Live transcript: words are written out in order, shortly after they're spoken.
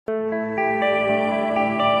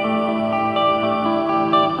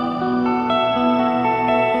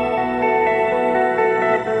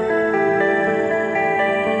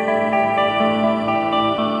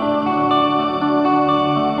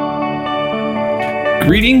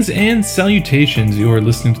Greetings and salutations. You are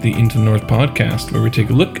listening to the Into the North podcast, where we take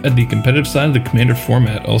a look at the competitive side of the Commander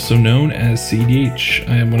format, also known as CDH.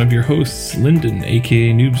 I am one of your hosts, Lyndon,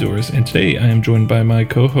 aka Noobzors, and today I am joined by my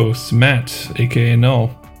co-hosts, Matt, aka Null,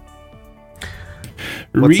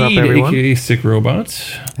 What's Reed, up, everyone? aka Sick Robot,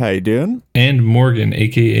 How you doing? and Morgan,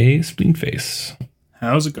 aka Spleenface.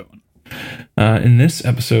 How's it going? In this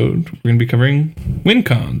episode, we're going to be covering win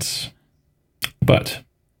cons.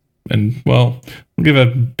 We'll give a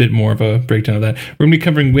bit more of a breakdown of that. We're going to be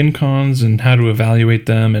covering win cons and how to evaluate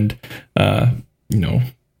them and, how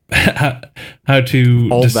to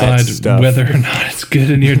All that decide stuff. whether or not it's good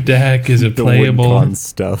in your deck. Is it The playable? WinCon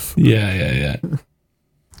stuff. Yeah.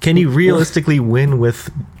 Can you realistically win with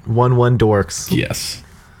 1/1 dorks? Yes.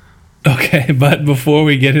 Okay, but before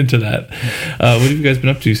we get into that, what have you guys been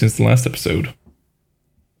up to since the last episode?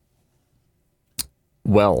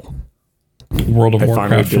 Well, World of I finally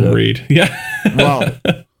Warcraft did from it. Reed. Yeah. well,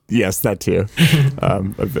 yes, that too.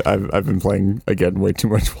 I've been playing again way too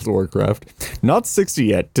much World of Warcraft. Not 60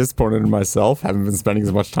 yet. Disappointed in myself. Haven't been spending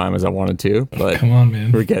as much time as I wanted to, but Come on,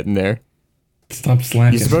 man. we're getting there. Stop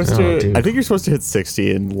slacking. You're supposed Oh, to. dude. I think you're supposed to hit 60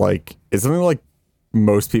 in it's something like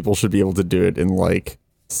most people should be able to do it in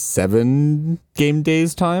 7 game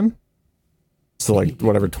days time. So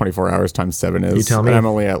whatever 24 hours times 7 is. You tell me. And I'm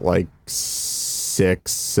only at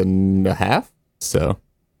 6.5. So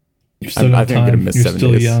You're still I got think I'm gonna time. miss You're 7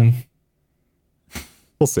 still days. young.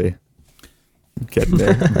 we'll see. Getting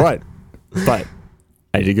there. but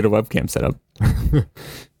I need to get a webcam set up.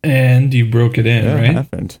 And you broke it in, Yeah, it right?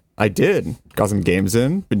 happened. I did. Got some games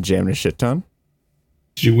in. Been jamming a shit ton.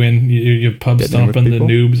 Did you win? You pub Getting in with stomping the people?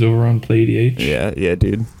 noobs over on PlayDH? Yeah,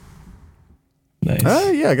 dude. Nice.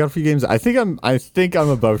 Yeah, I got a few games. I think I'm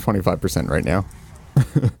above 25% right now.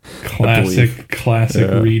 Classic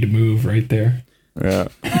Yeah. Reed move right there. Yeah.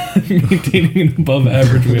 Maintaining an above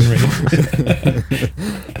average win rate.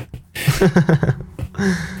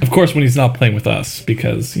 Of course, when he's not playing with us,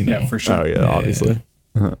 because, Yeah, for sure. Oh yeah, obviously.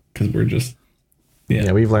 because we're just,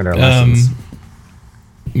 Yeah, we've learned our lessons.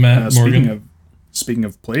 Matt, Morgan. Speaking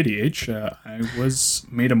of PlayDH, I was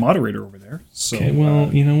made a moderator over there. So Okay,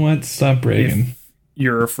 well, you know what? Stop bragging. if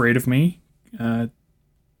you're afraid of me,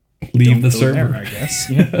 Leave don't the go server. there, I guess.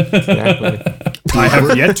 Yeah. Exactly. I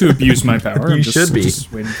have yet to abuse my power. You I'm just, should be.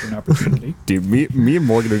 just waiting for an opportunity. Dude, me and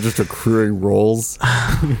Morgan are just accruing roles.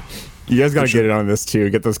 You guys gotta get in on this too.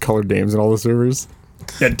 Get those colored names in all the servers.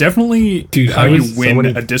 Yeah, definitely. Dude, how I you was- win so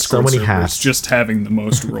many- a Discord so many server hats. is just having the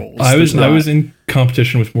most roles. I was There's not- in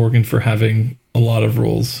competition with Morgan for having a lot of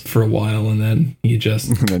roles for a while, and then he just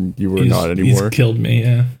And then you were he's- not anymore. He's killed me.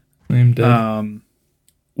 Yeah, I'm dead.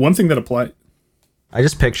 one thing that applied. I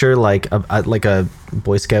just picture like a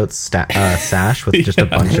Boy Scout sash with just a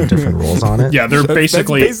bunch of different rolls on it. Yeah, they're That's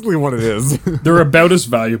basically what it is. they're about as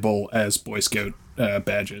valuable as Boy Scout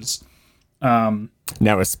badges. Now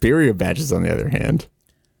Asperia badges, on the other hand.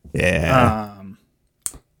 Yeah.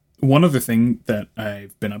 One other thing that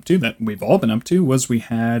I've been up to, that we've all been up to, was we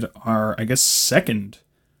had our, I guess, second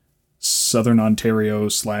Southern Ontario /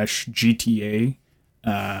 GTA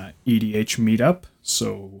EDH meetup.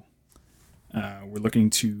 So we're looking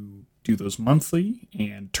to do those monthly,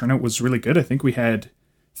 and turnout was really good. I think we had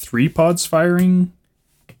 3 pods firing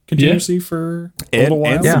continuously for a little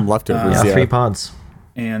while. and some leftovers. Yeah, yeah. 3 pods.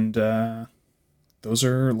 And those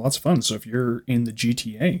are lots of fun. So if you're in the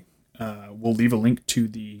GTA, we'll leave a link to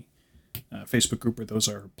the Facebook group where those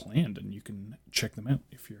are planned, and you can check them out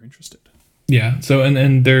if you're interested. Yeah. So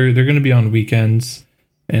and they're going to be on weekends,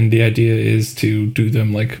 and the idea is to do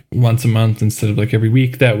them once a month instead of every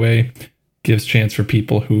week. That way, gives chance for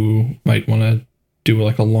people who might want to do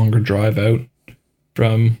a longer drive out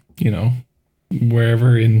from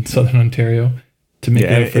wherever in Southern Ontario to make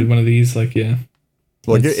it out for one of these. Well,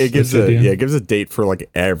 That's- it gives that's the idea. it gives a date for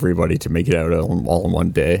everybody to make it out all in one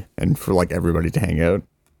day, and for everybody to hang out.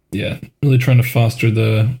 Yeah, really trying to foster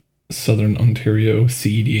the Southern Ontario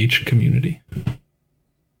CEDH community.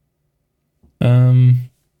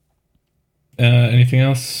 Anything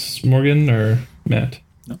else, Morgan or Matt?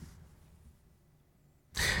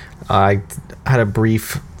 I had a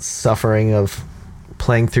brief suffering of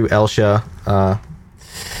playing through Elsha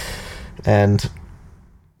and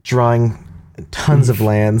drawing tons of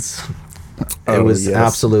lands. It Oh, was yes.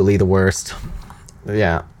 absolutely the worst.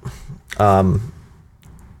 Yeah.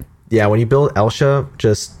 Yeah, when you build Elsha,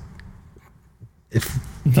 just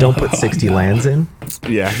don't put 60 lands in.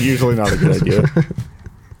 Yeah, usually not a good idea.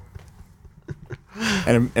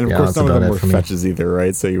 And of Yeah, course, that's none of about them it were for me. fetches either,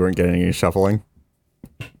 right? So you weren't getting any shuffling.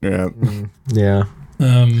 Yeah. Yeah.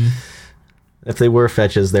 If they were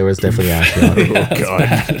fetches, there was definitely Ashiok. Oh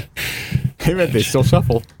god. Hey man, they still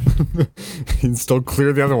shuffle. You can still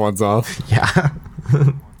clear the other ones off. Yeah.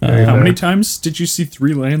 How many times did you see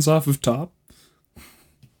 3 lands off of top?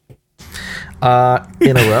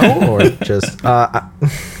 In a row or just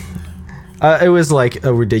it was like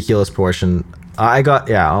a ridiculous portion.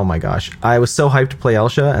 Oh my gosh, I was so hyped to play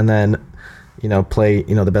Elsha, and then play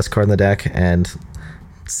the best card in the deck, and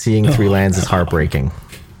seeing 3 lands is heartbreaking.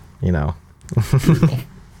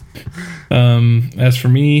 As for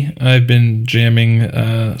me, I've been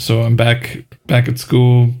jamming. So I'm back at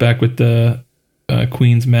school, back with the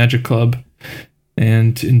Queen's Magic Club,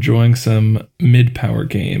 and enjoying some mid-power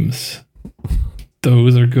games.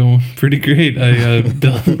 Those are going pretty great. I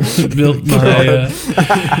built my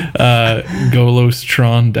Golos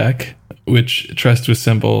Tron deck, which tries to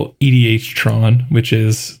assemble EDH Tron, which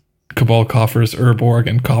is Cabal Coffers, Urborg,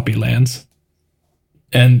 and copy lands.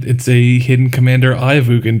 And it's a Hidden Commander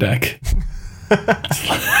Iovugan deck.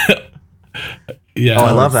 Yeah,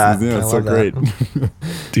 I love that. Yeah, I it's so love great.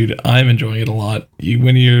 dude. I'm enjoying it a lot.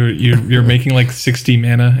 When you're making like 60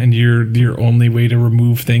 mana, and your only way to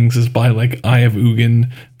remove things is by like Eye of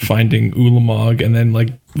Ugin, finding Ulamog, and then like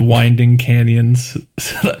winding canyons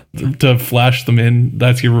to flash them in.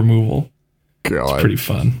 That's your removal. God. It's pretty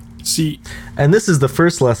fun. See, And this is the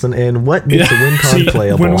first lesson in what makes a win con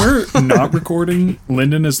playable. when we're not recording,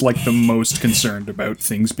 Lyndon is like the most concerned about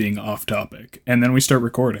things being off topic, and then we start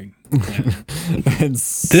recording. And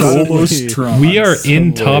Golos Tron. We are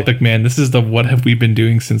in suddenly- topic, man. This is the what have we been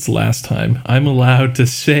doing since last time. I'm allowed to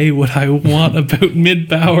say what I want about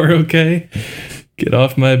mid-power, okay? Get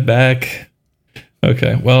off my back.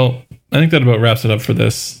 Okay, well, I think that about wraps it up for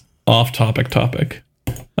this off-topic topic.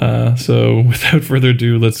 So without further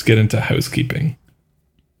ado, let's get into housekeeping.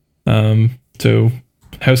 So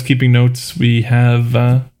housekeeping notes, we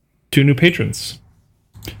have 2 new patrons.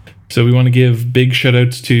 So we want to give big shout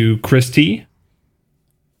outs to Chris T.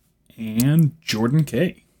 And Jordan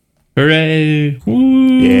K. Hooray!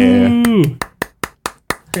 Woo! Yeah.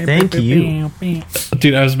 Thank you.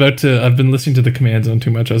 Dude, I've been listening to the Command Zone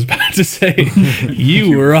too much. I was about to say,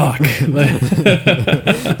 you rock.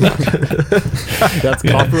 That's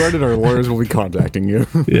copyrighted. Our lawyers will be contacting you.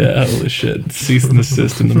 Yeah, holy shit. Cease and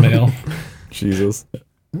desist in the mail. Jesus.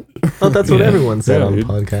 Oh, that's what Yeah. everyone said Yeah, on the dude.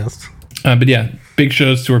 podcast. But yeah, big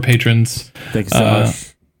shows to our patrons. Thank you so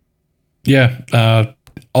much. Yeah,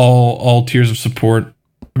 all tiers of support,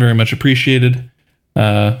 very much appreciated.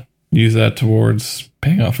 Use that towards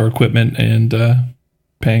paying off our equipment and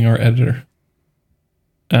paying our editor.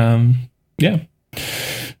 Yeah.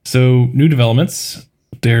 So new developments.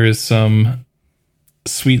 There is some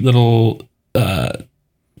sweet little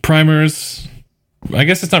primers. I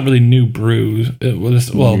guess it's not really new brews.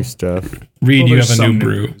 New stuff. Reed, Well, you there's have a some new new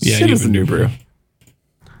brew. brews. Yeah, Shit you is have a new brew.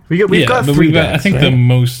 We've got But 3 I decks, think the right?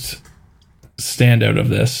 most standout of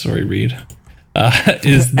this, sorry, Reed,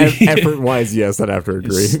 is Effort wise, yes, I'd have to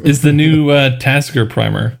agree. is the new Tasker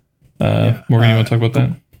primer. Morgan, you want to talk about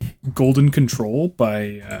that? Golden Control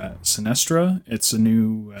by Sinestra. It's a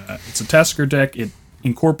new, it's a Tasker deck. It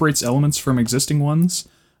incorporates elements from existing ones,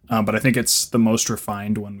 but I think it's the most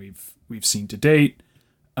refined one we've seen to date.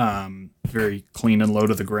 Very clean and low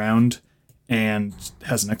to the ground, and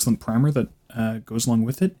has an excellent primer that goes along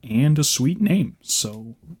with it, and a sweet name.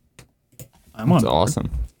 So I'm on. It's board. awesome.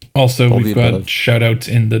 Also, All we've the got above. shout outs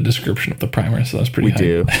in the description of the primer, so that's pretty We hype.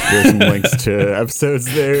 do. There's some links to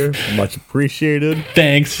episodes there. Much appreciated.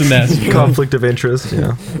 Thanks, Vanessa. Conflict of interest,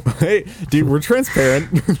 yeah. Hey, dude, we're transparent.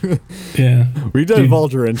 Yeah. We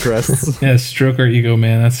divulge our interests. Yeah, stroke our ego,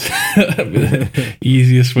 man. That's the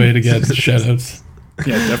easiest way to get shout outs.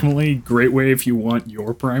 Yeah, definitely great way if you want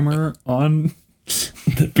your primer on.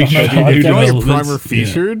 Be sure to If do you want your developments. primer Yeah.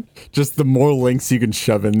 featured, just the more links you can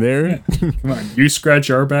shove in there. Come on, you scratch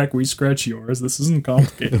our back, we scratch yours. This isn't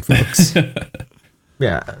complicated, folks.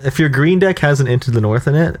 Yeah, if your green deck has an Into the North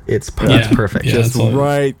in it, it's Yeah. perfect. Yeah. Just that's all.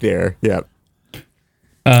 right there. Yep.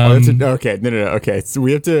 Oh, Um, okay. No. Okay. So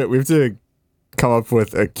we have to come up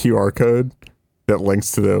with a QR code that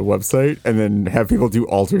links to the website, and then have people do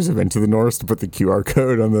alters of Into the North to put the QR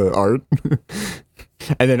code on the art,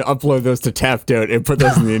 and then upload those to Tapped Out and put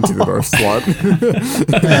those in the Into the North slot.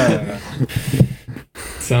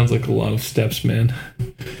 sounds like a lot of steps, man.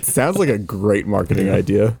 Sounds like a great marketing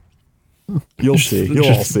idea. You'll see. You'll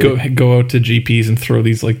all Just see. go out to GPs and throw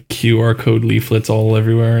these like QR code leaflets all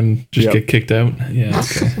everywhere and just Yep. get kicked out. Yeah.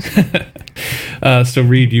 Okay. So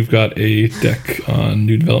Reed, you've got a deck on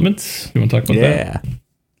new developments. You want to talk about that?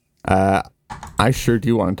 Yeah. I sure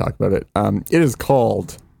do want to talk about it. It is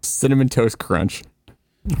called Cinnamon Toast Crunch.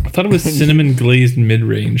 I thought it was cinnamon glazed mid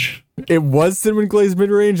range. It was cinnamon glazed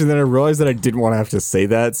mid range, and then I realized that I didn't want to have to say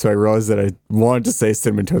that, so I realized that I wanted to say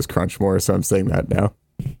cinnamon toast crunch more, so I'm saying that now.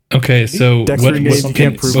 Okay, so Deck's what, rename, you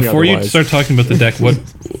can't prove me before you otherwise. start talking about the deck, what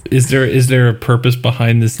is there a purpose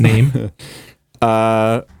behind this name?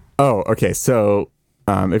 Okay, so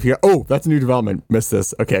if you that's a new development. Missed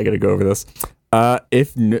this. Okay, I gotta go over this.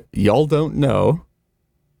 If y'all don't know,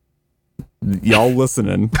 y'all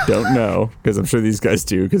listening don't know, because I'm sure these guys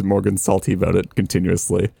do, because Morgan's salty about it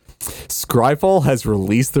continuously. Scryfall has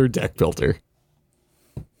released their deck builder,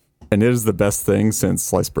 and it is the best thing since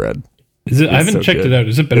sliced bread. Is it? I haven't so checked good. it out.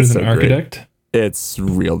 Is it better It's than so great. Architect? It's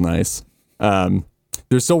real nice.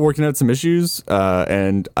 They're still working out some issues,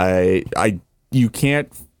 and you can't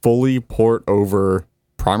fully port over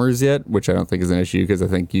primers yet, which I don't think is an issue, because I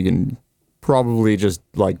think you can probably just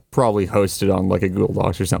probably host it on like a Google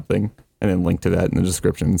Docs or something, and then link to that in the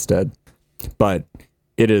description instead. But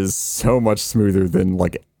it is so much smoother than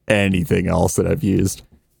like anything else that I've used.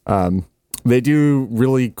 They do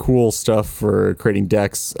really cool stuff for creating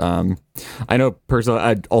decks. I know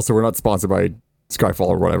personally, we're not sponsored by Scryfall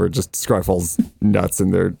or whatever. Just Scryfall's nuts,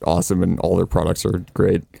 and they're awesome, and all their products are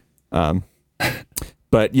great.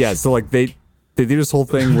 But yeah, so like they do this whole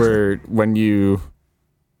thing where when you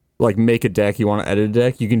like make a deck, you want to edit a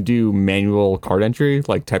deck, you can do manual card entry,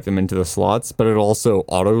 like type them into the slots, but it'll also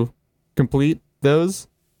auto complete those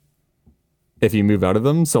if you move out of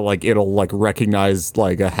them. So like it'll like recognize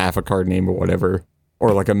like a half a card name or whatever,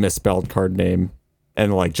 or like a misspelled card name,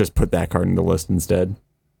 and like just put that card in the list instead.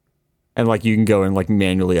 And like you can go and like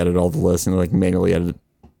manually edit all the lists and like manually edit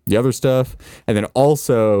the other stuff. And then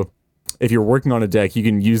also, if you're working on a deck, you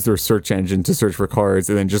can use their search engine to search for cards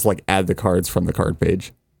and then just like add the cards from the card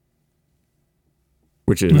page,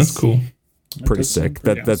 which is That's cool. pretty does sound sick.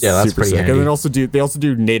 pretty That's awesome. Yeah, that's super pretty sick. handy. And then they also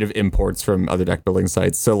do native imports from other deck building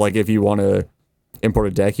sites. So like if you want to import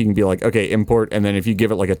a deck, you can be like, okay, import, and then if you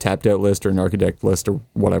give it like a tapped out list or an architect list or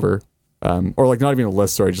whatever, or like not even a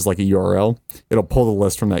list, sorry, just like a URL, it'll pull the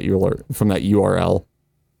list from that URL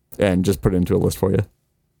and just put it into a list for you.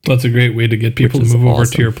 That's a great way to get people to Which is move over to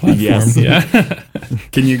awesome. your platform. Yes. Yeah.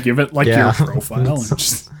 Can you give it like Yeah. your profile and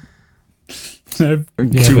just have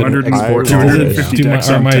Yeah, 200 but export 250 do my- decks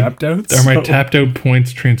are on my- tapped out? Are my So- tapped out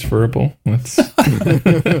points transferable? That's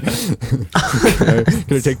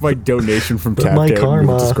Gonna take my donation from But tapped my out and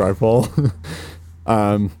move it to karma.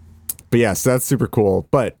 Scryfall. But yeah, so that's super cool.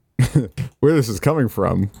 But where this is coming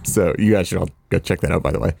from, so you guys should all go check that out,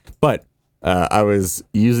 by the way. But I was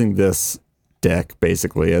using this deck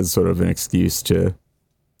basically as sort of an excuse to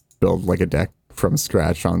build like a deck from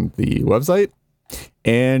scratch on the website.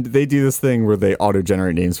 And they do this thing where they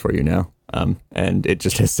auto-generate names for you now. And it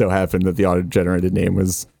just has so happened that the auto-generated name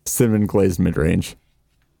was Cinnamon Glazed Midrange.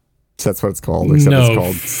 So that's what it's called, except No it's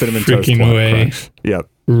called Cinnamon Toast freaking way. Crunch. Yep.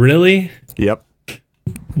 really. Yep.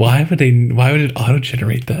 Why would it auto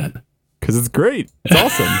generate that? Because it's great. It's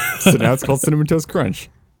awesome. So now it's called Cinnamon Toast Crunch.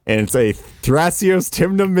 And it's a Thrasios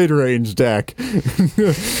Timna mid-range deck.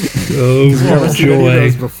 Oh Never seen any of joy!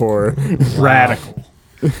 those before. Radical.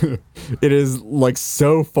 It is like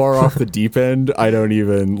so far off the deep end. I don't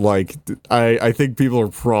even like. I think people are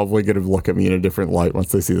probably going to look at me in a different light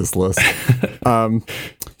once they see this list.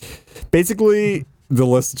 Basically, the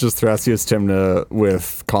list is just Thrasios Timna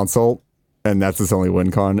with Consult, and that's its only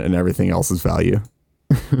win con, and everything else is value.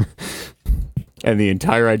 And the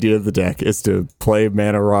entire idea of the deck is to play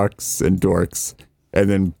mana rocks and dorks, and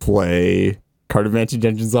then play card advantage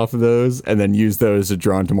engines off of those, and then use those to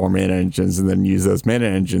draw into more mana engines, and then use those mana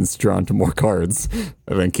engines to draw into more cards,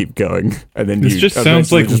 and then keep going. And then This you just sounds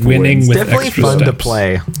eventually like just winning win. with Definitely extra fun to steps.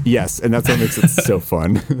 play. Yes, and that's what makes it so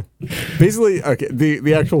fun. Basically, okay,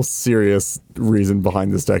 the actual serious reason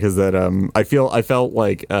behind this deck is that I felt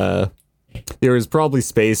like there was probably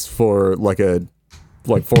space for like a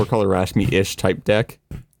 4-color Rashmi-ish type deck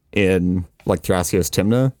in like Thrasios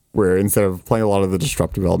Timna, where instead of playing a lot of the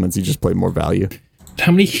disruptive elements, you just play more value.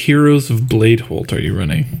 How many Heroes of Bladeholt are you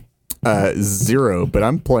running? 0, but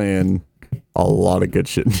I'm playing a lot of good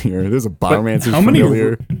shit in here. There's a Biomancer's how many-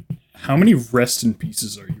 Familiar. How many rest in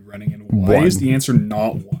pieces are you running, and why One. is the answer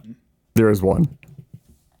not one? There is one.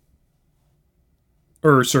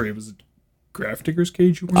 Or sorry, was it Grafdigger's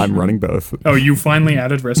Cage you were I'm running both. Oh, you finally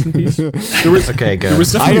added rest in peace? There was Okay, good. there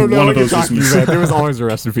was I definitely don't know one what of you're those was talking missing. about. There was always a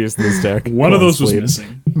rest in peace in this deck. One of Come on, those was Slade.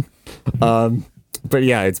 missing. But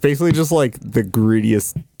yeah, it's basically just like the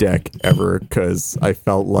greediest deck ever, because I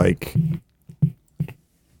felt like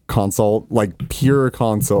Consult, like pure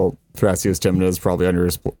Consult Thrasios Timna is probably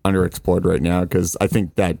underexplored right now, because I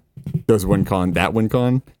think that that win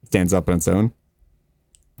con stands up on its own.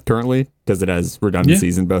 currently because it has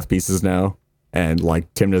redundancies in both pieces now. And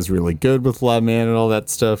like Tymna's really good with a lot of mana and all that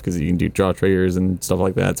stuff because you can do draw triggers and stuff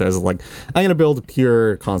like that. So I was like, I'm gonna build a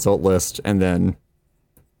pure consult list and then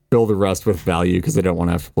build the rest with value because I don't want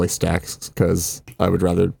to have to play stacks because I would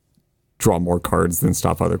rather draw more cards than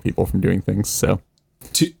stop other people from doing things. So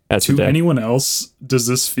To anyone else, does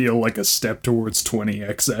this feel like a step towards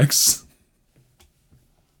 20XX?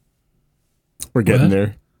 We're getting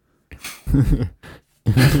What? there.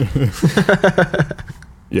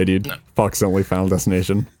 Yeah, dude. Fox only Final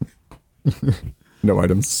Destination. No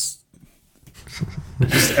items.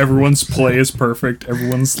 Just everyone's play is perfect.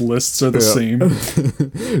 Everyone's lists are the same.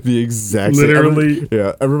 The exact Literally.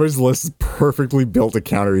 same. Everybody's list is perfectly built to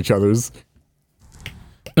counter each other's.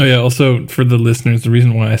 Oh yeah, also for the listeners, the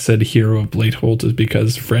reason why I said Hero of Bladeholt is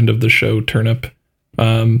because friend of the show, Turnip,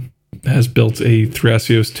 has built a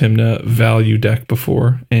Thrasios Tymna value deck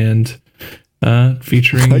before, and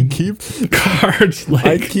featuring I keep cards like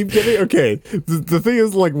I keep getting okay. The thing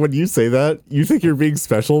is, like, when you say that, you think you're being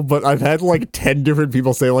special, but I've had like 10 different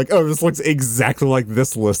people say, like, oh, this looks exactly like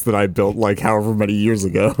this list that I built like however many years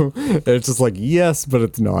ago. And it's just like, yes, but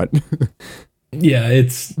it's not. yeah,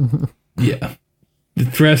 it's yeah. The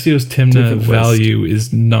Thrasios Tymna Different list. value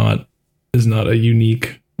is not a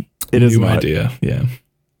unique It is new not. idea. Yeah.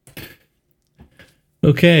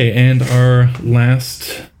 Okay, and our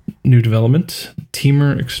last new development,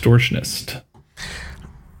 Teamer Extortionist.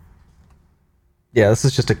 Yeah, this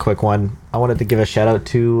is just a quick one. I wanted to give a shout out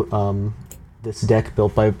to this deck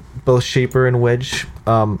built by both Shaper and Wedge.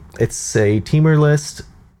 It's a teamer list,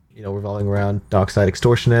 revolving around Dockside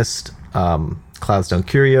Extortionist, Cloudstone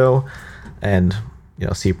Curio, and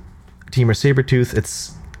Teamer Sabertooth.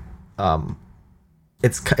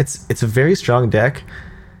 It's a very strong deck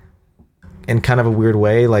in kind of a weird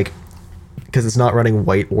way, like because it's not running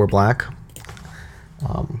white or black.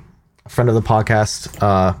 A friend of the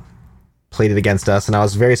podcast played it against us, and I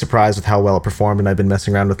was very surprised with how well it performed, and I've been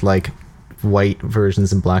messing around with like white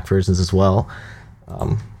versions and black versions as well.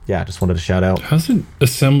 Just wanted to shout out. How's it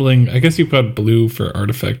assembling? I guess you've got blue for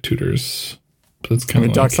artifact tutors. But it's I kind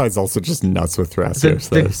mean, of like, Dockside's also just nuts with Thrasios,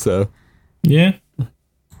 though, so. yeah.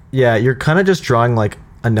 Yeah, you're kind of just drawing like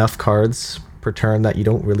enough cards per turn that you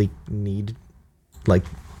don't really need like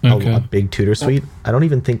Okay. a big tutor suite. I don't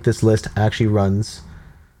even think this list actually runs.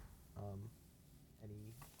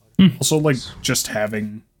 Also, like, just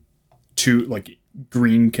having two, like,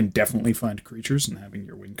 green can definitely find creatures, and having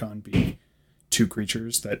your win con be two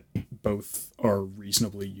creatures that both are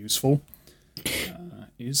reasonably useful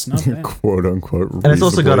is not bad. Quote unquote. And it's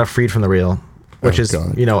also got a reasonably. freed from the real, which Oh, is,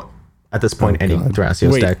 God. at this point, any God.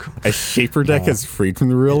 Thrasios Wait, deck. a Shaper deck has freed from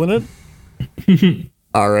the real in it?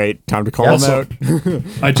 All right, time to call him Also, out.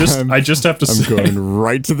 I just have to I'm say, going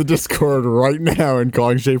right to the Discord right now and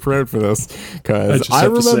calling Shaper out for this because just I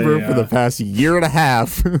have to remember say, for the past year and a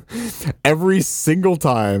half, every single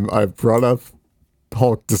time I've brought up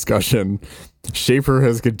Hulk discussion, Shaper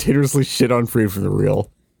has continuously shit on Freed from the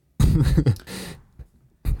Real.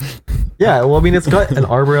 Yeah, well, I mean, it's got an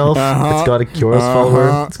Arbor Elf, it's got a Kioros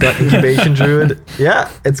follower, it's got Incubation Druid.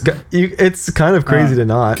 Yeah, it's kind of crazy to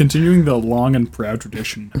not. continuing the long and proud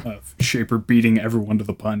tradition of Shaper beating everyone to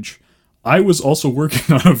the punch, I was also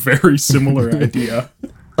working on a very similar idea.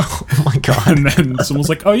 Oh my god. And then someone was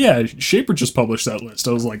like, oh yeah, Shaper just published that list.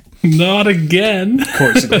 I was like, Not again. of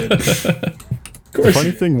course he did. The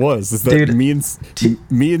funny thing was is that Dude, me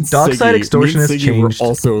and Dockside Extortionist Siggy were changed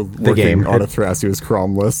also working game. on a Thrasios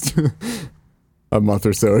Crom list a month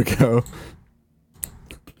or so ago.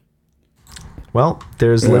 Well,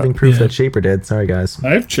 there's living proof Yeah. that Shaper did. Sorry, guys. I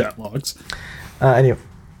have chat logs. Anyway,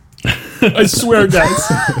 I swear, guys.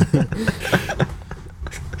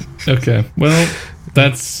 Okay, well,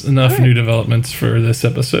 that's enough new developments for this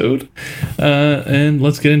episode. And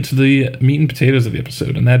let's get into the meat and potatoes of the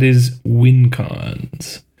episode, and that is win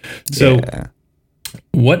cons. So, Yeah.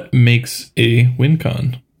 what makes a win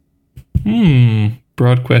con?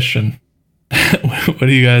 Broad question. what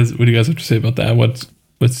do you guys have to say about that? What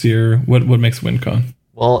makes a win con?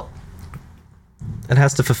 well, it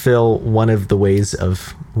has to fulfill one of the ways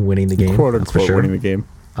of winning the game. Quote that's for unquote sure. winning the game.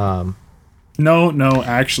 No,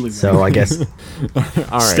 actually. So I guess All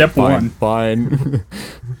right, Step one. Fine.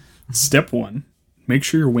 Step 1, make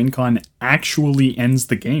sure your win con actually ends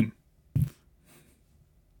the game.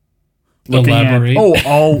 Elaborate.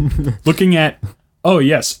 Oh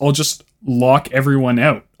yes, I'll just lock everyone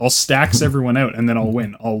out. I'll stacks everyone out and then I'll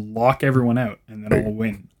win. I'll lock everyone out and then I'll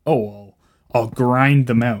win. Oh, I'll grind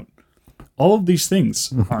them out. All of these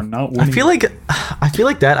things are not winning. I feel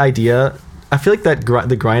like that idea. I feel like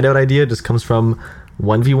the grind out idea just comes from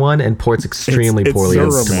 1v1 and ports extremely poorly so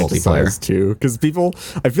as to multiplayer. romanticized too, because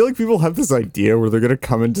I feel like people have this idea where they're gonna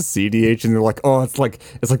come into CDH and they're like, oh, it's like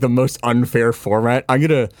the most unfair format. I'm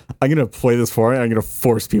gonna play this format. I'm gonna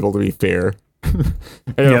force people to be fair.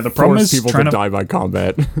 The problem is people trying to to die by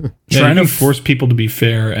combat. Trying to force people to be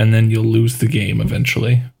fair, and then you'll lose the game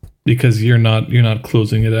eventually because you're not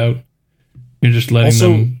closing it out. You're just letting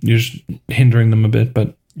them. You're just hindering them a bit,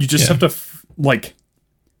 but you just have to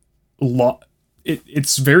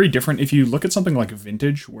it's very different if you look at something like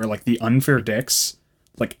Vintage, where like the unfair decks,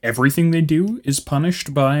 like everything they do is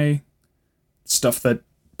punished by stuff that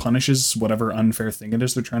punishes whatever unfair thing it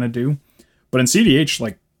is they're trying to do. But in CDH,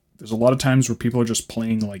 like there's a lot of times where people are just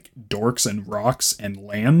playing like dorks and rocks and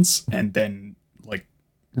lands and then like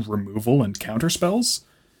removal and counter spells.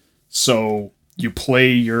 So you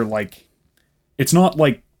play your like, it's not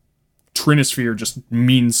like Trinisphere just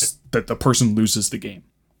means that the person loses the game,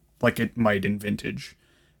 like it might in Vintage.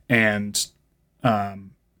 And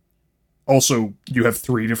also you have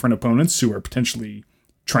 3 different opponents who are potentially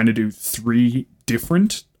trying to do 3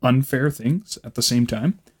 different unfair things at the same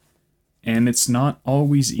time. And it's not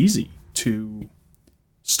always easy to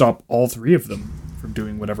stop all 3 of them from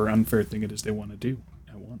doing whatever unfair thing it is they want to do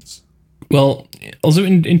at once. Well, also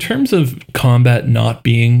in terms of combat not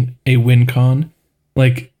being a win con,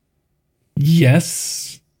 like,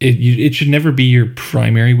 yes, it should never be your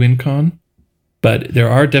primary win con, but there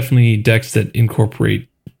are definitely decks that incorporate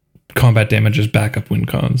combat damage as backup win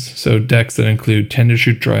cons. So decks that include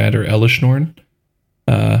Tendershoot Dryad or Elish Norn,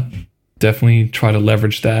 definitely try to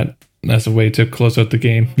leverage that as a way to close out the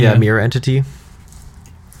game. Yeah, Mirror Entity.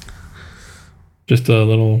 Just a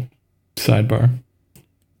little sidebar.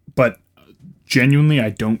 But genuinely, I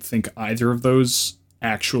don't think either of those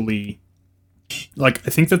actually... Like, I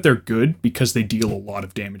think that they're good because they deal a lot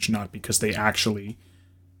of damage, not because they actually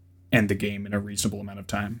end the game in a reasonable amount of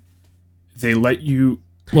time. They let you...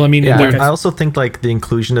 Well, I mean... Yeah, I also think, like, the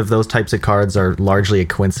inclusion of those types of cards are largely a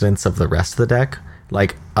coincidence of the rest of the deck.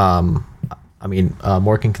 Like, I mean,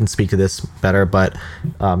 Morgan can speak to this better, but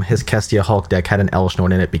his Kestia Hulk deck had an Elish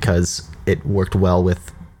Norn in it because it worked well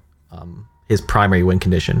with his primary win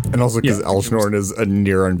condition. And also because Elish Norn is a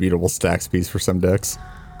near unbeatable stacks piece for some decks.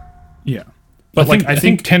 Yeah. But I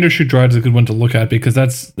think Tendershoot Dryad is a good one to look at because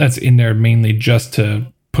that's in there mainly just to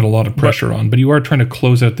put a lot of pressure on. But you are trying to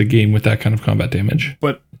close out the game with that kind of combat damage.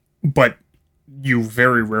 But you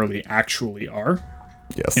very rarely actually are,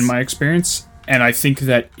 yes, in my experience. And I think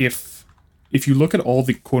that if you look at all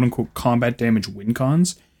the quote-unquote combat damage win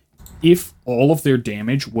cons, if all of their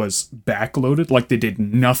damage was backloaded, like they did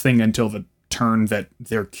nothing until the turn that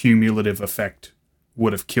their cumulative effect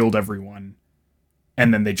would have killed everyone,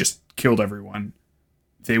 and then they just killed everyone,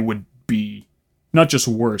 they would be not just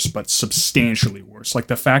worse, but substantially worse. Like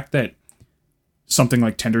the fact that something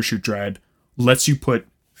like Tendershoot Dryad lets you put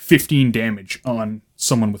 15 damage on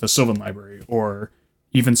someone with a Sylvan Library, or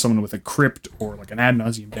even someone with a Crypt, or like an Ad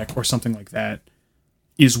Nauseam deck, or something like that,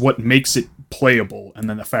 is what makes it playable. And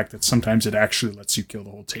then the fact that sometimes it actually lets you kill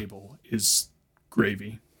the whole table is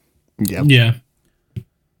gravy. Yep. Yeah.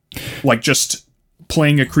 Like just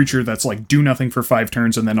playing a creature that's like do nothing for 5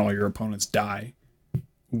 turns and then all your opponents die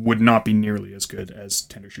would not be nearly as good as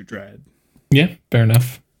Tendershoot Dryad. Yeah, fair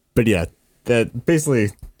enough. But yeah, that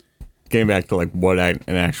basically getting back to like what an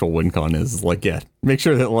actual win con is like, yeah, make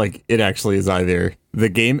sure that like it actually is either the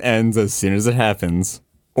game ends as soon as it happens,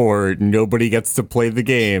 or nobody gets to play the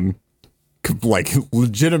game like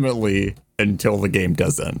legitimately until the game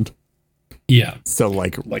does end. Yeah. So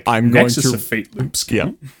like I'm Nexus going to of Fate loops.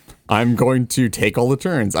 Yeah. I'm going to take all the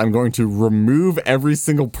turns. I'm going to remove every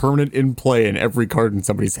single permanent in play and every card in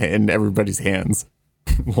somebody's hand, everybody's hands.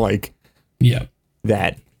 Like, yeah,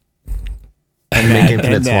 that. And make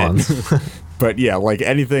infinite swans. But yeah, like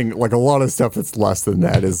anything, like a lot of stuff that's less than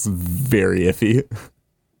that is very iffy.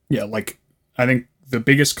 Yeah, like I think the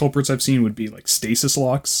biggest culprits I've seen would be like stasis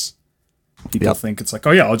locks. People think it's like,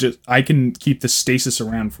 oh yeah, I can keep the stasis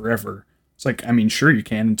around forever. It's like, I mean, sure you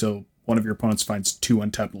can until one of your opponents finds 2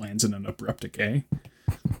 untapped lands and an Abrupt Decay.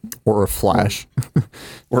 Or a flash.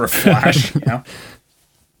 Or a flash, yeah.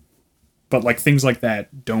 But like things like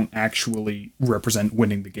that don't actually represent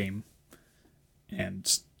winning the game.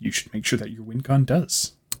 And you should make sure that your win con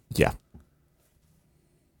does. Yeah.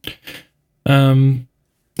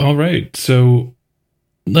 All right. So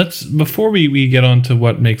before we get on to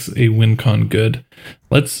what makes a win con good,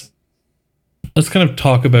 let's kind of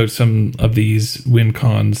talk about some of these win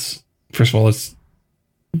cons. First of all, let's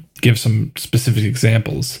give some specific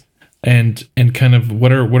examples and kind of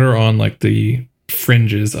what are on like the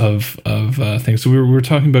fringes of things. So we were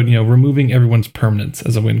talking about, removing everyone's permanence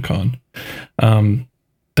as a win con.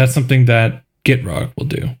 that's something that Gitrog will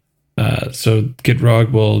do. So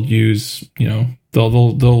Gitrog will use,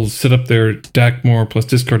 they'll set up their deck more plus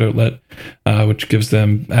discard outlet, which gives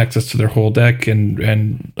them access to their whole deck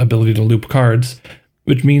and ability to loop cards,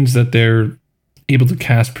 which means that they're able to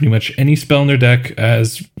cast pretty much any spell in their deck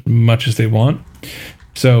as much as they want.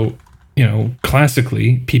 So,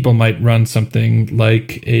 classically, people might run something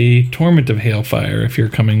like a Torment of Hailfire if you're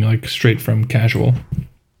coming like straight from casual.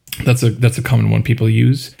 That's a common one people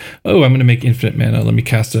use. Oh, I'm going to make infinite mana. Let me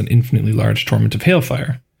cast an infinitely large Torment of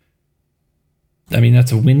Hailfire. I mean,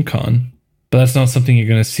 that's a win con, but that's not something you're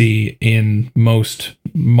going to see in most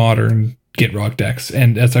modern Gitrog decks.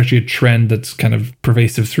 And that's actually a trend that's kind of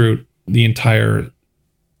pervasive through the entire,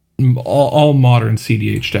 all modern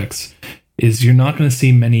CDH decks, is you're not going to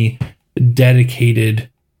see many dedicated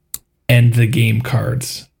end the game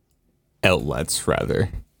cards. Outlets, rather.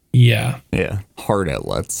 Yeah. Yeah. Hard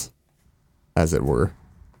outlets, as it were.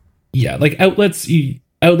 Yeah, like outlets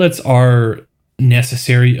are a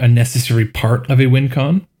necessary part of a win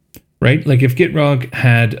con, right? Like if Gitrog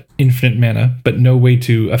had infinite mana but no way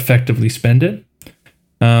to effectively spend it,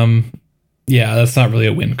 that's not really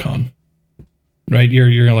a win con, right?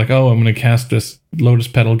 You're like, oh, I'm going to cast this Lotus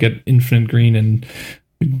Petal, get infinite green, and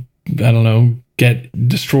I don't know,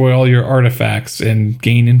 destroy all your artifacts and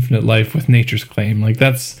gain infinite life with Nature's Claim. Like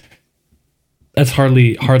that's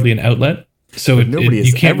hardly an outlet. So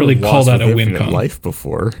you can't really call that a win con. Life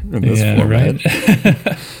before in this format.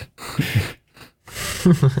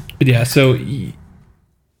 Right? But yeah, so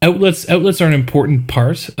outlets are an important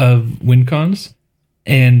part of win cons,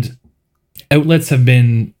 and outlets have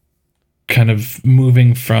been kind of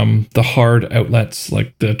moving from the hard outlets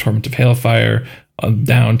like the Torment of Hailfire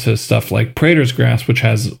down to stuff like Praetor's Grasp, which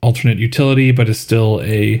has alternate utility but is still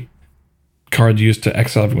a card used to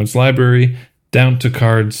exile everyone's library, down to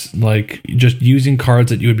cards like just using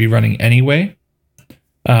cards that you would be running anyway.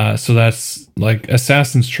 So that's like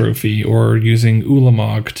Assassin's Trophy, or using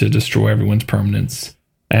Ulamog to destroy everyone's permanents,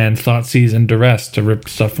 and Thoughtseize and Duress to rip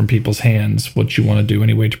stuff from people's hands, what you want to do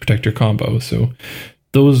anyway to protect your combo. So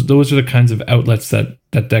those are the kinds of outlets that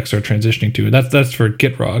decks are transitioning to. That's for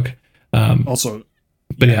Gitrog. Also,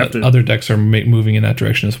 but other decks are moving in that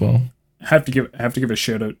direction as well. Have to give a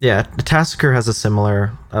shout out. Yeah, Tasker has a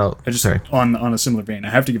similar. Sorry. On a similar vein, I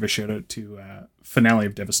have to give a shout out to Finale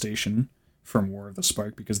of Devastation from War of the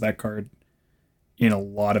Spark, because that card in a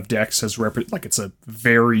lot of decks has it's a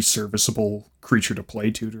very serviceable creature to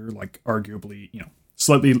play tutor. Like arguably,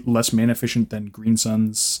 slightly less mana efficient than Green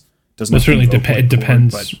Suns. Doesn't certainly it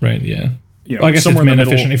depends, but, right? Yeah. I guess it's mana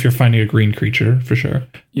efficient if you're finding a green creature, for sure.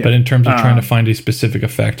 Yeah. But in terms of trying to find a specific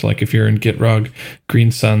effect, like if you're in Gitrog,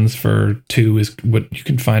 Green Suns for 2 is what you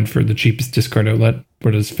can find for the cheapest discard outlet,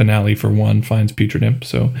 whereas Finale for 1 finds Putrid Imp.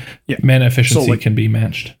 So mana efficiency can be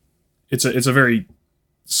matched. It's a very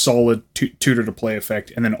solid tutor to play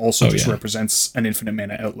effect, and then also represents an infinite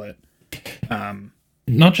mana outlet.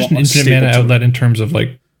 Not just an infinite mana outlet in terms of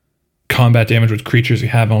like combat damage with creatures you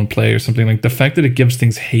have on play or something. Like the fact that it gives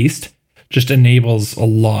things haste just enables a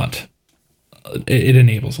lot. It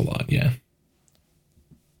enables a lot, yeah.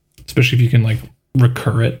 Especially if you can like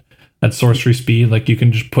recur it at sorcery speed. Like you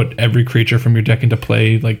can just put every creature from your deck into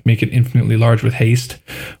play, like make it infinitely large with haste.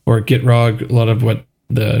 Or Gitrog, a lot of what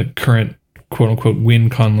the current quote-unquote win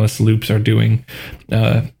conless loops are doing,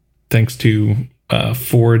 thanks to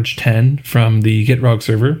Forge 10 from the Gitrog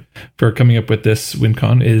server for coming up with this win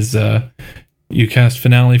con, is you cast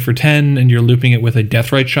Finale for 10 and you're looping it with a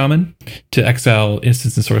Deathrite Shaman to exile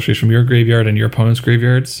instants and sorceries from your graveyard and your opponent's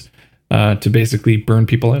graveyards to basically burn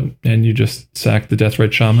people out. And you just sack the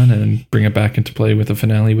Deathrite Shaman and bring it back into play with a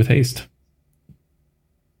Finale with haste.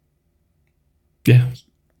 Yeah.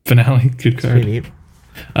 Finale, good card. Pretty neat.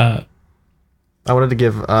 I wanted to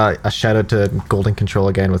give a shout out to Golden Control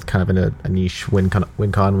again with kind of a niche win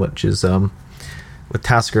con, which is with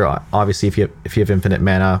Tasker. Obviously, if you have infinite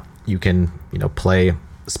mana, you can play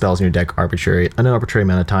spells in your deck an arbitrary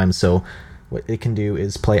amount of times. So what it can do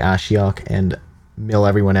is play Ashiok and mill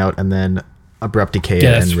everyone out, and then Abrupt Decay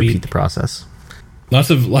and repeat the process. Lots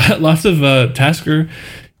of Tasker.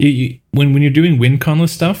 When you're doing win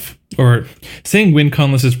conless stuff, or saying win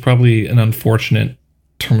conless is probably an unfortunate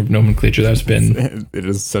term of nomenclature that's been it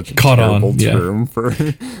is such a terrible term for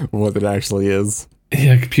what it actually is.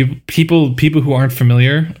 Yeah, people who aren't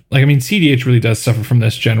familiar, like, I mean, CDH really does suffer from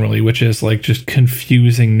this generally, which is like just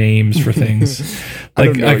confusing names for things.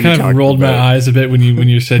 Like I kind of rolled my eyes a bit when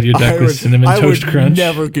you said your deck was Cinnamon Toast Crunch.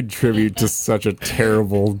 I would never contribute to such a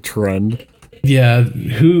terrible trend. Yeah,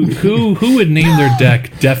 who would name their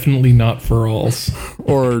deck definitely not for alls?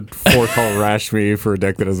 Or 4-color Rashmi for a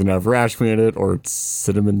deck that doesn't have Rashmi in it, or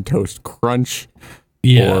Cinnamon Toast Crunch,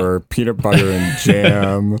 Yeah. or Peanut Butter and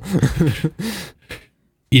Jam.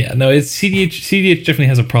 Yeah, no, it's CDH. CDH definitely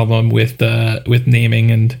has a problem with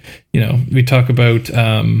naming, and we talk about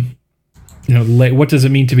what does it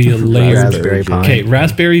mean to be a layered? Raspberry Pi. Okay,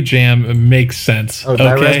 raspberry jam makes sense. Oh,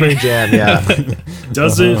 that okay? raspberry jam, yeah.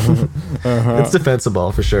 Does it? It's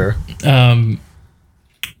defensible for sure.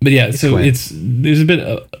 But yeah, so quaint. there's a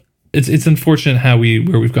bit. It's unfortunate where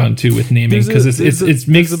we've gone to with naming, because it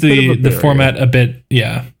makes there's a bit of a the barrier. format a bit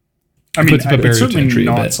I mean, puts up a barrier it's to certainly entry a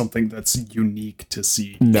not bit. something that's unique to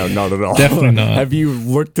Seed. No, not at all. Definitely not. Have you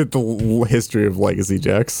looked at the history of Legacy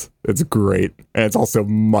decks? It's great, and it's also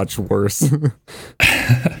much worse.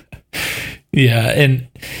 Yeah, and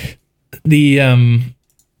the so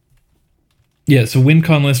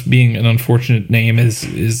WinCon list being an unfortunate name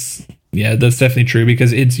is that's definitely true,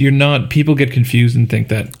 because people get confused and think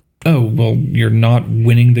that, oh, well, you're not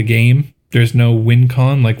winning the game. There's no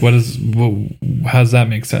WinCon. Like, how does that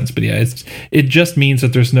make sense? But yeah, it just means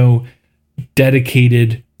that there's no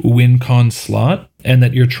dedicated WinCon slot, and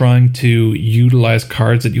that you're trying to utilize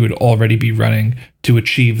cards that you would already be running to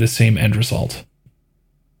achieve the same end result.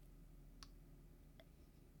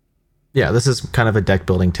 Yeah, this is kind of a deck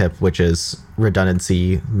building tip, which is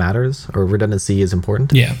redundancy matters, or redundancy is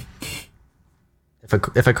important. Yeah.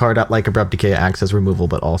 If a card like Abrupt Decay acts as removal,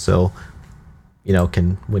 but also,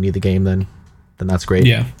 can win you the game, then that's great.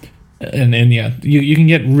 Yeah. And yeah, you can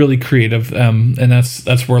get really creative, and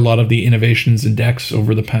that's where a lot of the innovations in decks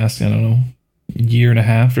over the past, I don't know, year and a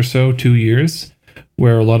half or so, 2 years,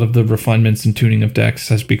 where a lot of the refinements and tuning of decks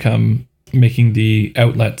has become making the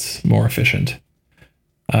outlets more efficient.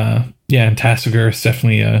 And Tasigur is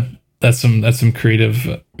definitely that's some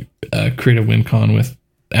creative WinCon with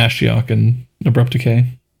Ashiok and Abrupt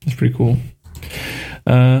Decay. That's pretty cool.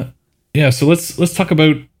 So let's talk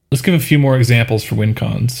about, let's give a few more examples for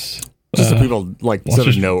WinCons. Just so people sort of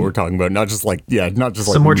just- know what we're talking about, not just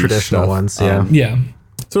Some more niche traditional stuff. ones, yeah. Yeah.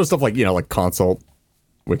 Sort of stuff like Consult,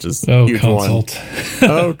 which is Oh, huge Consult.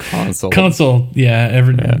 one. Oh, Consult. Consult. Yeah.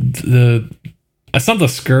 It's not the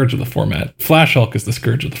scourge of the format. Flash Hulk is the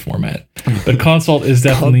scourge of the format, but Consult is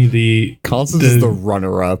definitely the Consult is the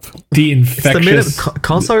runner-up. the It's the infectious.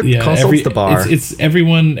 consult's the bar. It's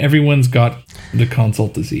everyone's got the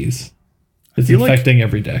Consult disease. It's feel like- infecting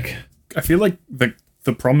every deck. I feel like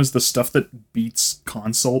the problem is the stuff that beats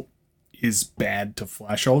Consult is bad to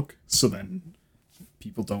Flash Hulk, so then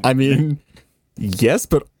people don't. I mean, yes,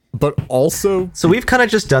 but also So we've kind of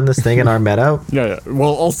just done this thing in our meta. yeah.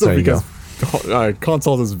 Well, also There you because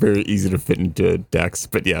Consult is very easy to fit into decks,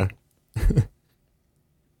 but yeah.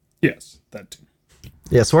 Yes, that too.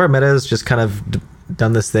 Yeah, so our meta has just kind of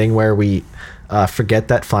done this thing where we forget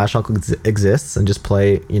that Flash Hulk exists and just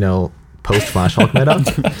play, post Flash Hulk meta.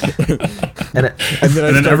 and And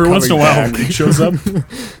then every once in a while, it shows up.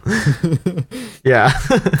 yeah,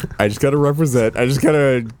 I just gotta represent. I just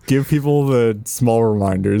gotta give people the small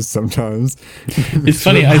reminders sometimes. It's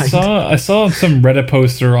funny. I saw some Reddit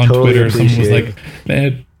poster on Totally Twitter. Someone was appreciate like,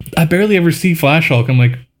 "Man, I barely ever see Flash Hulk." I'm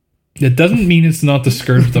like, it doesn't mean it's not the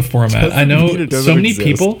scourge of the format. I know mean it doesn't so many exist.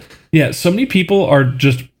 people. Yeah, so many people are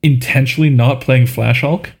just intentionally not playing Flash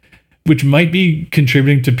Hulk, which might be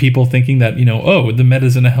contributing to people thinking that, oh, the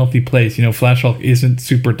meta's in a healthy place. Flash Hulk isn't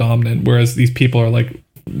super dominant, whereas these people are like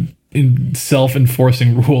in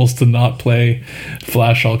self-enforcing rules to not play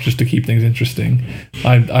Flash Hulk just to keep things interesting.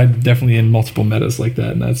 I'm definitely in multiple metas like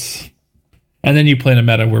that, and then you play in a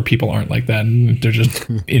meta where people aren't like that, and they're just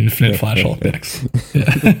infinite Flash Hulk decks.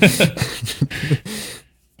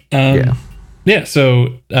 Yeah.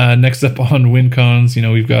 So next up on WinCons,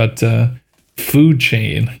 we've got Food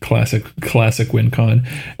Chain, classic WinCon.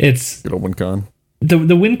 It's Good old WinCon. the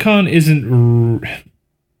WinCon isn't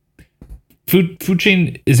Food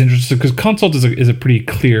Chain is interesting because Consult is a pretty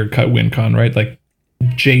clear cut WinCon, right? Like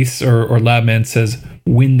Jace or Labman says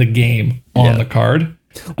win the game on the card.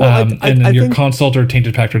 Well, And then I your think- Consult or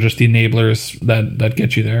Tainted Pact are just the enablers that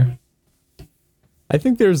get you there. I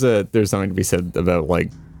think there's something to be said about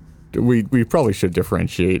we probably should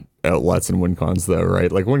differentiate outlets and WinCons though,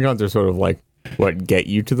 right? Like WinCons are sort of like what get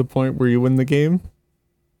you to the point where you win the game,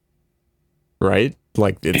 right?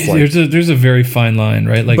 Like it's like There's a very fine line,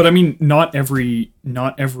 right? Like, But I mean, not every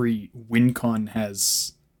WinCon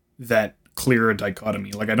has that clear a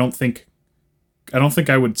dichotomy. Like I don't think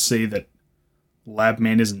I would say that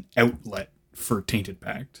Labman is an outlet for Tainted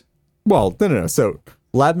Pact. well, no. So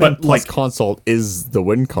Labman But, plus like- Consult is the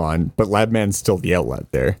WinCon, but Labman's still the outlet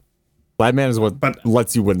there. Ladman is what But-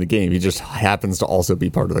 lets you win the game. He just happens to also be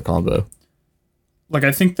part of the combo. Like,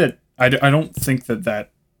 I think that I don't think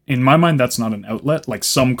that in my mind that's not an outlet. Like,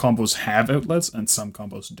 some combos have outlets and some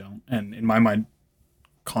combos don't, and in my mind,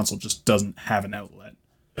 console just doesn't have an outlet.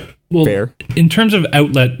 Well, Fair. in terms of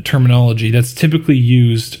outlet terminology, that's typically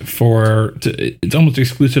used it's almost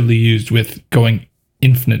exclusively used with going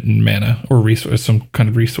infinite in mana or resource, some kind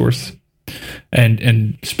of resource, and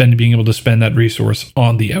being able to spend that resource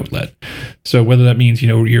on the outlet. So whether that means,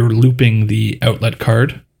 you're looping the outlet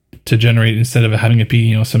card to generate, instead of having it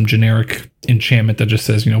be, some generic enchantment that just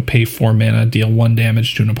says, pay 4 mana, deal 1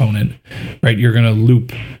 damage to an opponent, right? You're going to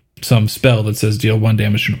loop some spell that says deal 1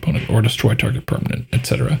 damage to an opponent or destroy target permanent,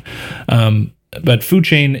 etc. But Food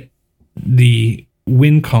Chain, the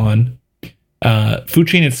win con, Food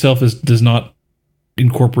Chain itself does not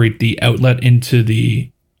incorporate the outlet into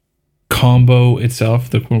the combo itself,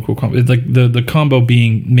 the quote unquote combo. It's like the combo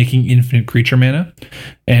being making infinite creature mana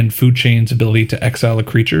and Food Chain's ability to exile a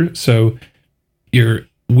creature. So your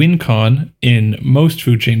win con in most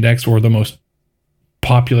Food Chain decks, or the most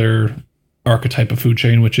popular archetype of Food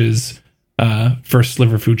Chain, which is First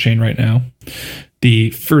Sliver Food Chain right now. The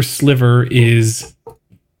First Sliver is,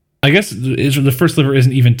 I guess, the First Sliver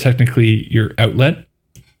isn't even technically your outlet.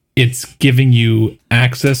 It's giving you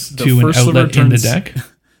access to an outlet in the deck.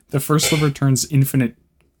 The First Sliver turns infinite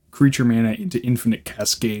creature mana into infinite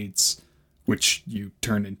cascades, which you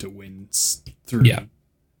turn into wins through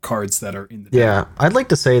cards that are in the deck. Yeah, I'd like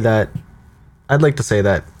to say that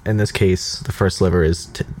in this case, the First Sliver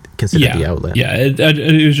is considered the outlet. Yeah,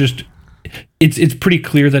 it was just, it's pretty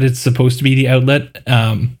clear that it's supposed to be the outlet,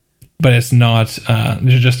 but it's not.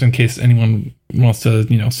 Just in case anyone wants to,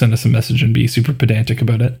 send us a message and be super pedantic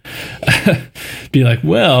about it, be like,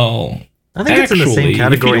 well, I think it's in the same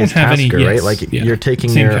category as Tasker, right? Like you're taking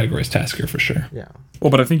same category as Tasker for sure. Yeah. Well,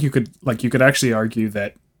 but I think you could actually argue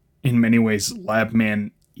that in many ways,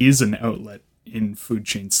 Labman is an outlet in Food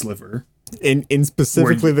Chain Sliver. In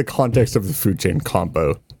specifically the context of the Food Chain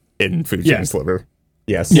combo in Food Chain Sliver.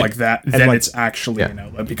 Yes. Like that, then it's actually an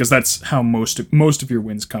outlet, because that's how most of your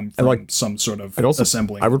wins come from, some sort of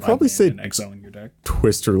assembling. I would probably say and exiling your deck.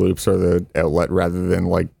 Twister loops are the outlet rather than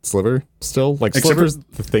like Sliver still. Like Sliver's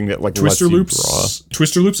the thing that like Twister lets loops. You draw.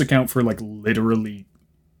 Twister loops account for like literally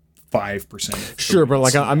 5%. Sure, but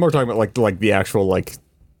like I'm more talking about like the actual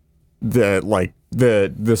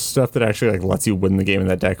the stuff that actually like lets you win the game in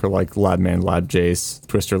that deck are like Labman, Lab Jace,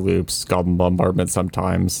 Twister loops, Goblin Bombardment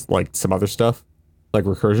sometimes, like some other stuff. Like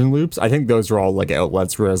recursion loops. I think those are all like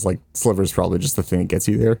outlets, whereas like Sliver's probably just the thing that gets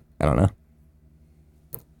you there. I don't know.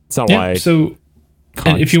 It's not why. So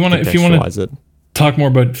and if you want to talk more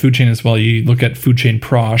about Food Chain as well, you look at Food Chain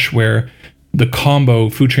Prosh, where the combo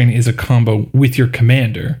Food Chain is a combo with your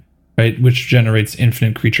commander, right, which generates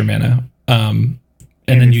infinite creature mana. And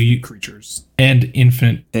then you creatures and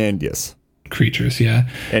infinite creatures,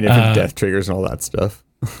 and infinite death triggers and all that stuff.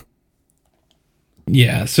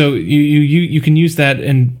 Yeah, so you can use that,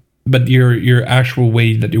 but your actual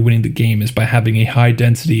way that you're winning the game is by having a high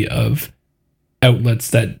density of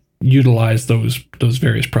outlets that utilize those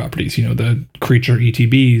various properties. The creature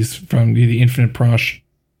ETBs from the infinite Prosh,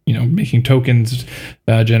 making tokens,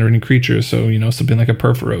 generating creatures. So something like a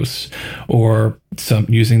Perforos, or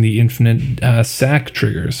using the infinite sack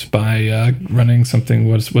triggers by running something.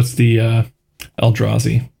 What's the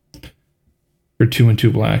Eldrazi for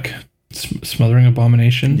 2/2 black? Smothering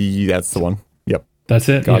Abomination. That's the one. Yep. That's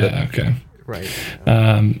it. Got it. Okay. Right.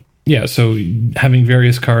 So having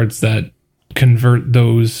various cards that convert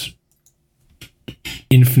those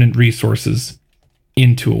infinite resources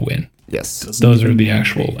into a win. Yes. Those are the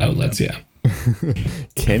actual outlets. Yeah.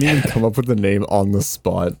 Can't even come up with the name on the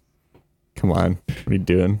spot. Come on. What are you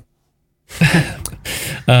doing?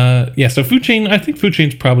 So Food Chain, I think Food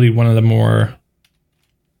Chain's probably one of the more,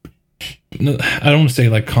 I don't want to say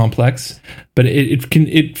like complex, but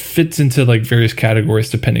it fits into like various categories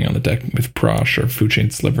depending on the deck, with Prosh or Food Chain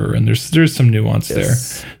Sliver, and there's some nuance there.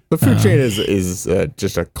 The Food Chain is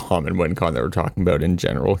just a common win con that we're talking about in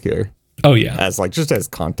general here. Oh yeah, as like just as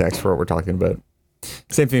context for what we're talking about.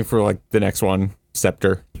 Same thing for like the next one,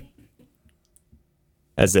 Scepter,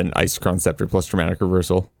 as in Ice Crown Scepter plus Dramatic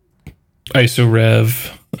Reversal. ISO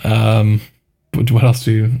Rev. What else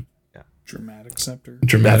do you? Dramatic Scepter.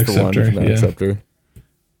 Dramatic Scepter. Dramatic Scepter.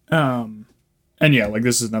 And yeah, like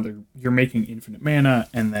this is another. You're making infinite mana,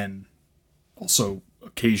 and then also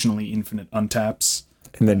occasionally infinite untaps.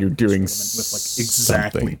 And then you're doing with like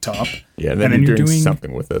exactly something. top. Yeah, and then you're doing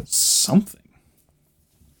something with it. Something.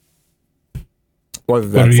 Whether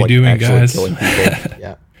what are you doing, guys? Killing people.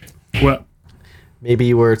 Yeah. Well, Maybe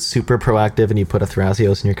you were super proactive and you put a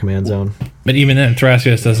Thrasios in your command zone. But even then,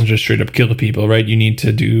 Thrasios doesn't just straight up kill people, right? You need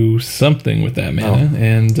to do something with that mana,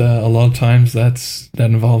 and a lot of times that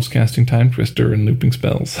involves casting Time Twister and looping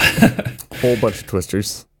spells. Whole bunch of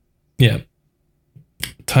twisters. Yeah.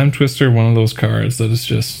 Time Twister, one of those cards that is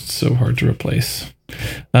just so hard to replace.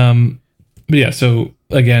 But yeah, so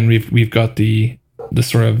again, we've got the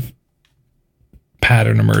sort of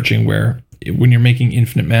pattern emerging where when you're making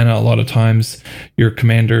infinite mana, a lot of times your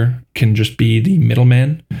commander can just be the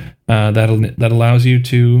middleman that allows you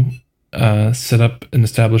to set up and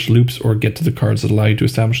establish loops or get to the cards that allow you to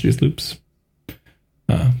establish these loops.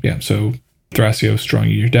 So Thrasios drawing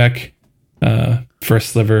you your deck, First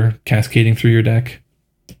Sliver cascading through your deck.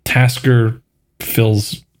 Tasker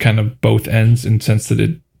fills kind of both ends in the sense that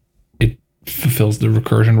it fulfills the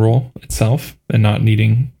recursion role itself and not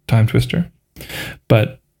needing Time Twister,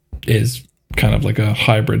 but is kind of like a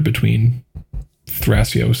hybrid between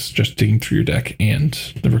Thrasios just digging through your deck and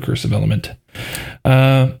the recursive element.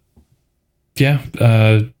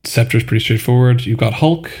 Scepter's pretty straightforward. You've got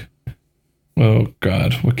Hulk. Oh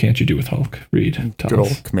god, what can't you do with Hulk? Reed, tell Good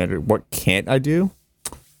us. old commander. What can't I do?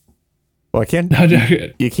 Well, I can't.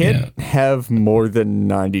 You can't have more than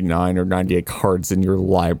 99 or 98 cards in your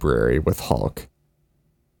library with Hulk,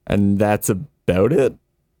 and that's about it.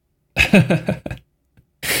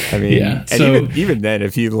 I mean, Yeah, and so- even then,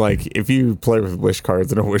 if you play with wish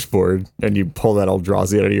cards and a wish board and you pull that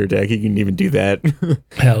Eldrazi out of your deck, you can even do that.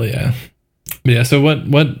 Hell yeah. But yeah, so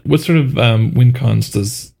what sort of win cons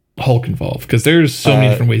does Hulk involve? Because there's so many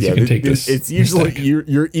different ways you can take this. It's this usually deck.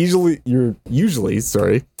 you're usually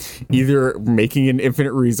either making an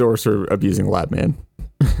infinite resource or abusing Labman,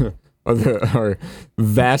 or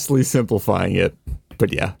vastly simplifying it.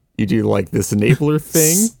 But yeah, you do like this enabler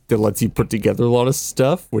thing that lets you put together a lot of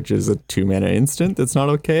stuff, which is a 2-mana instant that's not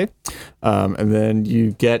okay. And then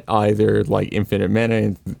you get either like infinite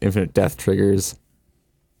mana, infinite death triggers,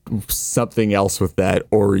 something else with that,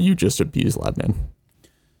 or you just abuse Labman.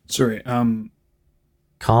 Sorry,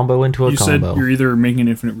 Combo into a you combo. said you're either making an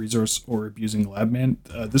infinite resource or abusing Labman.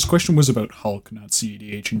 This question was about Hulk, not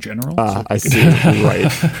CEDH in general. So I see.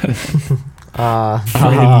 Right.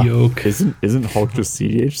 Yoke. Isn't Hulk just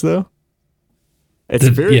CDH though? It's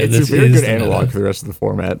The- a very yeah, this good is the analog meta. for the rest of the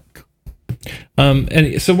format.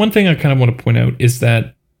 And so one thing I kind of want to point out is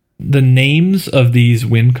that the names of these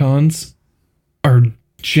win cons are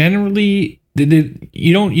generally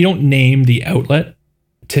you don't name the outlet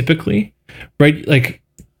typically, right? Like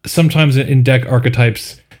sometimes in deck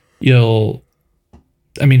archetypes, Hulk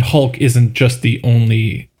isn't just the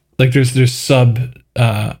only, like there's sub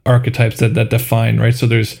archetypes that define, right? So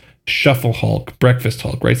there's Shuffle Hulk, Breakfast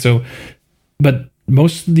Hulk, right? So, but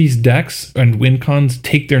most of these decks and win cons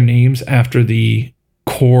take their names after the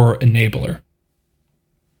core enabler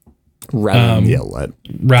Rather than the outlet.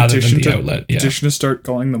 rather than petition the to- outlet. Yeah. Petition to start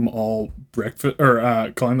calling them all breakfast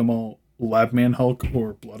or calling them all Labman Hulk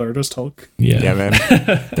or Blood Artist Hulk. Yeah. Yeah, man.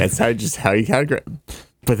 That's how you categorize.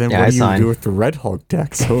 But then Yeah, what I do you sign. do with the Red Hulk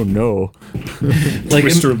decks? Oh no. Like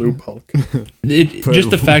Twister Loop Hulk.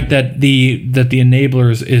 just the fact that the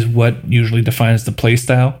enablers is what usually defines the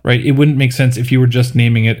playstyle, right? It wouldn't make sense if you were just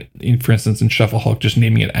naming it, for instance, in Shuffle Hulk, just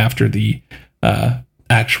naming it after the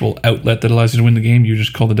actual outlet that allows you to win the game. You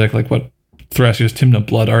just call the deck like what Thrasios Tymna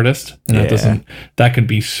Blood Artist, and Yeah. that could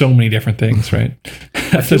be so many different things, right?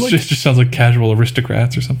 That just sounds like casual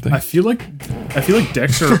aristocrats or something. I feel like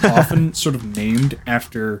decks are often sort of named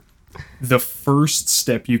after the first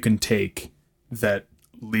step you can take that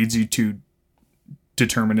leads you to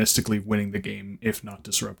deterministically winning the game if not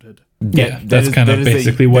disrupted. Yeah, that's kind of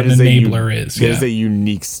basically what an enabler is. That Yeah. is a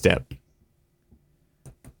unique step.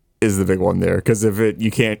 Is the big one there, because if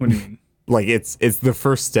you can't, What do you mean? like it's the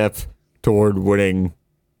first step toward winning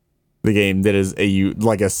the game that is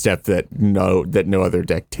a step that no other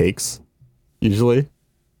deck takes usually.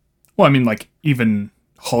 Well, I mean, like even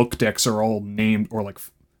Hulk decks are all named, or like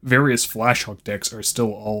various Flash Hulk decks are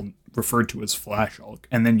still all referred to as Flash Hulk,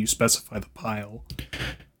 and then you specify the pile.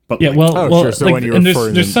 But Yeah, like, well, Sure. So like, when you're and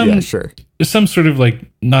referring there's them, some yeah, sure. there's some sort of like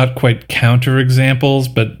not quite counter examples,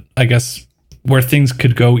 but I guess where things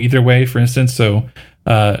could go either way. For instance, so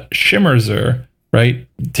Shimmerzer, right,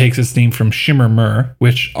 takes its name from Shimmermer,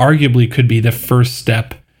 which arguably could be the first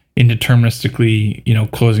step in deterministically,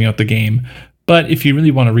 closing out the game. But if you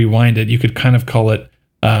really want to rewind it, you could kind of call it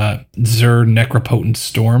Zur Necropotent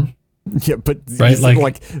Storm. Yeah, but Right,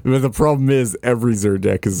 but the problem is every Zerd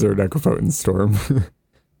deck is Zerd Necropotent Storm.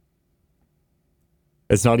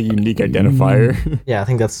 It's not a unique identifier. Yeah, I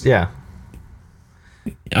think that's, yeah.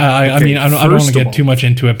 I Okay, mean, I don't want first to of get all- too much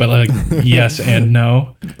into it, but like, yes and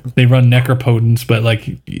no. They run necropotence, but like,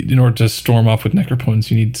 in order to storm off with necropotence,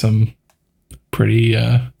 you need some pretty.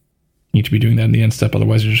 You need to be doing that in the end step,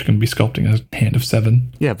 otherwise you're just going to be sculpting a hand of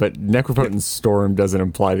 7. Yeah, but Necropotence Storm doesn't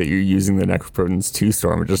imply that you're using the Necropotence to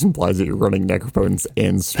storm. It just implies that you're running Necropotence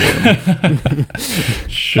and Storm.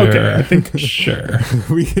 Sure, Okay, I think- sure.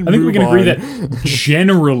 we can I think we move can agree on. that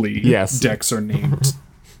generally Yes. decks are named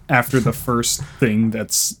after the first thing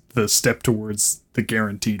that's the step towards the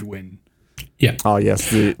guaranteed win. Oh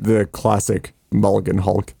yes, the classic Mulligan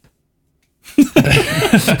Hulk.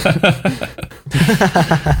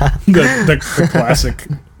 The classic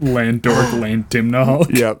Land Dork, Land Timna Hulk.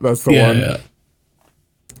 Yeah, that's the Yeah, one. yeah.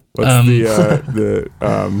 What's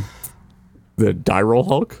the Dyrol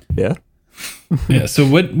Hulk? Yeah. Yeah. So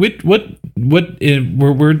what? We're.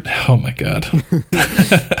 Oh my god.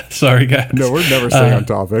 Sorry, guys. No, we're never staying on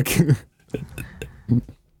topic.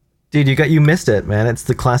 Dude, you missed it, man. It's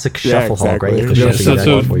the classic shuffle Hulk, right? You have to Yeah, shuffle so- your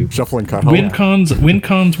deck before you- Shuffle and cut Hulk. Win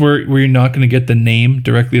cons where you're not going to get the name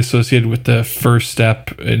directly associated with the first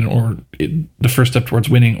step the first step towards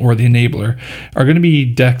winning or the enabler are going to be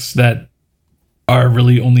decks that are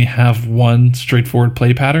really only have one straightforward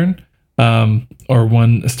play pattern or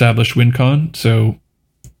one established win con. So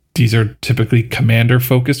these are typically commander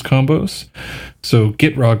focused combos. So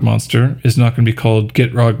Gitrog Monster is not going to be called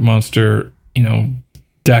Gitrog Monster,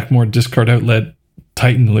 Dakmor Discard Outlet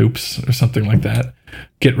Titan Loops or something like that.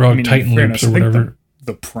 Gitrog in Titan fairness, Loops or I think whatever.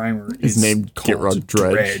 The primer Is is named called Gitrog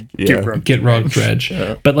Dredge. Yeah. Gitrog Dredge.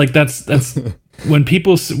 But like that's when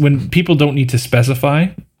people don't need to specify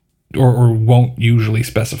or won't usually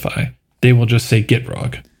specify, they will just say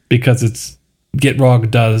Gitrog because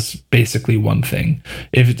Gitrog does basically one thing.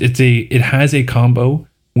 If it has a combo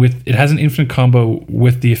it has an infinite combo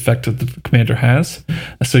with the effect that the commander has,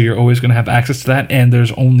 so you're always going to have access to that, and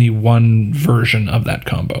there's only one version of that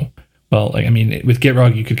combo. Well, like, I mean, with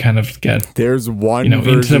Gitrog, you could kind of get There's one into the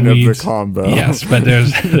version of the weeds. combo. Yes, but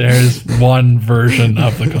there's one version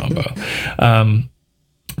of the combo.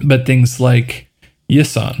 But things like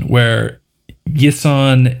Yisan, where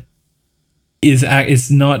Yisan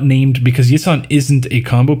is not named because Yisan isn't a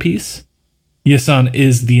combo piece. Yisan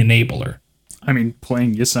is the enabler. I mean,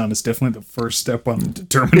 playing Yisan is definitely the first step on the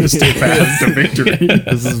deterministic path to victory.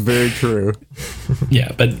 This is very true.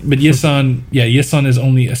 Yeah, but Yisan is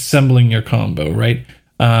only assembling your combo, right?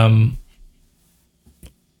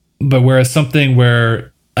 But whereas something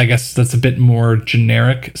where I guess that's a bit more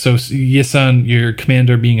generic. So Yisan, your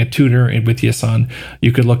commander being a tutor, and with Yisan,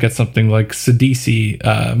 you could look at something like Sidisi,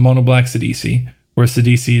 Mono Black Sidisi, where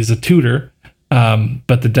Sidisi is a tutor,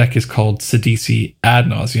 but the deck is called Sidisi ad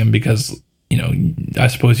nauseum because I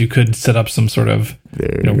suppose you could set up some sort of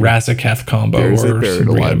Razaketh combo There's a or Buried some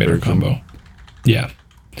Alive Reanimator version. combo. Yeah.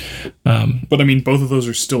 But I mean, both of those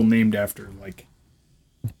are still named after like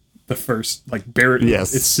the first, like Buried.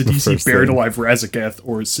 Yes, it's the Sidisi first Buried thing. Alive Razaketh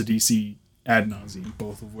or Sidisi Ad Nauseam,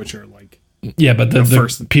 both of which are like Yeah, but the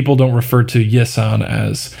first- people don't refer to Yisan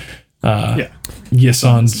as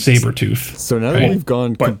Yisan Sabretooth. So now that Right. we've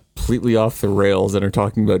gone But- completely off the rails and are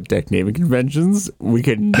talking about deck naming conventions, we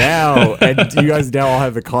can now, and you guys now all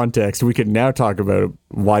have the context, we can now talk about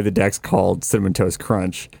why the deck's called Cinnamon Toast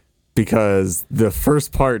Crunch. Because the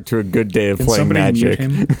first part to a good day of Can playing somebody mute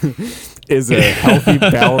Magic him? is a healthy,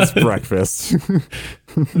 balanced breakfast.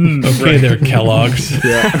 Okay, there, Kellogg's.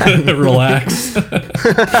 Relax.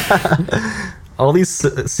 All these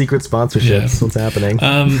secret sponsorships. Yeah. What's happening?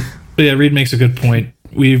 But yeah, Reed makes a good point.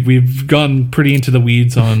 We've gone pretty into the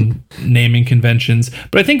weeds on naming conventions,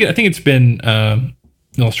 but I think it's been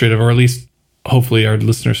illustrative, or at least hopefully our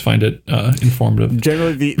listeners find it informative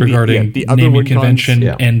Generally, regarding the other naming win cons- convention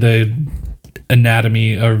yeah. and the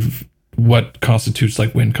anatomy of what constitutes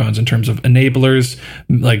like win cons in terms of enablers.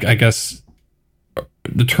 Like, I guess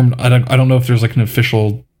the term, I don't know if there's like an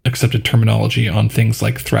official accepted terminology on things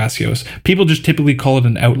like Thrasios. People just typically call it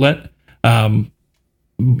an outlet,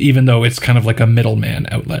 even though it's kind of like a middleman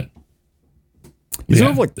outlet. He's Yeah,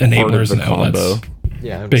 sort of like part of enablers the and outlets. combo.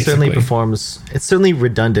 Yeah, it Basically. certainly performs. It's certainly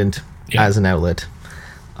redundant Yeah. as an outlet,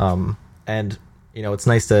 and it's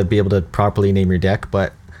nice to be able to properly name your deck,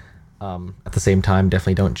 but at the same time,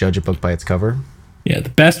 definitely don't judge a book by its cover. Yeah, the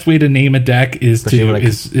best way to name a deck is Especially when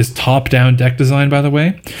is top down deck design. By the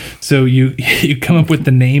way, so you come up with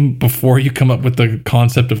the name before you come up with the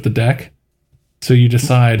concept of the deck. So you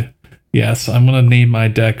decide, yes, I'm gonna name my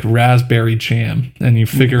deck Raspberry Jam, and you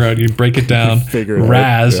figure out, you break it down. Figure it out,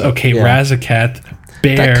 Raz, yeah. okay, Yeah. Razakat.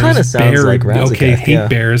 Bears, That kinda sounds like Razaketh, okay, hate yeah.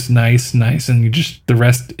 bears, nice, and you just the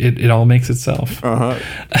rest, it all makes itself.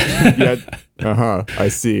 Yeah. I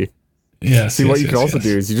see. Yes. See, yes, what you yes, can also yes.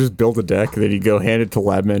 do is you just build a deck, then you go hand it to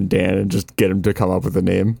Labman Dan and just get him to come up with a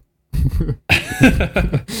name.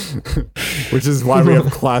 Which is why we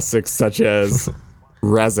have classics such as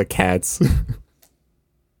Razakats.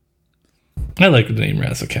 I like the name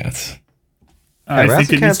Razakats. I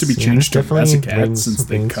think it needs to be Razakats changed to definitely Razakat brings since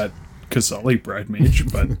they things. cut Kasali Bride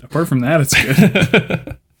Mage, but apart from that, it's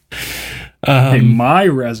good. Um, Hey, my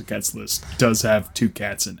Razakats list does have 2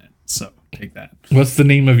 cats in it, so take that. What's the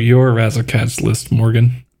name of your Razakats list,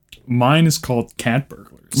 Morgan? Mine is called Cat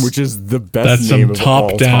Burglars. Which is the best That's name some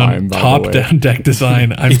of all time, by the way. top-down deck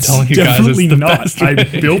design. I'm It's telling you guys, it's definitely the not. best. I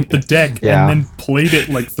name. built the deck Yeah. and then played it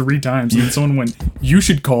like 3 times, and then someone went, "You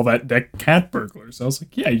should call that deck Cat Burglars." I was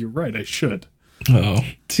like, "Yeah, you're right. I should." Oh,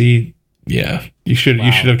 see, yeah, you should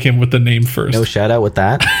have came with the name first. No shout out with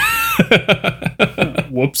that.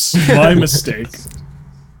 Whoops, my mistake.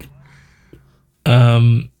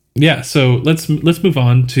 Yeah, so let's move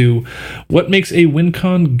on to what makes a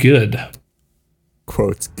WinCon good.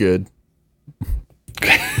 Quotes good.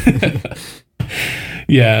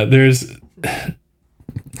 Yeah, there's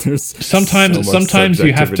There's sometimes so much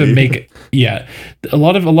you have to subjectivity. make a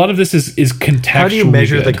lot of this is contextually. How do you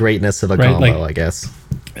measure good. the greatness of a right? combo, Like, I guess?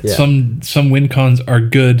 Yeah. Some WinCons are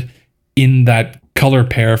good in that color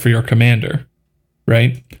pair for your commander,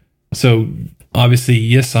 right? So obviously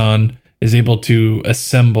Yisan is able to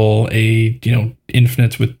assemble a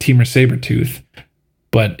infinite with Temur Sabertooth,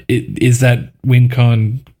 but is that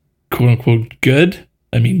WinCon quote unquote good?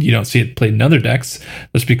 I mean, you don't see it played in other decks.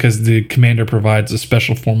 That's because the commander provides a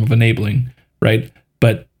special form of enabling, right?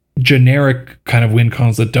 But generic kind of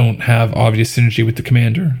WinCons that don't have obvious synergy with the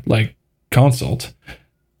commander, like Consult,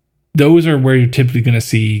 those are where you're typically going to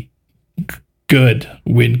see good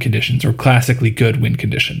win conditions or classically good win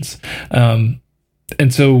conditions. And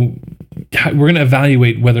so we're going to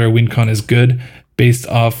evaluate whether a WinCon is good based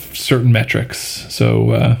off certain metrics.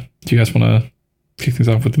 So do you guys want to kick things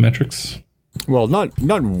off with the metrics? Well, not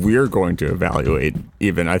we're going to evaluate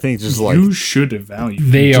even. I think just like You should evaluate.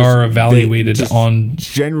 They are evaluated just on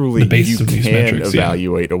generally the basis you of these can metrics, yeah.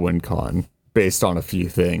 evaluate a win con based on a few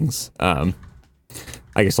things. I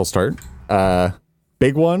guess I'll start.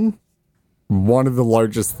 Big one. One of the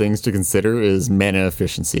largest things to consider is mana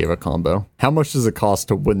efficiency of a combo. How much does it cost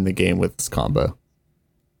to win the game with this combo?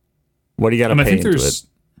 What do you got to I pay think into it?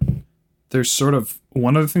 there's sort of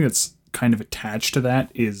one other thing that's kind of attached to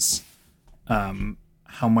that is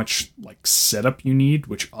how much like setup you need,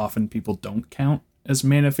 which often people don't count as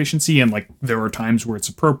mana efficiency, and like there are times where it's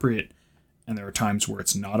appropriate and there are times where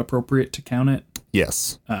it's not appropriate to count it.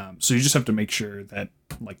 Yes. So you just have to make sure that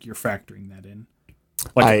like you're factoring that in.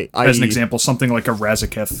 Like as an example, something like a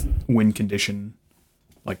Razaketh win condition.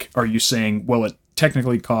 Like, are you saying, well, it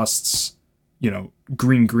technically costs,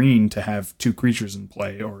 green to have 2 creatures in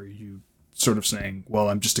play, or are you sort of saying, well,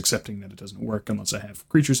 I'm just accepting that it doesn't work unless I have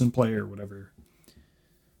creatures in play or whatever.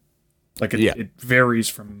 Like it varies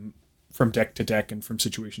from deck to deck and from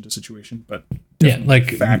situation to situation, but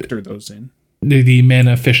definitely factor those in. The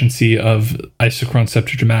mana efficiency of Isochron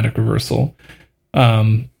Scepter Dramatic Reversal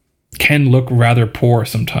can look rather poor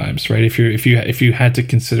sometimes, right? If you had to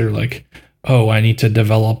consider like, oh, I need to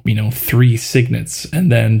develop 3 signets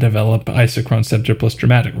and then develop Isochron Scepter plus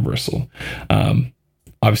Dramatic Reversal.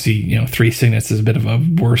 Obviously, 3 signets is a bit of a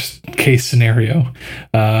worst case scenario,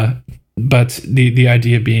 but the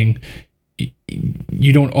idea being,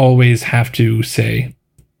 you don't always have to say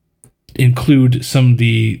include some of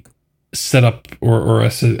the setup or I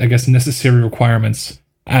guess necessary requirements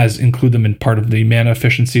as include them in part of the mana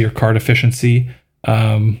efficiency or card efficiency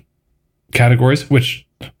categories. Which,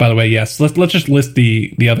 by the way, yes, let's just list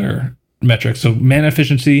the other metrics. So mana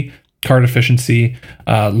efficiency, card efficiency,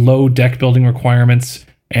 low deck building requirements,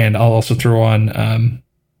 and I'll also throw on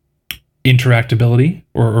interactability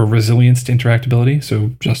or resilience to interactability.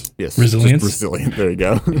 So just resilience. Just resilient. There you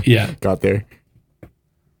go. Yeah. Got there.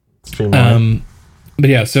 Streamline. But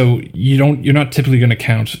yeah, so you're not typically going to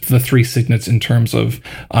count the 3 signets in terms of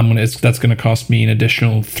that's going to cost me an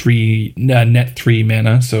additional 3 net 3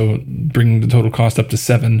 mana, so bringing the total cost up to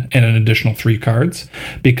 7 and an additional 3 cards.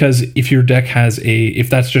 Because if your deck if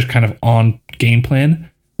that's just kind of on game plan,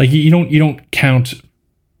 like you don't count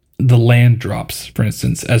the land drops, for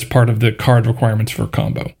instance, as part of the card requirements for a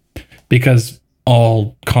combo, because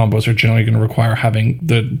all combos are generally going to require having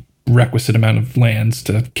the requisite amount of lands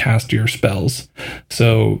to cast your spells.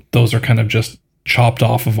 So those are kind of just chopped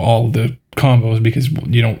off of all the combos, because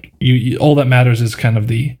you all that matters is kind of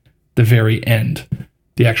the very end,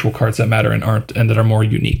 the actual cards that matter and that are more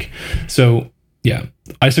unique. So yeah,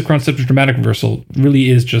 Isochron Scepter Dramatic Reversal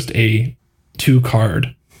really is just a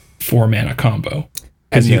 2-card 4 mana combo.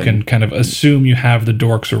 because And you then- can kind of assume you have the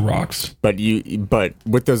dorks or rocks. But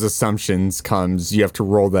with those assumptions comes you have to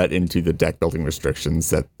roll that into the deck building restrictions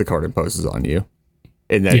that the card imposes on you,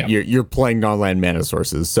 and that Yeah. you're playing non-land mana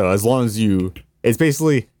sources. So as long as it's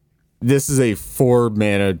basically this is a 4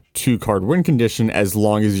 mana 2 card win condition as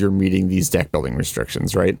long as you're meeting these deck building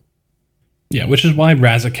restrictions, right? Yeah, which is why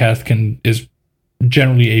Razaketh is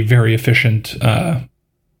generally a very efficient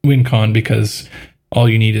win con, because all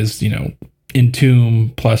you need is,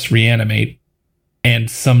 Entomb plus Reanimate and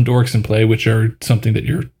some dorks in play, which are something that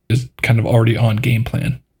is kind of already on game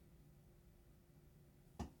plan.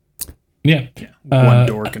 Yeah. Yeah, one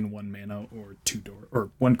dork and 1 mana, or 2 dork, or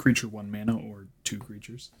 1 creature, 1 mana, or 2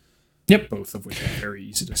 creatures. Yep. Both of which are very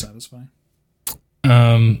easy to satisfy.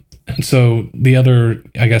 And so the other,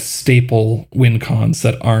 I guess, staple win cons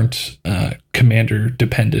that aren't commander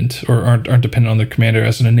dependent, or aren't dependent on the commander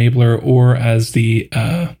as an enabler or as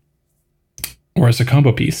a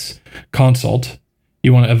combo piece. Consult.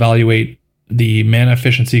 You want to evaluate the mana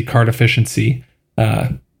efficiency, card efficiency.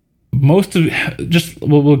 We'll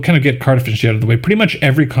kind of get card efficiency out of the way. Pretty much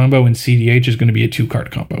every combo in CDH is going to be a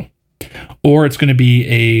 2-card combo, or it's going to be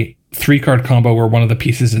a 3-card combo where one of the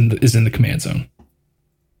pieces is in the command zone.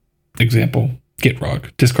 Example,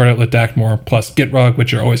 Gitrog. Discard Outlet Dakmor plus Gitrog,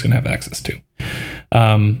 which you're always going to have access to.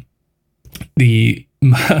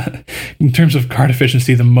 In terms of card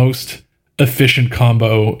efficiency, the most efficient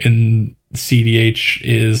combo in CDH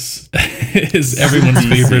is everyone's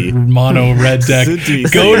favorite mono red deck, Sidisi.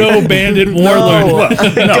 Godo Bandit Warlord.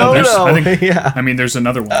 Yeah. I mean, there's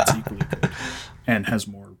another one that's equally good and has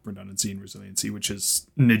more redundancy and resiliency, which is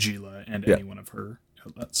Nagila and any one of her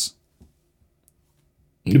outlets.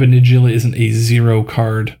 But Nagila isn't a 0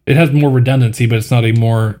 card. It has more redundancy, but it's not a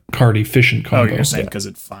more card efficient Oh, combo. you're saying because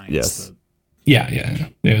it finds Yes. the... Yeah.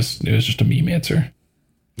 It was just a meme answer.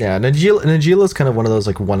 Yeah, Nagila is kind of one of those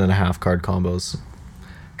like 1.5 card combos,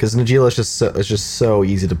 because Nagila is just so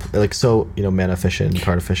easy to play, like so mana efficient,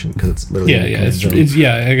 card efficient, because it's literally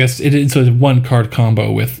I guess it's a 1-card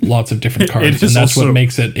combo with lots of different cards, is and that's also- what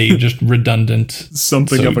makes it a just redundant.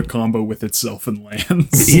 Something So- of a combo with itself and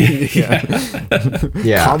lands. yeah,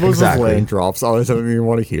 Combos exactly. of land drops, always something you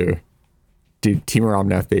want to hear. Dude, Team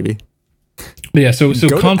Ramnath, baby. But yeah, so Go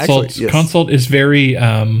to- consult actually, yes. consult is very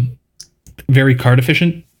very card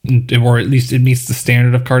efficient, or at least it meets the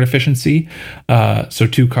standard of card efficiency. So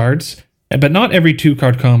 2 cards, but not every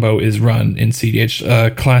 2-card combo is run in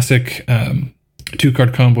CDH. Classic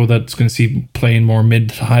 2-card combo that's going to see play in more mid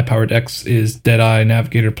to high power decks is Deadeye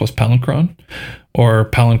Navigator plus Palinchron, or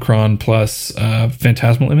Palinchron plus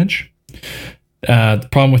Phantasmal Image. The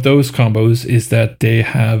problem with those combos is that they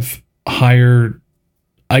have higher,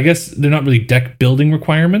 I guess they're not really deck building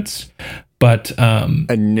requirements, but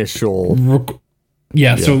Initial.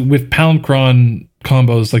 so with Palinchron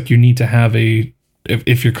combos, like you need to have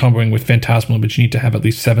if you're comboing with Phantasmal Image, you need to have at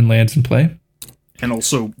least 7 lands in play, And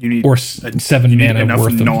also, you need or 7 you need mana enough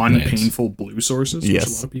worth of lands. non-painful blue sources, which Yes.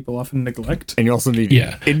 a lot of people often neglect. And you also need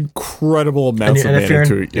Yeah. incredible amounts And of if you're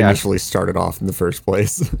mana in- to initially start it off in the first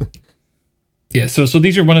place. Yeah, so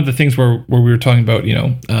these are one of the things where we were talking about,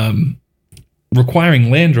 requiring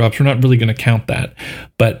land drops. We're not really going to count that,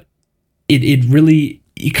 but it really,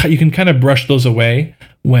 you can kind of brush those away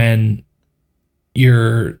when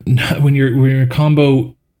your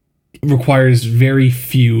combo requires very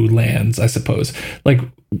few lands, I suppose. Like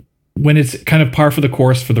when it's kind of par for the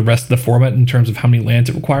course for the rest of the format in terms of how many lands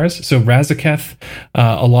it requires. So Razaketh,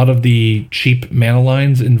 a lot of the cheap mana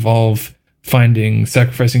lines involve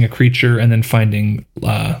sacrificing a creature and then finding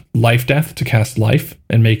life death to cast life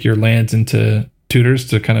and make your lands into tutors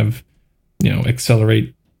to kind of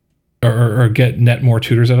accelerate or get net more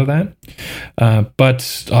tutors out of that.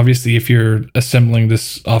 But obviously if you're assembling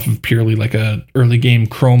this off of purely like a early game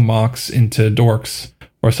Chrome Mox into dorks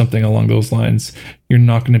or something along those lines, you're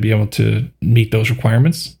not going to be able to meet those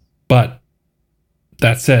requirements. But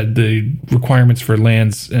that said, the requirements for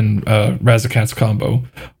lands in Razaketh's combo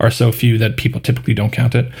are so few that people typically don't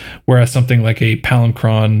count it. Whereas something like a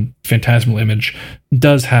Palinchron Phantasmal Image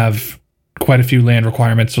does have quite a few land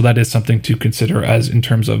requirements, so that is something to consider as in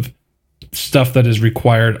terms of stuff that is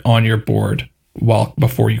required on your board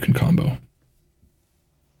before you can combo.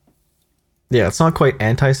 Yeah, it's not quite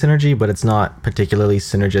anti-synergy, but it's not particularly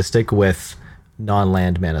synergistic with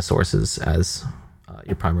non-land mana sources as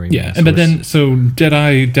your primary mana source. But then so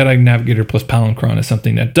Deadeye Navigator plus Palinchron is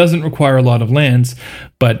something that doesn't require a lot of lands,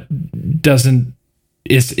 but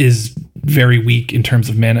is very weak in terms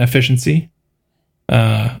of mana efficiency.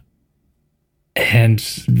 And and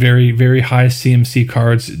very, very high CMC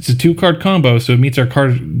cards. It's a 2-card combo, so it meets our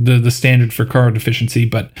the standard for card efficiency,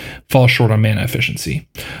 but falls short on mana efficiency.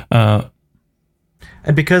 And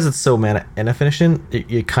because it's so mana inefficient,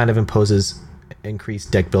 it kind of imposes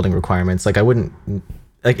increased deck building requirements. Like I wouldn't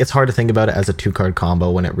like it's hard to think about it as a 2-card combo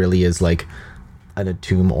when it really is like an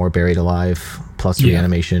Entomb or Buried Alive plus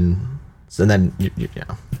reanimation. So then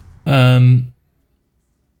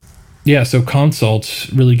Yeah, so Consult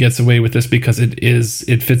really gets away with this because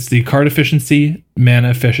it fits the card efficiency, mana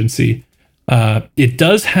efficiency. It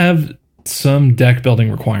does have some deck building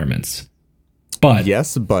requirements, but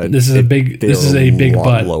yes, but this is a big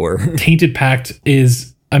but. Lower. Tainted Pact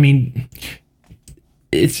is, I mean,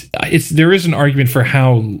 it's there is an argument for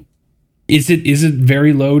how is it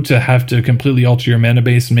very low to have to completely alter your mana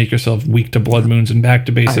base and make yourself weak to Blood Moons and back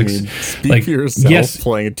to basics. I mean, speak for yourself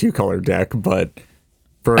playing a 2-color deck, but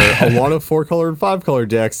for a lot of 4-color and 5-color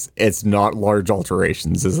decks, it's not large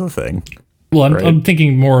alterations is the thing. Well, I'm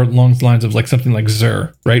thinking more along the lines of like something like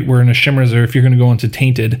Zur, right? Where in a Shimmer Zur, if you're going to go into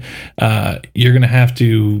Tainted, you're going to have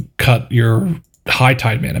to cut your High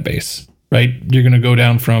Tide mana base, right? You're going to go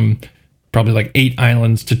down from probably like 8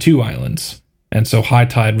 islands to 2 islands. And so High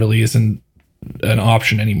Tide really isn't an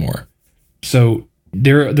option anymore. So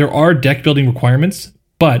there are deck building requirements,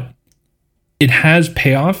 but it has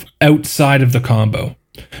payoff outside of the combo.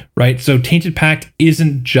 Right, so Tainted Pact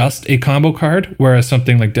isn't just a combo card, whereas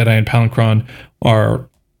something like Deadeye and Palinchron are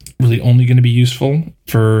really only going to be useful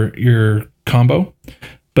for your combo.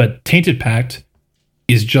 But Tainted Pact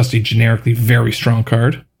is just a generically very strong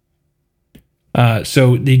card.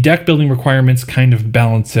 So the deck building requirements kind of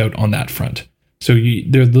balance out on that front. So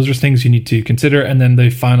those are things you need to consider. And then the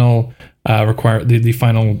final the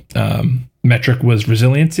final metric was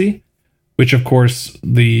resiliency, which of course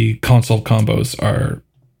the Consult combos are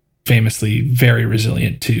famously very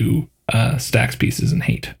resilient to stacks pieces and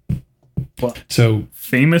hate. Well, so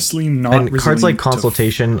famously not and cards like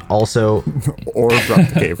Consultation also or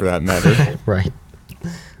Replicate for that matter. Right.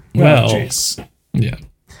 Well, Jace. Yeah.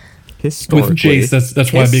 Historically, with Jace,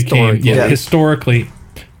 that's why it became historically.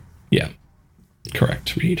 Yeah.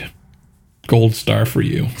 Correct, Reed. Gold star for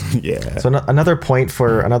you. Yeah. So another point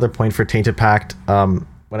for Tainted Pact, when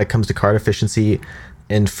it comes to card efficiency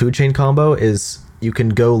in Food Chain combo, is you can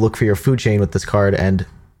go look for your Food Chain with this card, and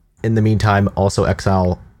in the meantime also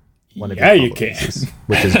exile one of your you can, pieces,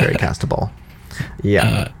 which is very castable.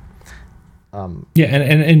 Yeah.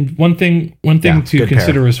 And one thing to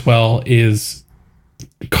consider as well is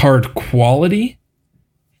card quality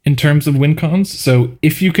in terms of win cons. So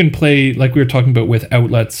if you can play, like we were talking about with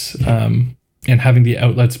outlets, and having the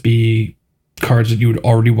outlets be cards that you would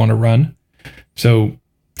already want to run. So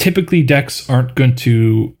typically decks aren't going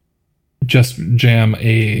to just jam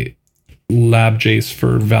a Lab Jace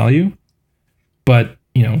for value, but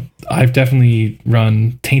I've definitely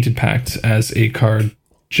run Tainted Pact as a card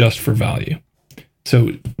just for value.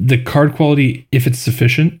 So the card quality, if it's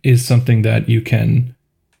sufficient, is something that you can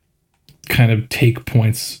kind of take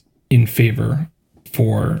points in favor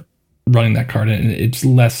for running that card, and it's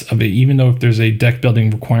less of a, even though if there's a deck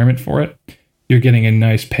building requirement for it, you're getting a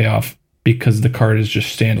nice payoff because the card is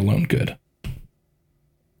just standalone good.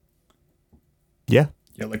 Yeah,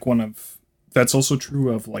 like that's also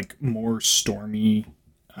true of like more stormy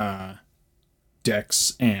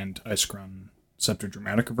decks and Icecrown Scepter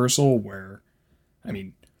Dramatic Reversal, where, I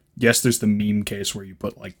mean, yes, there's the meme case where you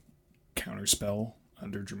put like Counterspell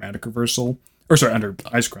under Dramatic Reversal, under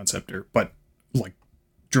Icecrown Scepter, but like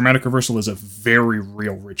Dramatic Reversal is a very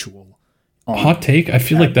real ritual. Hot take, I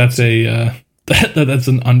feel like that's a that's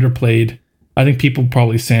an underplayed. I think people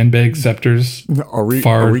probably sandbag Scepters are we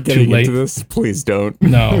getting too late. into this? Please don't.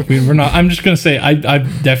 No, we're not. I'm just going to say I've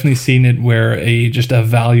definitely seen it where just a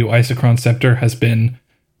value Isochron Scepter has been,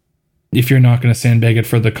 if you're not going to sandbag it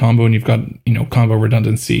for the combo and you've got, combo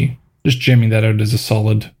redundancy, just jamming that out is a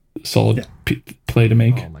solid play to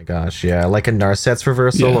make. Oh my gosh, yeah, like a Narset's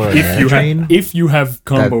Reversal or a if you have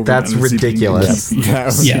combo that's ridiculous.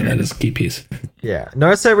 That is a key piece. Yeah,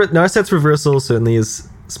 Narset's Reversal certainly is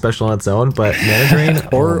special on its own, but Mana Drain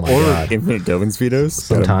or Infinite Dovin's Vetoes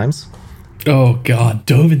sometimes. Oh god,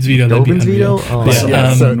 Dovin's Veto. Dovin's Veto. So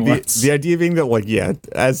the idea being that,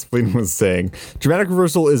 as Flynn was saying, Dramatic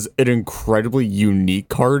Reversal is an incredibly unique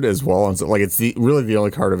card as well. And so, it's really the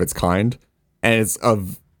only card of its kind, and it's a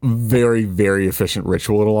very, very efficient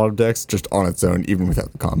ritual in a lot of decks just on its own, even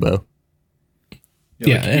without the combo.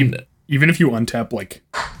 And even if you untap like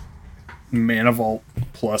Mana Vault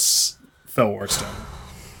plus Felwar Stone,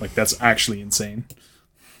 that's actually insane.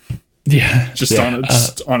 Just on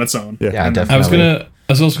its own. Yeah, definitely. I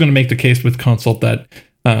was also gonna make the case with Consult that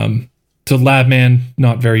So Labman,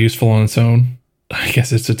 not very useful on its own. I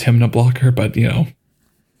guess it's a Tymna blocker, but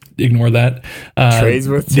ignore that. Trades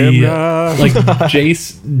with Tymna. Like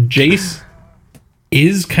Jace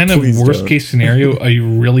is kind of Please worst don't. case scenario a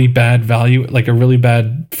really bad value, like a really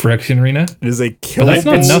bad Phyrexian Arena. It is a But that's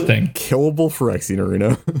not killable, nothing. killable Phyrexian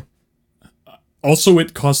Arena. Also,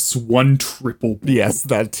 it costs 1 triple. Yes,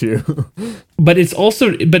 that too. But it's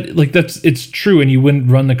also, it's true, and you wouldn't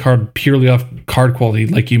run the card purely off card quality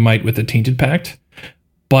like you might with a Tainted Pact.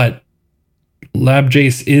 But Lab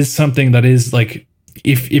Jace is something that is like,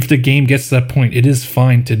 if the game gets to that point, it is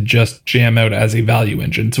fine to just jam out as a value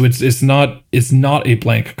engine. So it's not a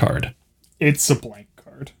blank card. It's a blank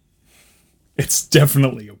card. It's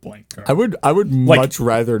definitely a blank card. I would much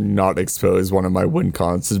rather not expose one of my win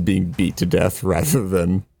cons as being beat to death rather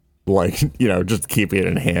than just keeping it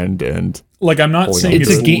in hand and Like, I'm not Holy saying on It's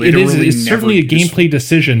to a it. game. It's never certainly a useful. gameplay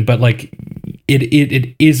decision, but like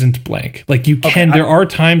it isn't blank. Like you can. There are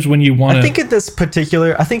times when you want I to. think in this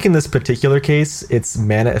particular case, it's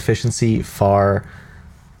mana efficiency far,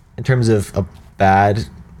 in terms of a bad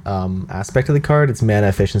aspect of the card. Its mana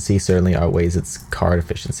efficiency certainly outweighs its card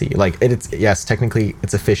efficiency. Like it's yes, technically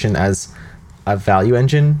it's efficient as a value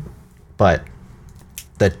engine, but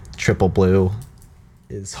the triple blue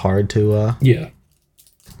is hard to. Yeah.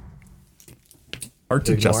 hard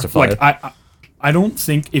to Ignore. justify. Like, I don't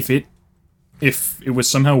think if it was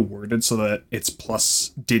somehow worded so that its plus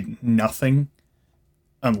did nothing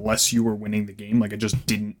unless you were winning the game, like it just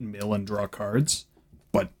didn't mill and draw cards,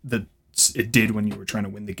 but it did when you were trying to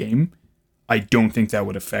win the game, I don't think that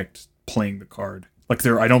would affect playing the card. Like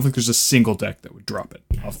I don't think there's a single deck that would drop it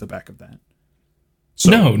off the back of that. So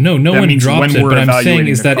No that one means drops when it. we're But I'm saying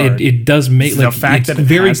evaluating is the that card, it does make the like fact it's that it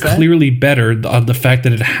very has that- clearly better the fact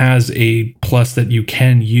that it has a plus that you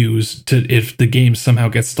can use to if the game somehow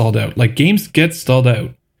gets stalled out. Like games get stalled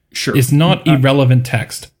out. sure, It's not irrelevant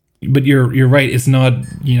text, but you're right. It's not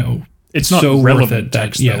it's not so worth relevant it that-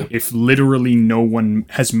 text yeah. though if literally no one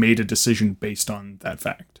has made a decision based on that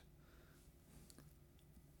fact.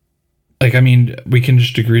 like I mean we can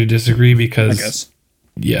just agree to disagree I because guess.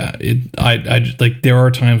 yeah I just, like there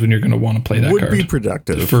are times when you're going to want to play that would card be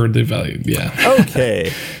productive. for the value. Yeah.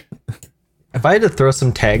 Okay. If I had to throw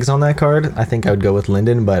some tags on that card, I think I would go with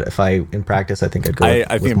Linden. But if in practice, I think I'd go I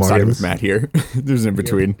with think I'm siding with Morgans. Matt here. There's an in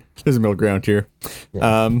between. There's a middle ground here.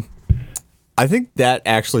 I think that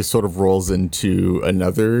actually sort of rolls into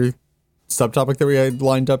another subtopic that we had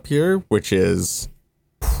lined up here, which is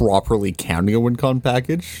properly counting a WinCon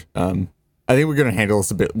package. I think we're going to handle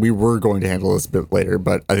this a bit. We were going to handle this a bit later,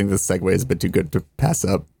 but I think this segue is a bit too good to pass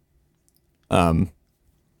up.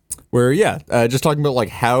 Just talking about like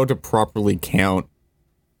how to properly count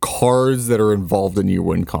cards that are involved in your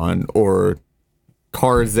WinCon or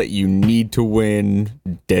cards that you need to win,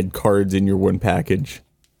 dead cards in your win package.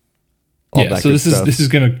 all Yeah. that So good this stuff. is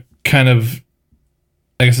going to kind of,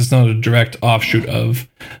 I guess it's not a direct offshoot of,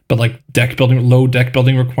 but like low deck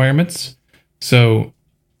building requirements. So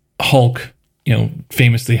Hulk,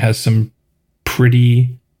 famously has some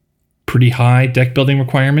pretty high deck building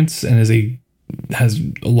requirements and has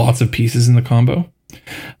lots of pieces in the combo.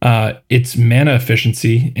 Its mana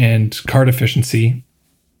efficiency and card efficiency,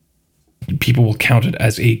 people will count it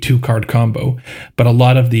as a 2-card combo, but a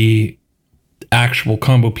lot of the actual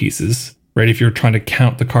combo pieces, right, if you're trying to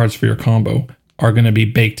count the cards for your combo, are going to be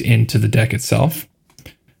baked into the deck itself.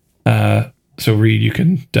 So Reed, you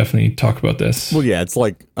can definitely talk about this. Well, yeah, it's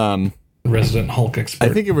like Resident Hulk expert.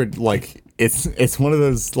 I think it would like it's one of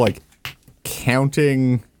those like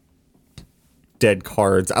counting dead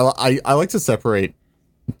cards. I like to separate.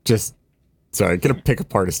 Gonna pick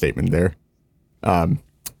apart a statement there.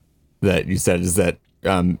 That you said is that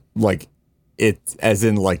like it's as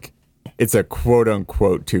in like it's a quote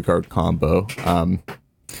unquote 2-card combo.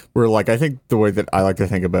 Where like I think the way that I like to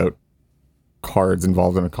think about cards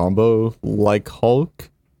involved in a combo like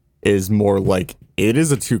Hulk is more like it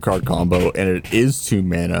is a 2-card combo and it is 2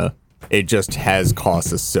 mana. It just has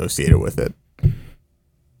costs associated with it.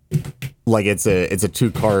 Like it's a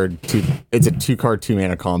 2-card 2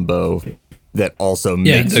 mana combo that also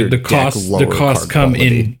makes your the deck costs lower the costs card come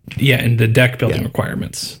quality. in the deck building Yeah.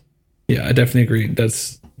 requirements. Yeah, I definitely agree.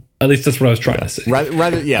 That's at least that's what I was trying to say.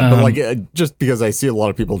 Rather, yeah, but like just because I see a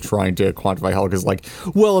lot of people trying to quantify Hulk is like,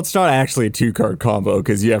 well, it's not actually a 2-card combo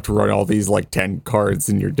because you have to run all these like 10 cards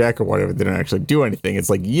in your deck or whatever. They don't actually do anything.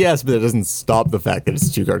 It's like, yes, but it doesn't stop the fact that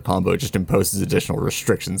it's a 2-card combo. It just imposes additional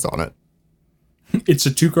restrictions on it. It's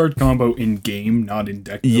a 2-card combo in game, not in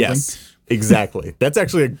deck building. Yes, exactly. That's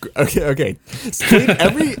actually okay. Spleen,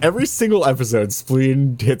 every single episode,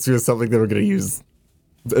 Spleen hits me with something that we're gonna use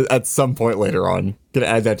at some point later on. Gonna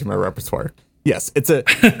add that to my repertoire. Yes, it's a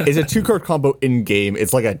 2-card combo in game.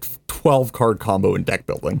 It's like a 12-card combo in deck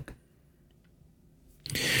building.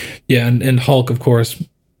 Yeah, and Hulk, of course,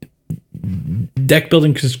 deck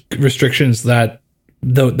building restrictions that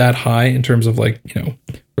high in terms of like,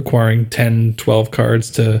 requiring 10, 12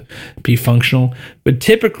 cards to be functional, but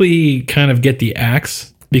typically kind of get the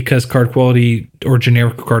axe because card quality or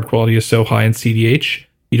generic card quality is so high in CDH.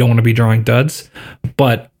 You don't want to be drawing duds,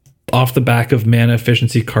 but off the back of mana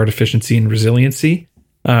efficiency, card efficiency, and resiliency,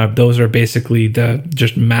 those are basically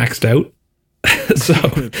just maxed out. So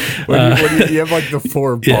you have like the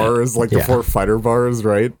 4 bars, like the 4 fighter bars,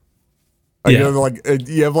 right? You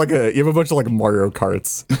have a bunch of like Mario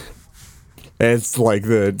Karts. And it's like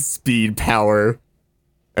the speed, power,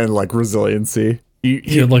 and like resiliency.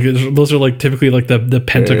 Those are like typically like the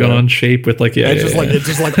pentagon shape with like it's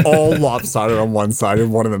just like all lopsided on one side,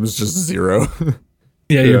 and one of them is just 0.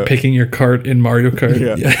 Yeah, you're picking your cart in Mario Kart.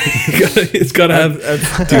 Yeah. It's got to have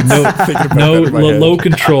low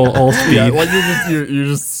control, all speed. Yeah, like you're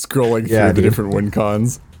just scrolling through the different win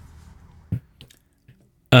cons.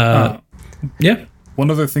 Yeah.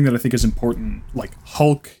 One other thing that I think is important, like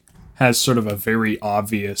Hulk has sort of a very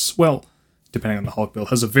obvious, well, depending on the Hulk build,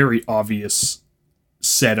 has a very obvious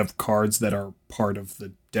set of cards that are part of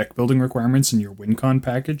the deck building requirements in your win con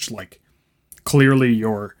package. Like clearly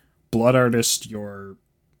your Blood Artist, your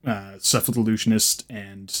Cephalillusionist,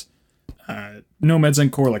 and Nomad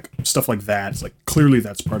Zenkor, like stuff like that. It's like clearly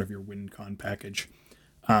that's part of your win con package.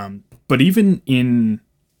 But even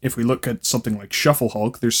if we look at something like Shuffle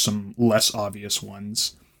Hulk, there's some less obvious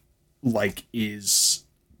ones, like is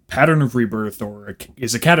Pattern of Rebirth or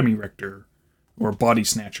is Academy Rector or Body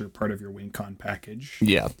Snatcher part of your win con package.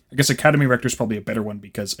 Yeah. I guess Academy Rector is probably a better one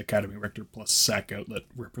because Academy Rector plus Sack Outlet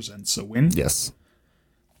represents a win. Yes.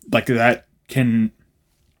 Like that can,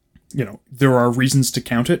 there are reasons to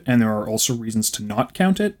count it and there are also reasons to not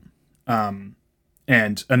count it.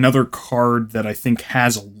 And another card that I think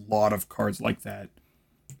has a lot of cards like that,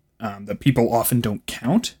 that people often don't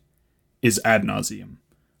count is Ad Nauseam,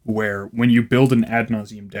 where when you build an Ad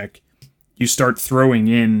Nauseam deck, you start throwing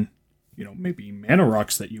in, maybe mana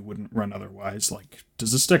rocks that you wouldn't run otherwise. Like,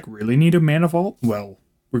 does this deck really need a mana vault? Well,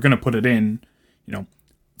 we're going to put it in,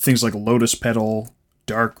 things like Lotus Petal,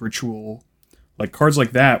 Dark Ritual, like cards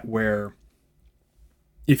like that, where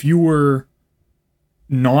if you were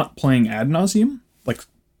not playing Ad Nauseam, like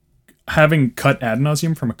having cut Ad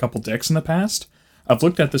Nauseam from a couple decks in the past, I've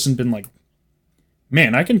looked at this and been like,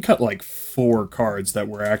 man, I can cut like 4 cards that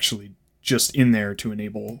were actually just in there to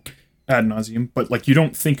enable Ad Nauseam, but like you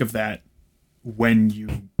don't think of that when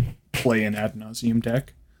you play an Ad Nauseam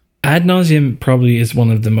deck. Ad Nauseam probably is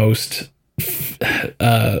one of the most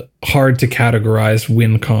hard to categorize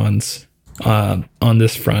win cons on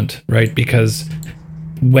this front, right? Because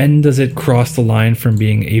when does it cross the line from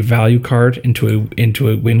being a value card into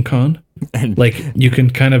a win con? Like you can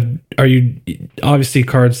kind of obviously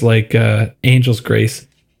cards like Angel's Grace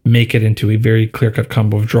make it into a very clear-cut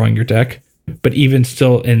combo of drawing your deck, but even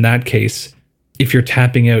still in that case, if you're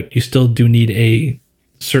tapping out, you still do need a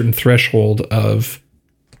certain threshold of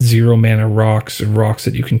 0 mana rocks and rocks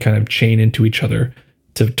that you can kind of chain into each other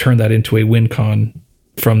to turn that into a win con.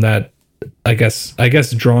 From that, I guess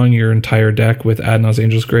drawing your entire deck with Adnaz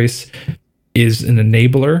Angel's Grace is an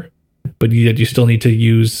enabler, but you still need to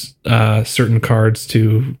use certain cards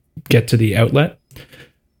to get to the outlet.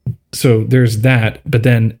 So there's that. But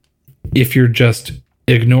then if you're just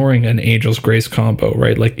ignoring an Angel's Grace combo,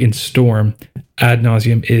 right? Like in Storm, Ad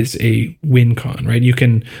Nauseam is a win con, right? You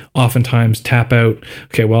can oftentimes tap out,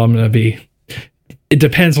 okay, well, I'm going to be... It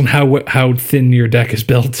depends on how thin your deck is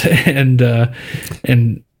built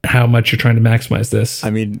and how much you're trying to maximize this. I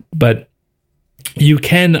mean... But you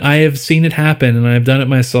can... I have seen it happen, and I've done it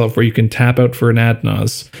myself, where you can tap out for an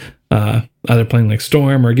Adnaz, either playing like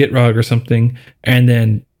Storm or Gitrog or something, and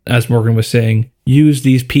then, as Morgan was saying, use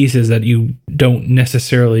these pieces that you don't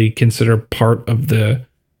necessarily consider part of the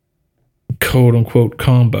quote-unquote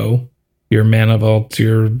combo, your mana vaults,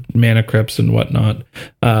 your mana crypts and whatnot,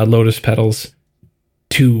 Lotus Petals,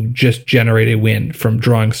 to just generate a win from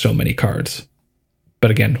drawing so many cards. But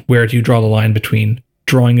again, where do you draw the line between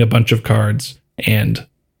drawing a bunch of cards and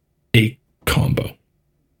a combo?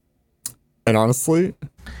 And honestly,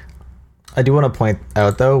 I do want to point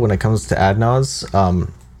out, though, when it comes to Adnaz,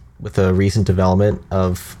 with the recent development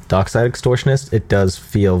of Dockside Extortionist, it does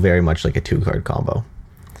feel very much like a 2-card combo.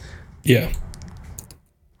 Yeah.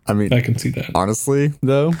 I mean, I can see that. Honestly,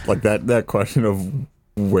 though, like that question of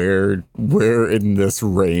where in this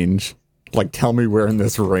range like tell me where in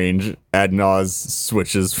this range Adnaz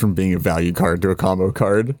switches from being a value card to a combo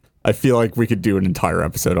card. I feel like we could do an entire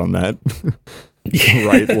episode on that.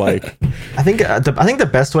 Right? Like, I think the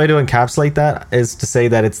best way to encapsulate that is to say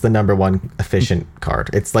that it's the number one efficient card.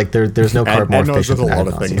 It's like there's no card more Adnaz efficient does a than lot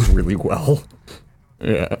of Ad things Nauseam. really well.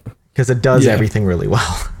 Yeah. Because it does Yeah. everything really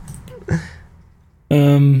well.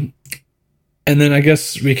 And then I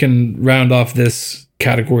guess we can round off this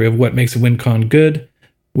category of what makes a win con good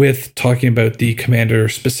with talking about the commander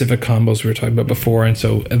specific combos we were talking about before. And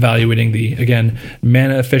so evaluating the, again,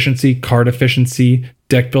 mana efficiency, card efficiency,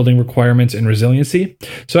 deck building requirements, and resiliency.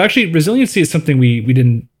 So actually resiliency is something we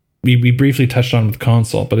briefly touched on with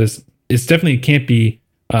console, but it's definitely can't be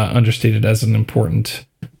understated as an important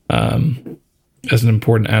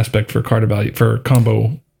aspect for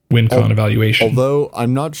combo win con evaluation. Although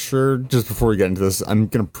I'm not sure, just before we get into this, I'm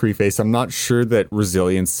going to preface, I'm not sure that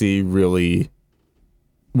resiliency really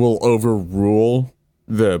will overrule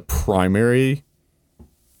the primary.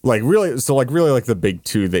 Like really the big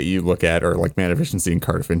two that you look at are like mana efficiency and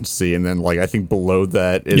card efficiency. And then like, I think below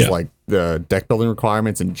that is like the deck building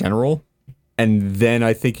requirements in general. And then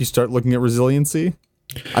I think you start looking at resiliency.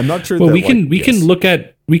 I'm not sure. Well, that, we can look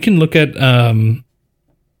at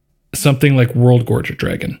something like World Gorger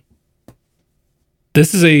Dragon.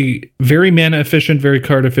 This is a very mana efficient, very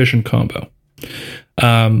card efficient combo.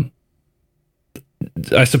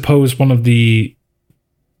 I suppose one of the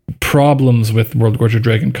problems with World Gorger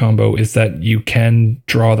Dragon combo is that you can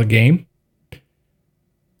draw the game.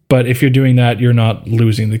 But if you're doing that, you're not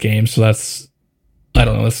losing the game. So that's, I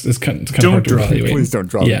don't know, it's kind of hard to evaluate. Please don't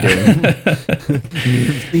draw the game.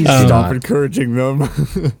 Please Stop stop. encouraging them.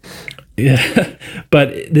 Yeah.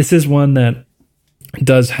 But this is one that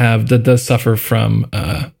does suffer from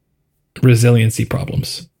resiliency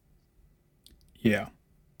problems. Yeah.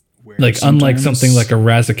 Where Like unlike something like a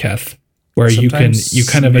Razaketh, where you kind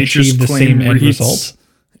of Nature's achieve the Claim same end reads, result.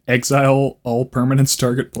 Exile all permanents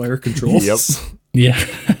target player controls. Yep. Yeah.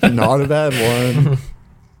 Not a bad one.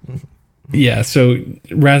 Yeah, so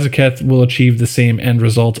Razaketh will achieve the same end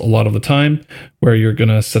result a lot of the time, where you're going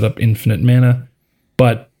to set up infinite mana,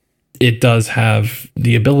 but it does have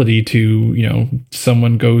the ability to,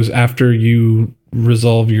 someone goes after you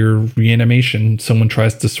resolve your reanimation, someone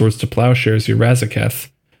tries to Swords to Plowshares your Razaketh,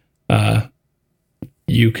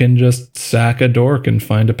 you can just sack a dork and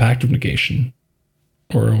find a Pact of Negation,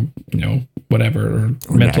 or, whatever, or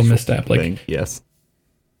mental natural misstep. Like, thing. Yes.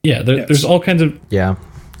 yeah, there's all kinds of... Yeah.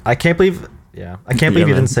 I can't believe you man.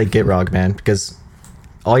 didn't say Gitrog, man, because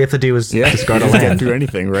all you have to do is discard a You can't land. do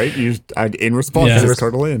anything, right? In response, Yeah.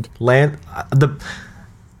 discard a land. Land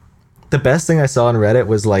the best thing I saw on Reddit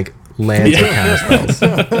was like lands with counter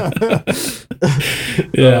spells.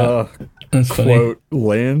 Yeah, that's funny. Quote,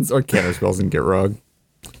 lands or counter spells in Gitrog.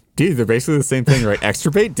 Dude, they're basically the same thing, right?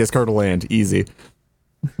 Extirpate, discard a land. Easy.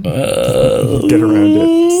 Get around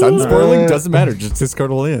it. Sun spoiling doesn't matter. Just discard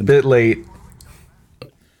a land. Bit late.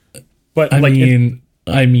 But I like mean,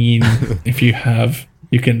 if you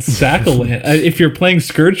can sack a land. If you're playing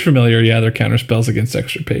Scourge Familiar, yeah, they're counter spells against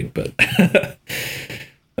Extirpate, but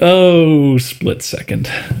split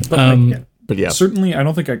second. But yeah. certainly I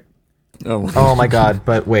don't think I Oh my god,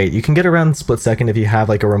 but wait, you can get around split second if you have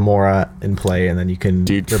like a Remora in play, and then you can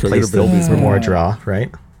trigger replace the abilities. Remora draw,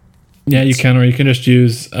 right? Yeah, you can, or you can just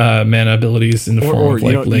use mana abilities in the form of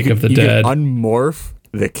like Lake of the Dead. You can unmorph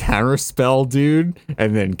the counter spell, dude,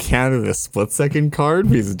 and then counter the split second card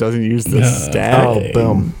because it doesn't use the stat. Oh,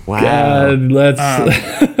 boom. Wow. God, let's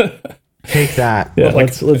Take that. yeah,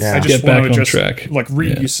 like, let's I just get want back to on address, track. Like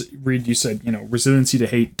Reed, you said, resiliency to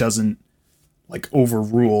hate doesn't like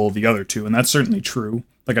overrule the other two, and that's certainly true.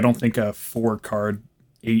 Like I don't think a 4-card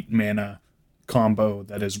 8 mana combo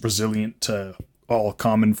that is resilient to all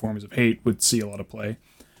common forms of hate would see a lot of play.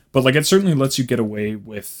 But like it certainly lets you get away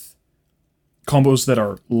with combos that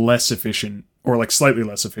are less efficient or like slightly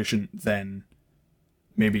less efficient than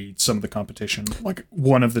maybe some of the competition. Like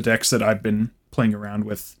one of the decks that I've been playing around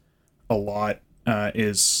with a lot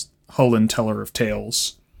is Hullen Teller of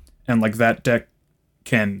Tales, and like that deck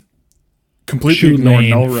can completely Shoot ignore lane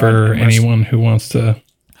Null Rod for unless- anyone who wants to,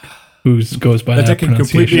 goes by that that deck can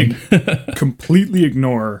pronunciation. completely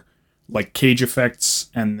ignore like cage effects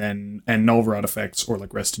and Null Rod effects or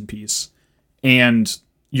like Rest in Peace, and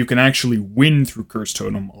you can actually win through Curse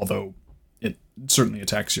Totem, although it certainly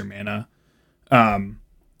attacks your mana.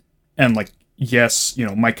 And like, yes,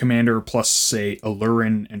 my commander plus say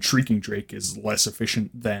Alurin and Shrieking Drake is less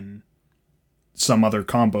efficient than some other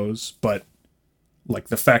combos, but like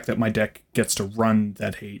the fact that my deck gets to run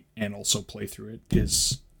that hate and also play through it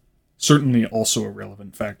is certainly also a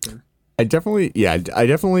relevant factor. I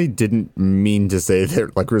definitely didn't mean to say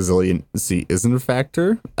that like resiliency isn't a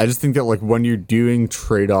factor. I just think that like when you're doing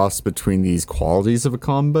trade-offs between these qualities of a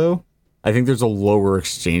combo, I think there's a lower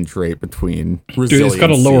exchange rate between resiliency. Dude, it's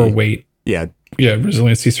got a lower weight. Yeah. Yeah,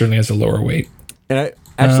 resiliency certainly has a lower weight. And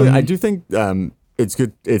I do think it's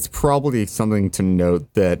good. It's probably something to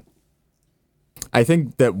note that I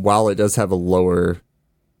think that while it does have a lower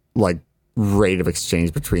like rate of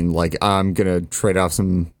exchange between like I'm gonna trade off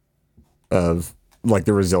some of like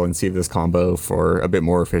the resiliency of this combo for a bit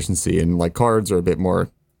more efficiency and like cards or a bit more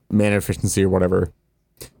mana efficiency or whatever.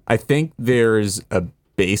 I think there's a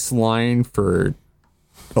baseline for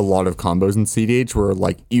a lot of combos in CDH where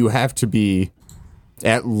like you have to be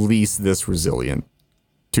at least this resilient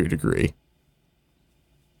to a degree.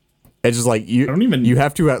 It's just like you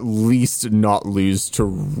have to at least not lose to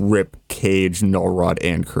Rip, Cage, Null Rod,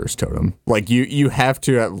 and Curse Totem. Like you have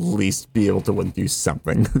to at least be able to win through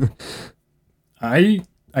something. I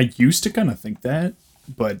used to kind of think that,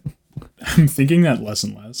 but I'm thinking that less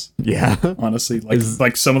and less. Yeah. Honestly,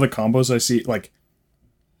 like some of the combos I see, like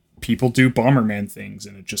people do Bomberman things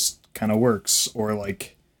and it just kind of works, or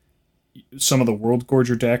like some of the World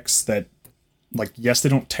Gorger decks that, like, yes, they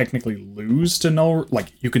don't technically lose to Null,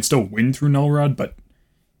 like you can still win through Null Rod, but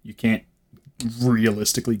you can't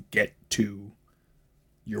realistically get to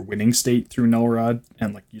your winning state through Null Rod,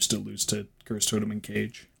 and like you still lose to Curse Totem and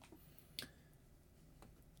Cage.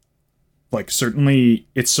 Like, certainly,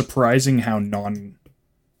 it's surprising how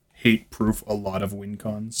non-hate proof a lot of win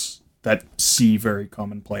cons that see very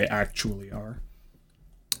common play actually are.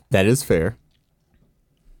 That is fair.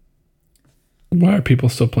 Why are people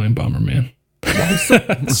still playing Bomberman?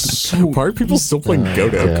 Why are people still playing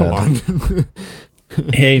Godo? yeah. Come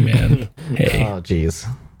on. Hey, man. Hey. Oh, jeez.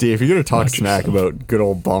 Dude, if you're going to talk Watch smack yourself. about good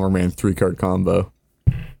old Bomberman 3-card combo.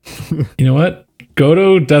 You know what?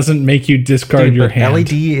 Godo doesn't make you discard Dude, your but hand.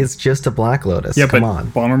 LED is just a Black Lotus. Yeah, Come but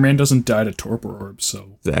on. Bomberman doesn't die to Torpor Orb,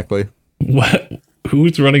 so Exactly. What?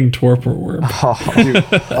 Who's running Torpor Orb?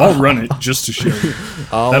 Oh, I'll run it just to show you.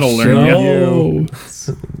 I'll That'll learn show you. No.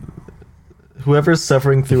 whoever's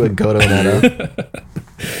suffering through a Godo meta.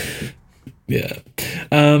 Yeah.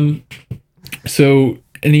 So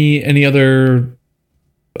any other?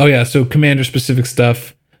 Oh yeah. So commander specific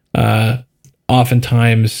stuff.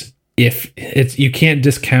 Oftentimes, if it's you can't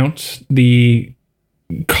discount the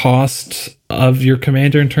cost of your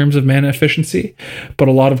commander in terms of mana efficiency, but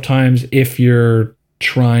a lot of times if you're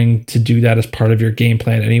trying to do that as part of your game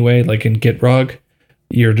plan anyway, like in Gitrog,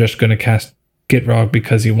 you're just going to cast Gitrog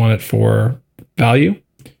because you want it for value.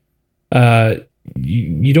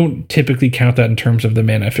 You don't typically count that in terms of the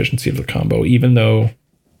mana efficiency of the combo, even though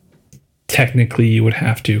technically you would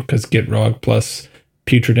have to, because Gitrog plus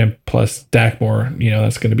Putrid Imp plus Dakmor,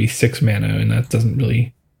 that's going to be 6 mana, and that doesn't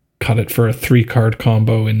really cut it for a 3-card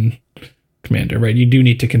combo in Commander, right? You do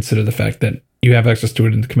need to consider the fact that you have access to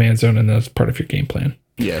it in the command zone, and that's part of your game plan.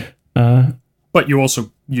 Yeah. But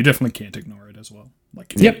you definitely can't ignore it as well.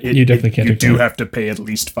 Like, Yep, you definitely can't You ignore do it. have to pay at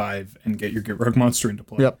least 5 and get your Gitrog monster into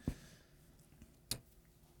play. Yep.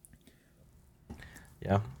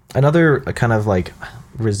 Yeah. Another kind of like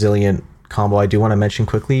resilient combo I do want to mention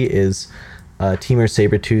quickly is Temur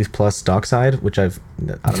Sabertooth plus Dockside, which I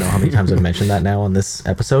don't know how many times I've mentioned that now on this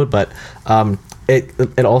episode, but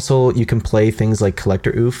it also, you can play things like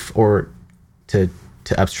Collector Oof or to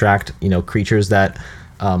abstract, creatures that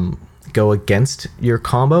go against your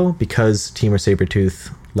combo, because Temur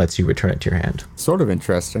Sabertooth lets you return it to your hand. Sort of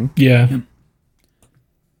interesting. Yeah.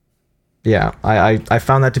 Yeah, I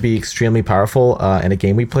found that to be extremely powerful in a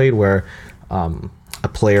game we played where a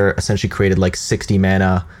player essentially created like 60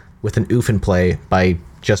 mana with an oof in play by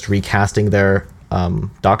just recasting their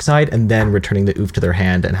Dockside and then returning the oof to their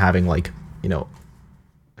hand and having like,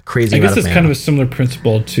 a crazy I amount guess it's of mana. kind of a similar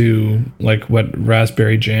principle to like what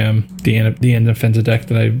Raspberry Jam, the Indefensa deck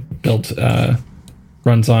that I built,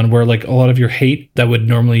 runs on, where like a lot of your hate that would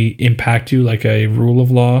normally impact you, like a Rule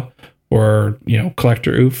of Law or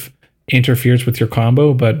Collector Oof, interferes with your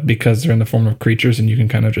combo, but because they're in the form of creatures and you can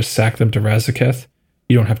kind of just sack them to Razaketh,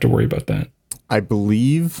 you don't have to worry about that. I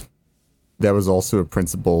believe that was also a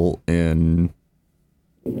principle in,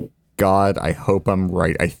 God, I hope I'm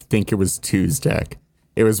right, I think it was Two's deck.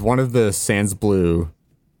 It was one of the Sans Blue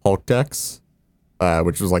Hulk decks,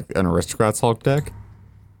 which was like an Aristocrats Hulk deck,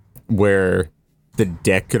 where the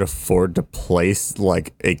deck could afford to place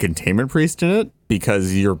like a Containment Priest in it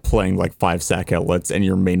because you're playing like 5 sack outlets and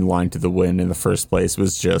your main line to the win in the first place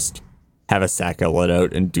was just have a sack outlet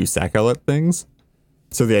out and do sack outlet things.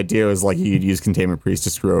 So the idea was like you'd use Containment Priest to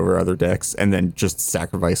screw over other decks and then just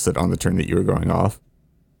sacrifice it on the turn that you were going off.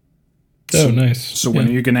 Oh, nice. So when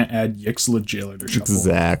are you going to add Yixla Jailer to Shuffle?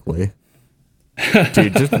 Exactly.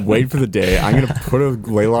 Dude, just wait for the day. I'm going to put a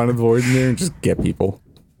Leyline of the Void in there and just get people.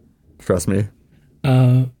 Trust me.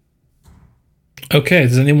 Okay,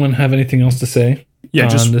 does anyone have anything else to say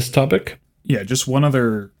on this topic? Yeah, just one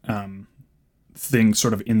other thing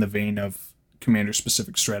sort of in the vein of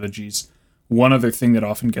commander-specific strategies. One other thing that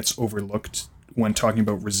often gets overlooked when talking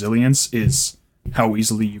about resilience is how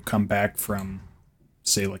easily you come back from,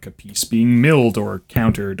 say, like a piece being milled or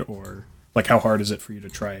countered, or like how hard is it for you to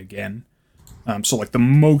try again. So like the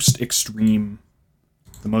most extreme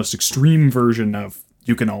version of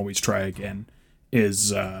you can always try again is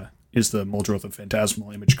the Muldrotha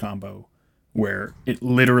Phantasmal Image combo, where it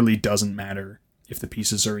literally doesn't matter if the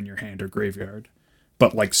pieces are in your hand or graveyard.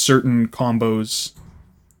 But like certain combos,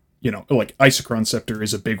 like Isochron Scepter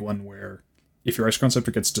is a big one where if your Isochron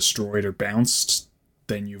Scepter gets destroyed or bounced,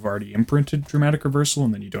 then you've already imprinted Dramatic Reversal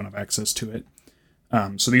and then you don't have access to it.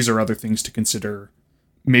 So these are other things to consider,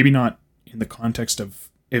 maybe not in the context of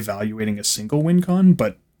evaluating a single win con,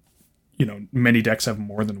 but many decks have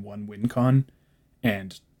more than one win con,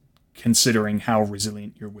 and considering how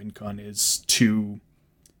resilient your win con is to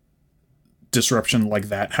disruption like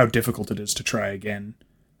that, how difficult it is to try again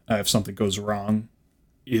if something goes wrong,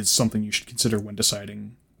 is something you should consider when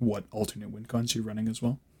deciding what alternate win cons you're running as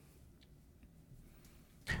well.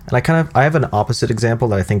 And I have an opposite example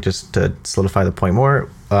that I think, just to solidify the point more,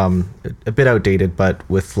 a bit outdated, but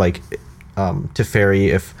with like Teferi,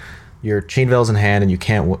 if your Chain Veil's in hand and you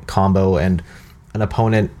can't combo, and an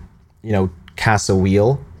opponent, casts a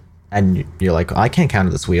wheel, and you're like, I can't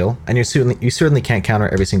counter this wheel, and you certainly can't counter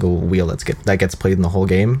every single wheel that gets played in the whole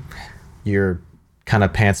game. You're kind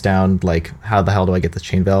of pants down, like, how the hell do I get this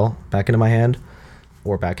Chain Veil back into my hand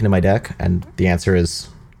or back into my deck? And the answer is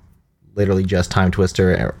literally just Time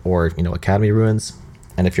Twister or Academy Ruins.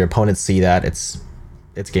 And if your opponents see that, it's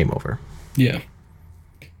game over.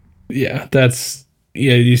 Yeah, that's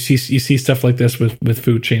you see stuff like this with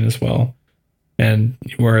Food Chain as well. And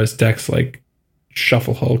whereas decks like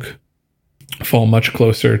Shuffle Hulk fall much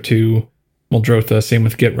closer to Muldrotha, same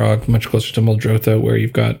with Gitrog, much closer to Muldrotha, where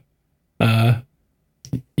you've got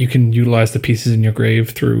you can utilize the pieces in your grave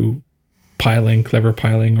through clever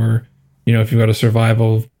piling, or if you've got a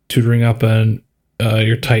survival, tutoring up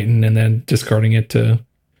your Titan and then discarding it to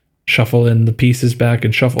shuffle in the pieces back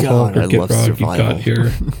and Shuffle Hulk or Gitrog. You've got your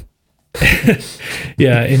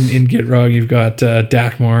in Gitrog you've got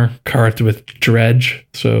Dakmar cards with Dredge,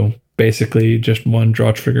 so basically just one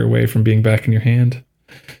draw trigger away from being back in your hand.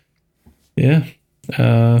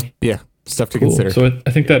 Stuff to consider. So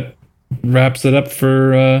I think that wraps it up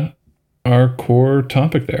for our core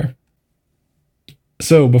topic there.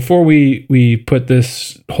 So before we put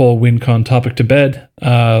this whole WinCon topic to bed,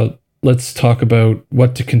 let's talk about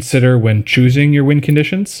what to consider when choosing your win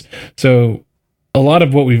conditions. So a lot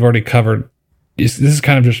of what we've already covered this is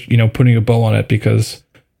kind of just putting a bow on it, because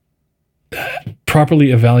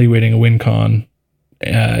properly evaluating a win con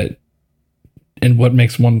and what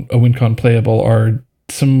makes a win con playable are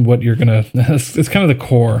somewhat it's kind of the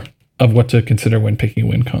core of what to consider when picking a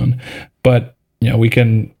win con. But we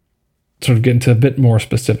can sort of get into a bit more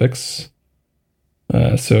specifics.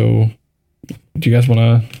 So do you guys want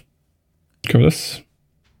to cover this?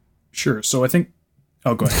 Sure. So I think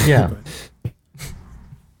go ahead. Yeah. Go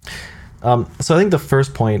ahead. So I think the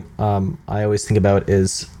first point I always think about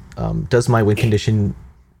is, does my win condition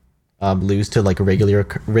lose to like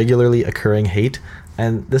regularly occurring hate?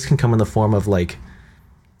 And this can come in the form of like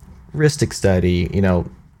Rhystic Study,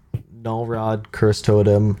 Null Rod, Curse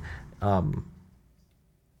Totem,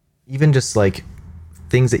 even just like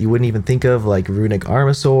things that you wouldn't even think of, like Runic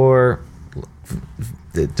Armasaur.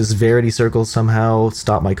 Does Verity Circle somehow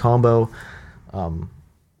stop my combo?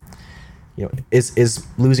 Is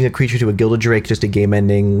losing a creature to a Gilded Drake just a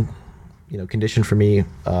game-ending, condition for me?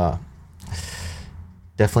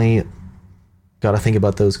 Definitely got to think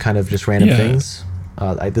about those kind of just random things.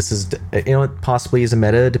 This is, it possibly is a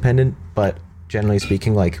meta dependent, but generally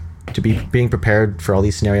speaking, like being prepared for all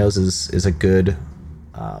these scenarios is a good.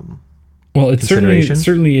 Well, it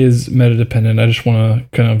certainly is meta dependent. I just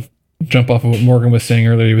want to kind of jump off of what Morgan was saying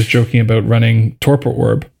earlier. He was joking about running Torpor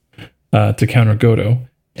Orb to counter Godo.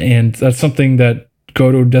 And that's something that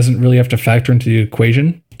Godo doesn't really have to factor into the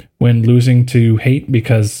equation when losing to hate,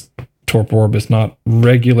 because Torpor Orb is not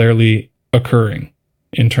regularly occurring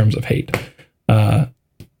in terms of hate.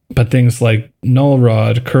 But things like Null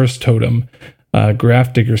Rod, Curse Totem,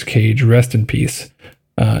 Graft Digger's Cage, Rest in Peace,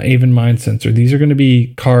 Aven Mind Sensor, these are going to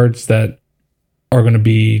be cards that are going to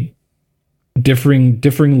be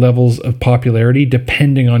differing levels of popularity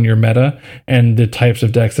depending on your meta and the types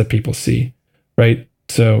of decks that people see, right?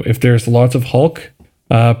 So if there's lots of Hulk,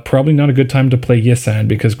 probably not a good time to play Yisan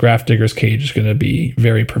because Grafdigger's Cage is going to be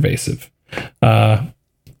very pervasive.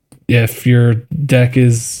 If your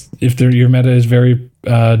your meta is very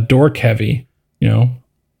dork heavy,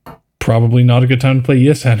 probably not a good time to play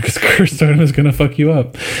Yisan because Curse Totem is going to fuck you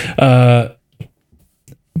up.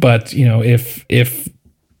 But if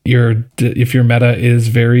your meta is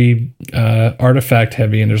very artifact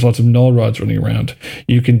heavy and there's lots of null rods running around,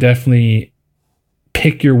 you can definitely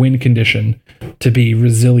pick your win condition to be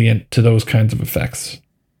resilient to those kinds of effects.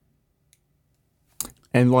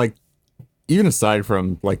 And like, even aside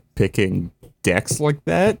from like picking decks like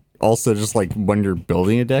that, also just like when you're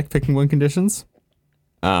building a deck, picking win conditions.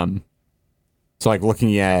 So like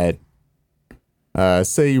looking at,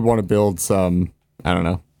 say you want to build some, I don't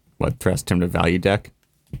know, Thras Tymna value deck,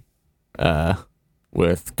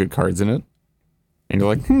 with good cards in it, and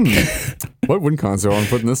you're like, what win cons do I want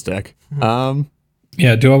to put in this deck?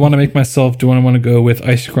 Yeah, do I want to go with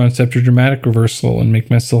Isochron Scepter Dramatic Reversal and make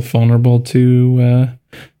myself vulnerable to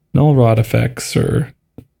null rod effects, or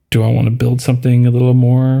do I want to build something a little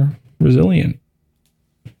more resilient?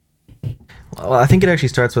 Well, I think it actually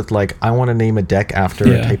starts with like, I want to name a deck after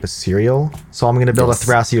a type of cereal. So I'm going to build a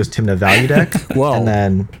Thrasios Tymna value deck. Well, and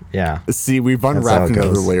then, yeah. See, we've unwrapped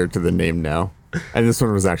another layer to the name now. And this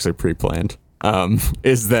one was actually pre-planned.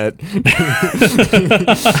 Is that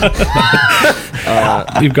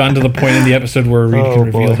You've gotten to the point in the episode where Reed can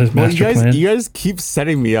reveal his master plan. You guys keep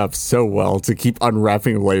setting me up so well to keep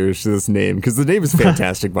unwrapping layers to this name, because the name is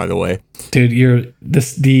fantastic, by the way. Dude,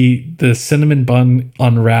 the cinnamon bun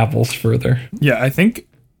unravels further. Yeah, I think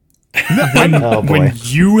when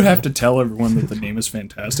you have to tell everyone that the name is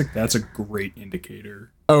fantastic, that's a great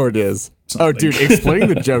indicator. Oh, it is. Oh, dude, explaining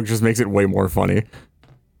the joke just makes it way more funny.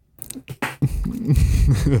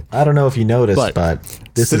 I don't know if you noticed, but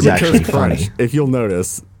this is actually funny. If you'll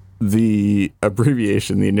notice, the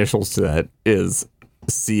abbreviation, the initials to that is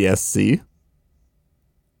CSC.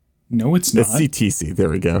 No, it's not. It's CTC. There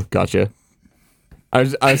we go. Gotcha. I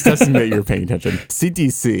was testing that you were paying attention.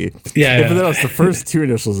 CTC. Yeah. But that was the first two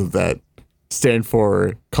initials of that stand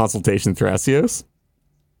for Consultation Thrasios.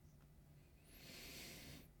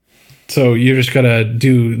 So you just gotta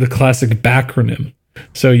do the classic backronym.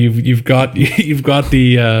 So you've got an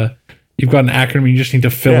acronym. You just need to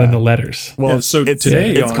fill in the letters. Well, so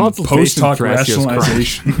today on Post Talk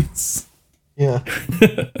Rationalizations. Yeah.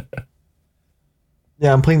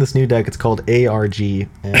 Yeah, I'm playing this new deck. It's called ARG, and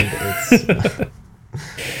it's.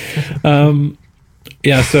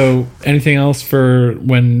 Yeah. So anything else for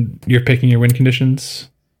when you're picking your win conditions?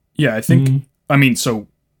 Yeah, I think. I mean, so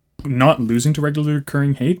not losing to regularly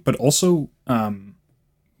occurring hate, but also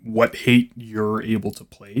what hate you're able to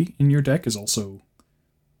play in your deck is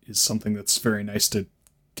something that's very nice to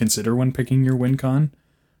consider when picking your win con.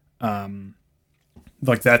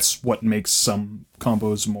 Like that's what makes some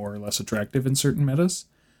combos more or less attractive in certain metas.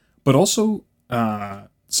 But also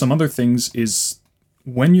some other things is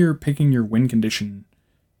when you're picking your win condition,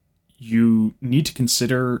 you need to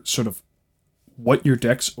consider sort of what your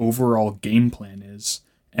deck's overall game plan is.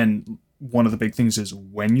 And one of the big things is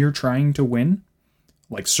when you're trying to win,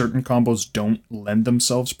 like certain combos don't lend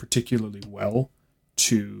themselves particularly well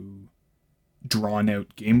to drawn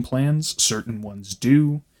out game plans. Certain ones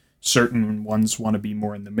do. Certain ones want to be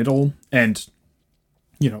more in the middle. And,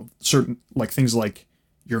 certain like things like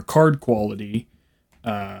your card quality,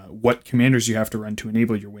 what commanders you have to run to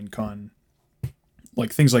enable your win con,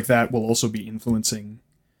 like things like that will also be influencing.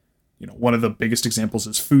 One of the biggest examples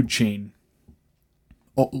is Food Chain.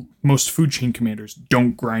 Most Food Chain commanders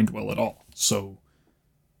don't grind well at all. So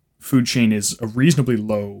Food Chain is a reasonably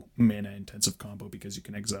low mana intensive combo because you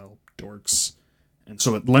can exile dorks. And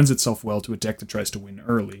so it lends itself well to a deck that tries to win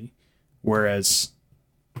early, whereas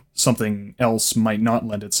something else might not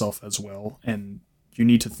lend itself as well. And you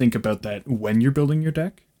need to think about that when you're building your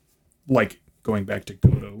deck. Like going back to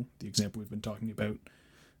Godo, the example we've been talking about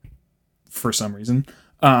for some reason.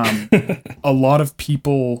 A lot of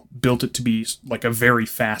people built it to be like a very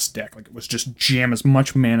fast deck. Like it was just jam as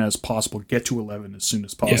much mana as possible, get to 11 as soon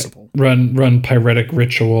as possible. Yeah. Run Pyretic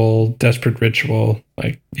Ritual, Desperate Ritual,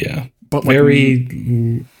 but like,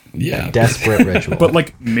 desperate ritual. But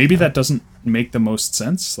like maybe that doesn't make the most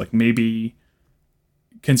sense. Like maybe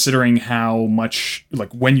considering how much,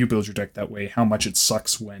 like when you build your deck that way, how much it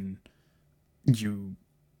sucks when you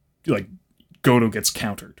like Godo gets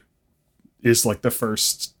countered is like the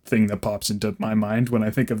first thing that pops into my mind when I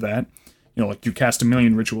think of that. Like you cast a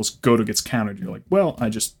million rituals, Godo gets countered. You're like, well, I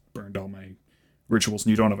just burned all my rituals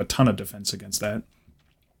and you don't have a ton of defense against that,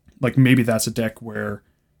 like maybe that's a deck where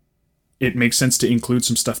it makes sense to include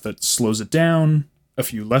some stuff that slows it down, a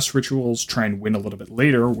few less rituals, try and win a little bit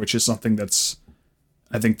later, which is something that's,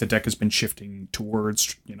 I think the deck has been shifting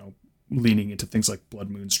towards, leaning into things like Blood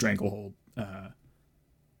Moon, Stranglehold,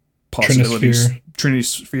 possibilities, Trinity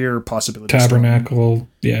Sphere, possibilities, Tabernacle,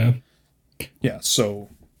 yeah. Yeah, so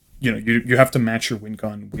you have to match your win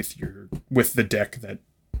con with the deck that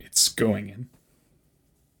it's going in.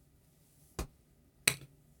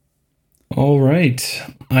 All right.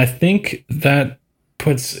 I think that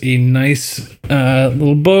puts a nice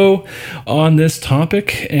little bow on this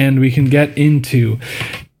topic, and we can get into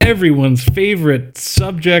everyone's favorite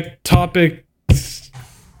subject, topic,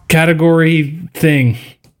 category thing.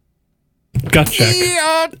 Gut check.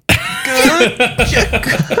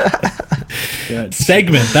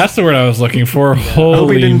 Segment. That's the word I was looking for. Holy I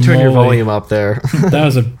hope you didn't turn your moly. volume up there. That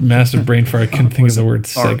was a massive brain fart. I couldn't think of the word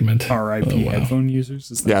segment. RIP headphone users?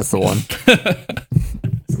 Is that That's the one.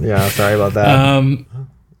 Yeah, sorry about that.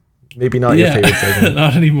 Maybe not your favorite segment.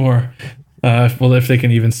 Not anymore. Well, if they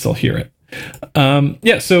can even still hear it.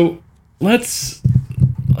 So let's.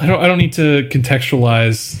 I don't need to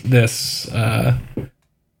contextualize this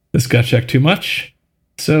gut check too much.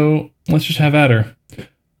 So let's just have at her.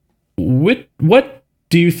 What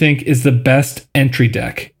do you think is the best entry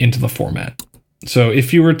deck into the format? So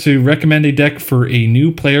if you were to recommend a deck for a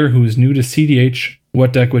new player who is new to CDH,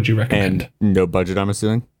 what deck would you recommend? And no budget, I'm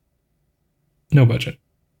assuming? No budget.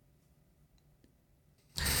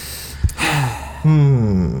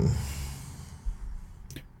 Hmm.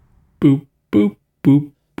 Boop, boop,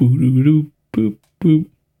 boop, boop, boop, boop, boop,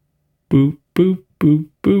 boop, boop, boop,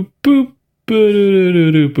 boop, boop,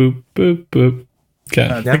 boop, boop, boop. Okay.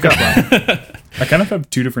 I kind of have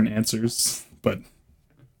two different answers, but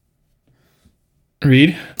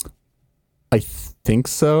Reed? I think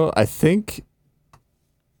so. I think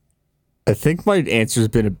my answer's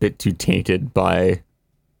been a bit too tainted by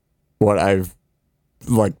what I've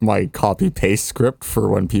my copy paste script for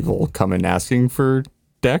when people come in asking for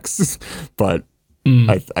decks, but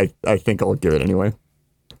I think I'll give it anyway.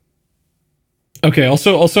 Okay.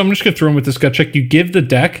 Also, I'm just gonna throw in with this gut check. You give the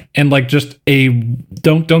deck and just a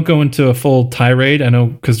don't go into a full tirade. I know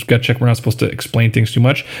because gut check we're not supposed to explain things too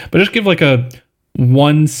much, but just give a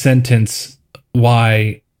one sentence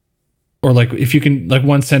why, or if you can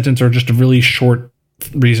one sentence or just a really short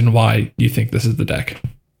reason why you think this is the deck.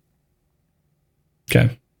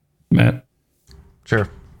 Okay, Matt. Sure.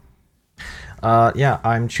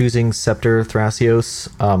 I'm choosing Scepter Thrasios.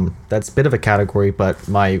 That's a bit of a category, but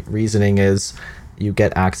my reasoning is you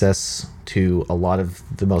get access to a lot of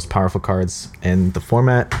the most powerful cards in the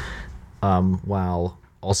format, while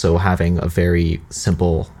also having a very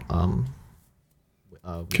simple con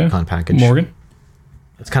package. Morgan?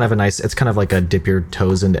 It's kind of it's kind of like a dip your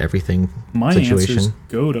toes into everything my situation. Answer's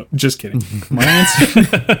Godo. Just kidding. My answer.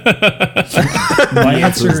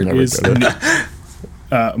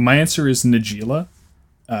 my answer is Najeela,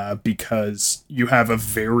 because you have a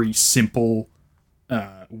very simple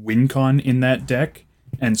win con in that deck,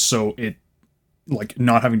 and so it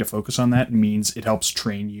not having to focus on that means it helps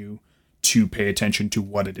train you to pay attention to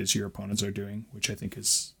what it is your opponents are doing, which I think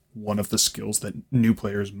is one of the skills that new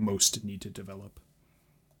players most need to develop.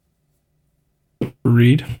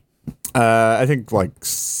 Reed? I think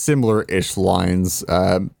similar-ish lines.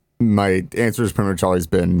 My answer has pretty much always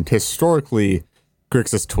been historically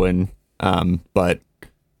Grixis Twin, but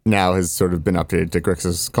now has sort of been updated to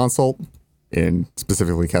Grixis Consult, and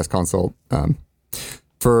specifically Cast Consult,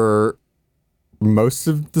 for most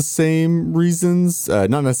of the same reasons. Not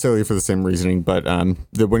necessarily for the same reasoning, but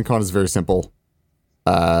the win con is very simple.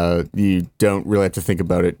 You don't really have to think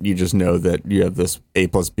about it. You just know that you have this A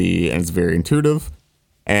plus B, and it's very intuitive,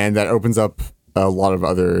 and that opens up a lot of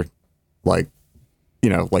other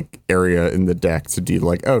area in the deck to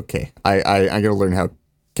do okay, I'm gonna learn how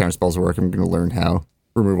counter spells work. I'm gonna learn how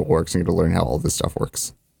removal works. I'm gonna learn how all this stuff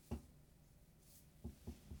works.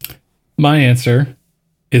 My answer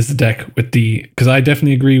is the deck with because I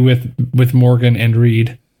definitely agree with Morgan and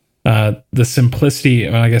Reed. The simplicity,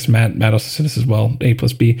 I guess Matt also said this as well, A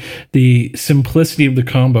plus B. The simplicity of the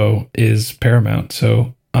combo is paramount.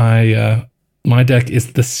 So my deck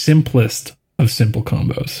is the simplest of simple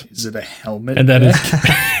combos. Is it a helmet? And that deck?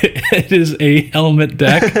 It is a helmet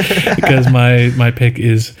deck because my pick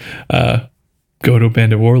is Godo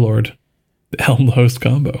Bandit Warlord, the Helm Host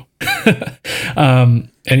combo.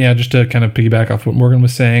 And yeah, just to kind of piggyback off what Morgan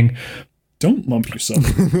was saying. Don't lump yourself.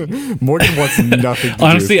 Morgan wants nothing to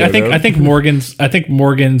honestly, do with I think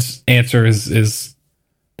Morgan's answer is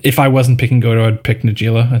if I wasn't picking Godo, I'd pick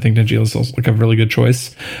Najeela. I think Najeela is also like a really good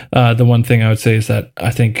choice. The one thing I would say is that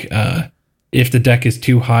I think if the deck is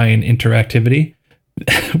too high in interactivity,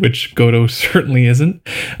 which Godo certainly isn't,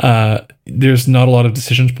 there's not a lot of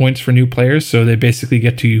decision points for new players. So they basically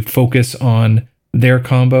get to focus on their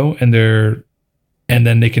combo and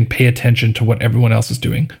then they can pay attention to what everyone else is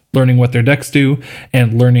doing, learning what their decks do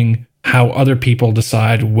and learning how other people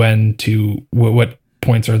decide what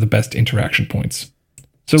points are the best interaction points.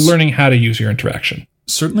 So learning how to use your interaction.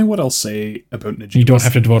 Certainly what I'll say about Najeela... You don't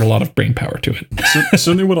have to devote a lot of brain power to it.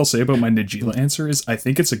 Certainly what I'll say about my Najeela answer is I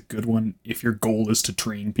think it's a good one if your goal is to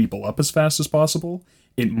train people up as fast as possible.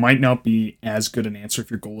 It might not be as good an answer if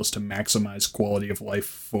your goal is to maximize quality of life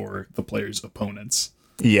for the player's opponents.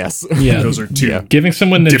 Yes. Yeah. Those are two Giving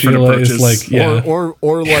someone different Najeela approaches. is like, yeah. Or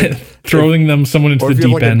like throwing them someone into or the if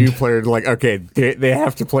you have deep like end. a new player, like, okay, they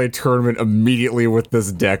have to play a tournament immediately with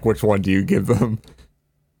this deck. Which one do you give them?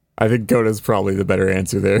 I think Godo's probably the better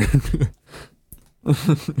answer there.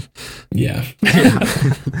 Yeah.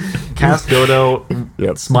 Cast Godo,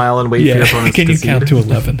 Yep. smile and wait for your opponents Can to you concede. count to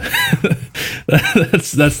 11?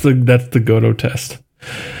 that's the Godo test.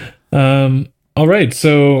 All right.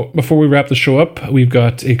 So before we wrap the show up, we've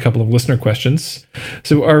got a couple of listener questions.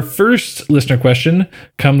 So our first listener question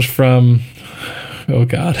comes from, oh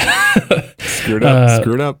God, Screwed up.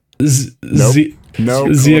 Screwed up. Nope. No.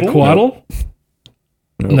 Ziaquaddle?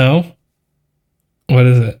 Nope. No. What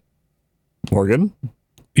is it? Morgan?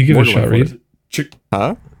 You give it a Morgan shot, went Reed.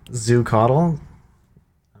 Huh? Zoo Coddle?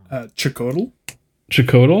 Chakotl?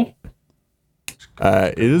 Chakotl?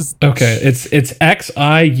 It is. Okay, it's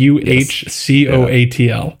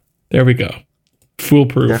Xiuhcoatl. There we go.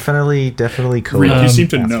 Foolproof. Definitely code. Reed, you seem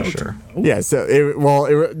to that's know. for sure. Yeah. So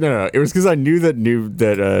no. It was because I knew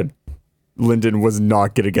that Lyndon was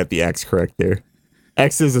not going to get the X correct there.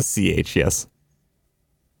 X is a CH. Yes.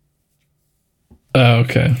 Oh,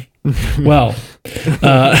 okay. Well,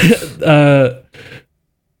 Xiuhcoatl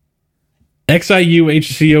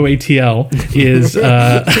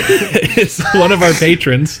is one of our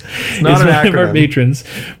patrons. not an one of our acronym. patrons.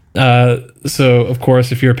 So, of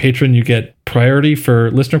course, if you're a patron, you get priority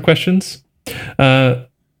for listener questions.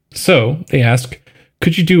 So they ask,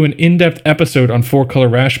 could you do an in-depth episode on 4-color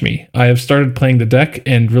Rashmi? I have started playing the deck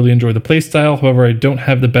and really enjoy the playstyle. However, I don't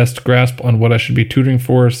have the best grasp on what I should be tutoring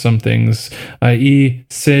for. Some things, i.e.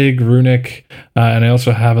 Sig, Runic, and I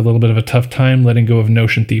also have a little bit of a tough time letting go of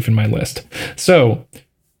Notion Thief in my list. So,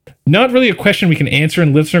 not really a question we can answer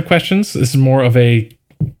in listener questions. This is more of a,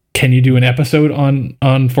 can you do an episode on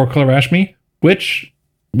 4-color Rashmi? Which...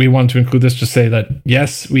 we want to include this to say that,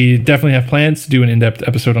 yes, we definitely have plans to do an in-depth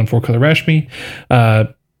episode on 4-color Rashmi.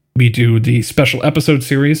 We do the special episode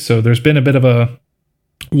series, so there's been a bit of a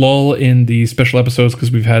lull in the special episodes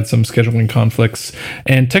because we've had some scheduling conflicts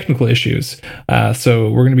and technical issues. So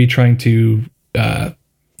we're going to be trying to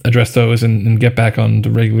address those and get back on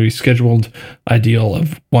the regularly scheduled ideal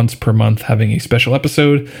of once per month having a special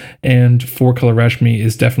episode. And 4-color Rashmi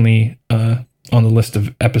is definitely... on the list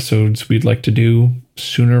of episodes we'd like to do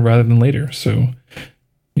sooner rather than later. So,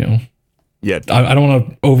 Yeah. I don't want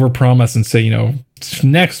to overpromise and say,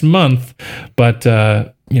 next month, but,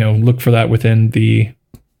 look for that within the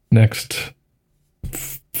next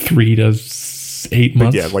 3 to 8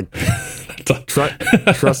 months. Yeah. Like,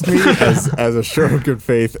 trust me, as a show of good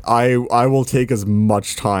faith, I will take as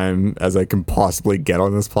much time as I can possibly get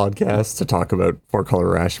on this podcast to talk about 4-color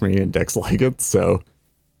Rashmi and decks like it. So,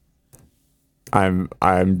 I'm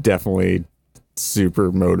definitely super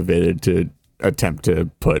motivated to attempt to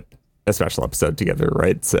put a special episode together,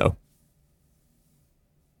 right? So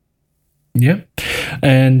yeah.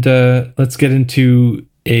 And let's get into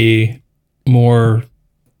a more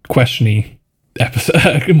questiony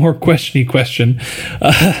episode, a more questiony question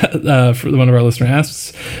for one of our listener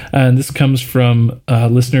asks, and this comes from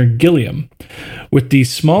listener Gilliam. With the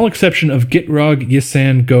small exception of Gitrog,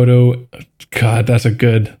 Yisan, Godo, God, that's a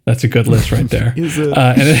good list right there.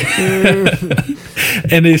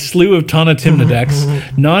 And a slew of Tana Timna decks,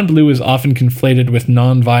 non-blue is often conflated with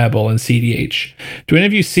non-viable in CDH. Do any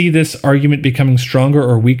of you see this argument becoming stronger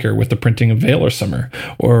or weaker with the printing of Veil of Summer,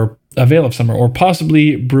 or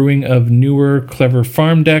possibly brewing of newer, clever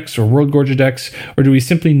farm decks or World Gorger decks, or do we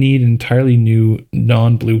simply need entirely new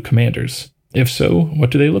non-blue commanders? If so,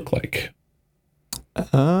 what do they look like?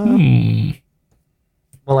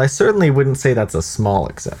 Well, I certainly wouldn't say that's a small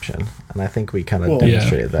exception, and I think we kind of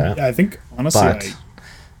demonstrated that. I think, honestly, But-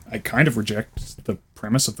 I kind of reject the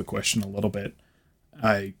premise of the question a little bit.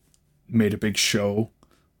 I made a big show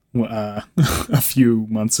a few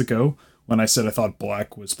months ago when I said I thought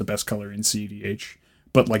black was the best color in CDH,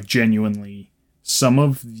 but like genuinely some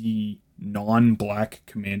of the non-black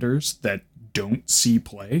commanders that don't see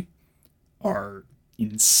play are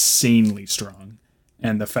insanely strong.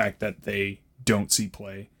 And the fact that they don't see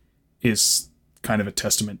play is kind of a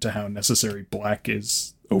testament to how necessary black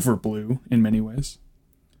is over blue in many ways.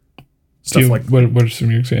 Stuff like what are some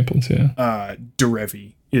of your examples? Yeah.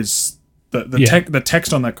 Derevi is the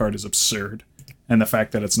text on that card is absurd, and the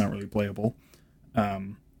fact that it's not really playable.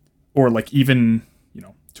 Or like even,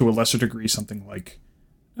 to a lesser degree, something like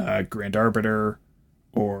Grand Arbiter,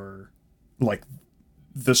 or like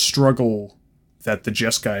the struggle that the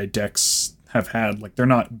Jeskai decks have had. Like, they're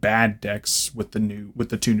not bad decks with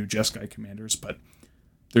the two new Jeskai commanders, but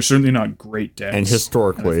they're certainly not great decks. And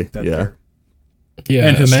historically, yeah. Yeah,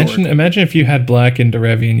 And imagine if you had black in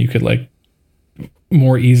Derevi and you could like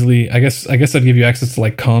more easily. I guess that'd give you access to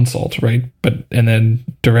like Consult, right? And then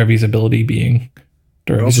Derevi's ability being.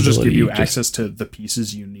 It would also just give you access to the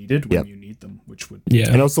pieces you needed when you need them, which would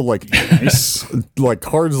and also like nice. Like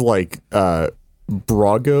cards like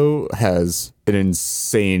Brago has an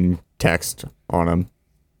insane text on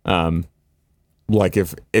him. Like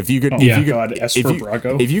if you could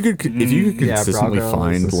Brago. if you could consistently Brago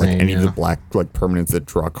find is like insane, any of the black like permanents that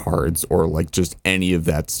draw cards, or like just any of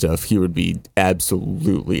that stuff, he would be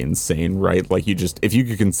absolutely insane, right? Like if you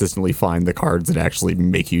could consistently find the cards that actually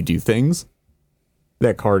make you do things,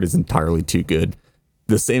 that card is entirely too good.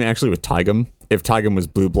 The same actually with Taigam. If Taigam was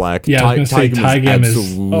blue black, Taigam is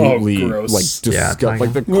absolutely gross. like just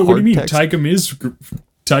like the What card do you mean? text.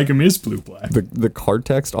 Taigam is blue black. The card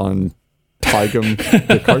text on Taigam,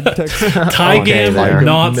 the card text Taigam, there.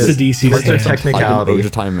 not Sidisi's What's their hand. technicality? Taigam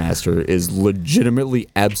Time Master is legitimately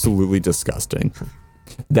absolutely disgusting.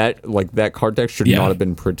 That card text should not have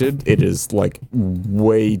been printed. It is like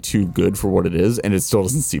way too good for what it is, and it still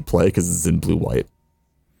doesn't see play because it's in blue white.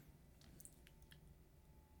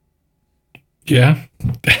 Yeah.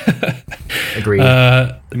 Agreed.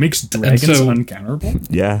 It makes dragons uncounterable.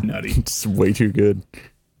 Yeah, Nutty. It's way too good.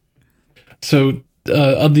 So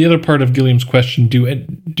on the other part of Gilliam's question, do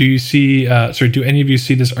you see? Do any of you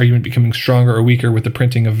see this argument becoming stronger or weaker with the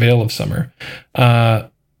printing of Veil of Summer,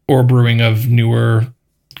 or brewing of newer,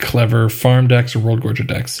 clever farm decks or World Gorger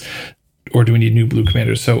decks, or do we need new blue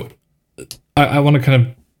commanders? So I want to kind of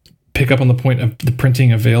pick up on the point of the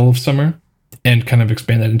printing of Veil of Summer and kind of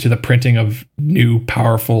expand that into the printing of new,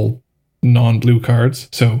 powerful, non-blue cards.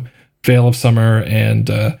 So Veil of Summer and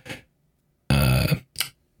Dockside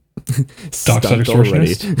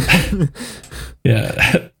Extortionist.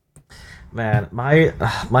 Yeah. Man,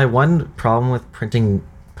 my one problem with printing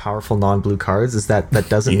powerful non-blue cards is that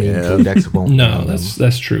doesn't mean blue decks won't. No,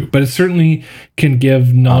 that's true. But it certainly can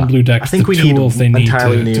give non-blue decks I think the we need tools they need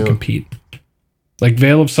entirely to new- compete. Like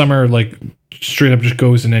Veil of Summer, like straight up just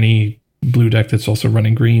goes in any blue deck that's also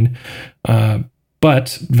running green.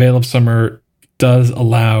 But Veil of Summer does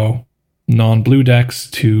allow non-blue decks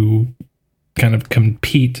to kind of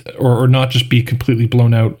compete or not just be completely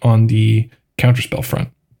blown out on the counterspell front.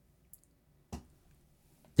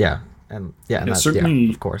 And that's,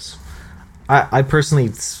 certainly. of course. I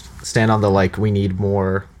personally stand on the we need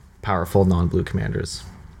more powerful non-blue commanders.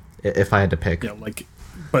 If I had to pick,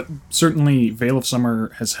 But certainly Veil of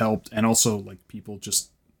Summer has helped, and also people just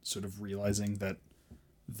sort of realizing that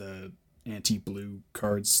the anti-blue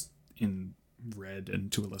cards in red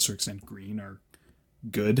and to a lesser extent green are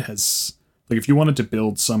good. Has if you wanted to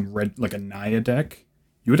build some red a Naya deck,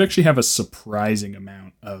 you would actually have a surprising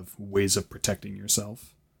amount of ways of protecting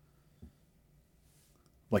yourself.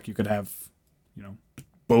 You could have,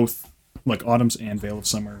 both Autumns and Veil of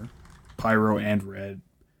Summer, Pyro and red,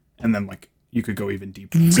 and then you could go even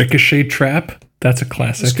deeper. Ricochet Trap, that's a I was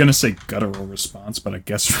classic. gonna say Guttural Response, but I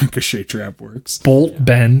guess Ricochet Trap works. Bolt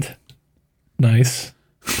Bend, nice.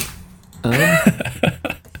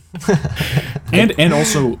 And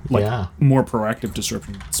also more proactive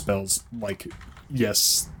disruption spells.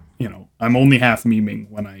 Yes, I'm only half memeing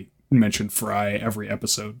when I mention Fry every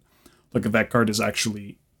episode. That card is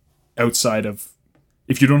actually outside of.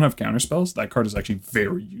 If you don't have counterspells, that card is actually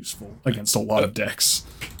very useful against a lot of decks.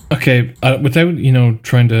 Okay, without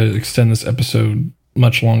trying to extend this episode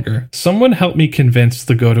much longer, someone help me convince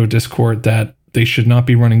the Goto Discord that they should not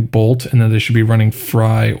be running Bolt and that they should be running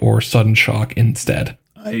Fry or Sudden Shock instead.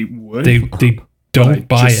 I would. They don't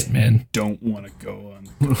buy it, man. Don't want to go on.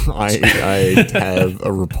 I have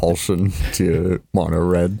a repulsion to mono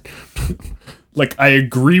red. I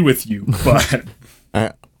agree with you, but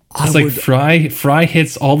it's Fry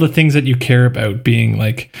hits all the things that you care about, being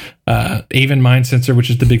Aven Mind Sensor, which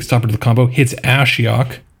is the big stopper to the combo, hits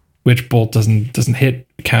Ashiok, which Bolt doesn't hit,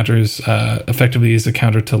 counters effectively as a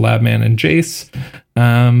counter to Labman and Jace.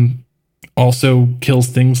 also kills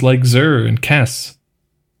things like Zur and Kess.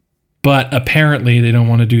 But apparently they don't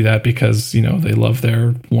want to do that because, you know, they love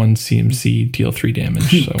their 1 CMC deal 3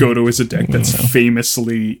 damage. So Godo is a deck that's know.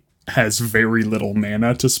 famously has very little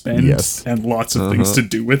mana to spend Yes. and lots of things to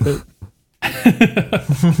do with it.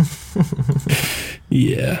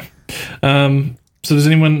 yeah. So does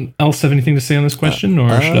anyone else have anything to say on this question, or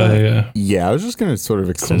should I? Yeah, I was just going to sort of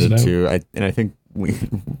extend Close it it to, and I think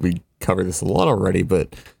we covered this a lot already,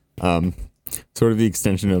 but sort of the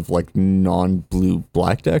extension of like non-blue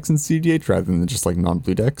black decks in CDH rather than just like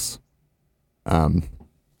non-blue decks. And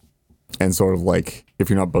sort of like if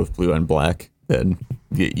you're not both blue and black, then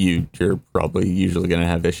you're probably usually going to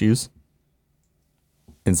have issues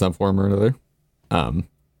in some form or another. And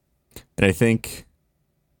I think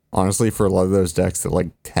honestly, for a lot of those decks that like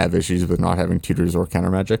have issues with not having tutors or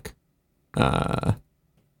counter magic, I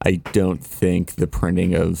don't think the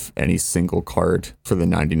printing of any single card for the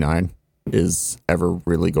 99 is ever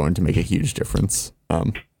really going to make a huge difference.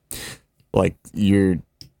 Like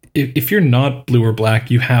if you're not blue or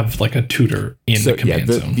black, you have like a tutor in the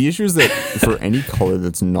command zone. The issue is that for any color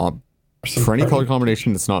that's not for any color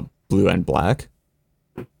combination that's not blue and black,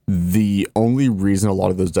 the only reason a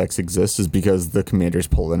lot of those decks exist is because the commanders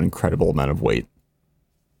pull an incredible amount of weight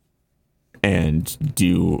and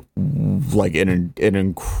do like an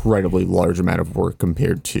incredibly large amount of work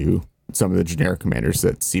compared to some of the generic commanders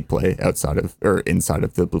that see play outside of or inside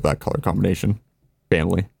of the blue-black color combination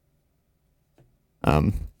family.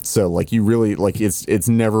 So like you really like it's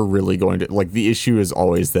never really going to like the issue is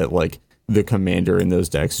always that like the commander in those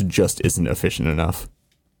decks just isn't efficient enough.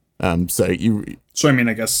 So I mean,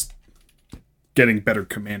 I guess getting better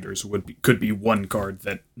commanders could be one card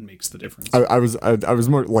that makes the difference. I was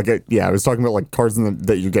more like I was talking about like cards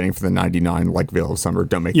that you're getting for the 99 like Veil of Summer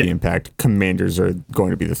don't make the impact. Commanders are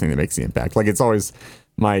going to be the thing that makes the impact. Like it's always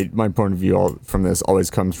my point of view from this always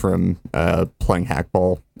comes from playing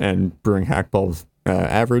Hackball and brewing Hackball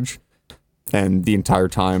average, and the entire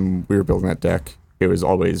time we were building that deck, it was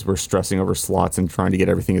always we're stressing over slots and trying to get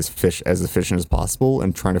everything as efficient as possible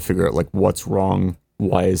and trying to figure out like what's wrong.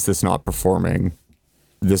 Why is this not performing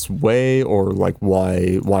this way? Or like,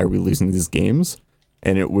 why are we losing these games?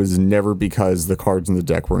 And it was never because the cards in the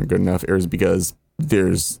deck weren't good enough. It was because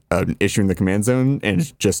there's an issue in the command zone and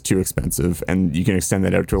it's just too expensive. And you can extend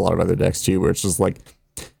that out to a lot of other decks too, where it's just like,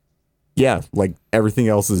 yeah, like everything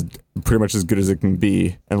else is pretty much as good as it can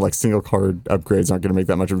be. And like single card upgrades aren't going to make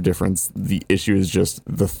that much of a difference. The issue is just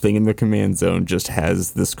the thing in the command zone just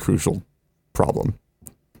has this crucial problem.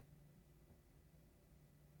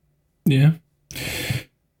 Yeah.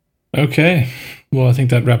 Okay. Well, I think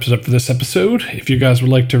that wraps it up for this episode. If you guys would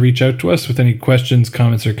like to reach out to us with any questions,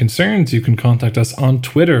 comments, or concerns, you can contact us on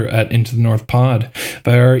Twitter at Into the North Pod,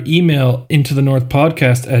 via our email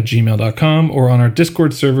intothenorthpodcast@gmail.com, or on our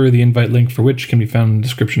Discord server, the invite link for which can be found in the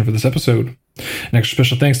description for this episode. An extra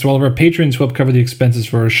special thanks to all of our patrons who help cover the expenses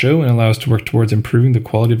for our show and allow us to work towards improving the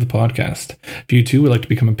quality of the podcast. If you too would like to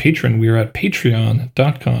become a patron, we are at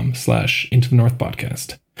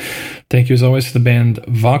patreon.com/intothenorthpodcast. Thank you as always to the band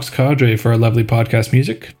Vox Cadre for our lovely podcast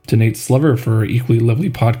music, to Nate Slover for our equally lovely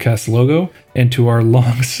podcast logo, and to our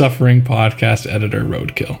long-suffering podcast editor,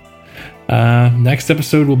 Roadkill. Next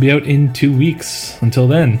episode will be out in 2 weeks. Until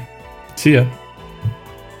then, see ya.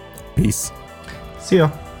 Peace. See ya.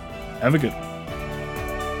 Have a good one.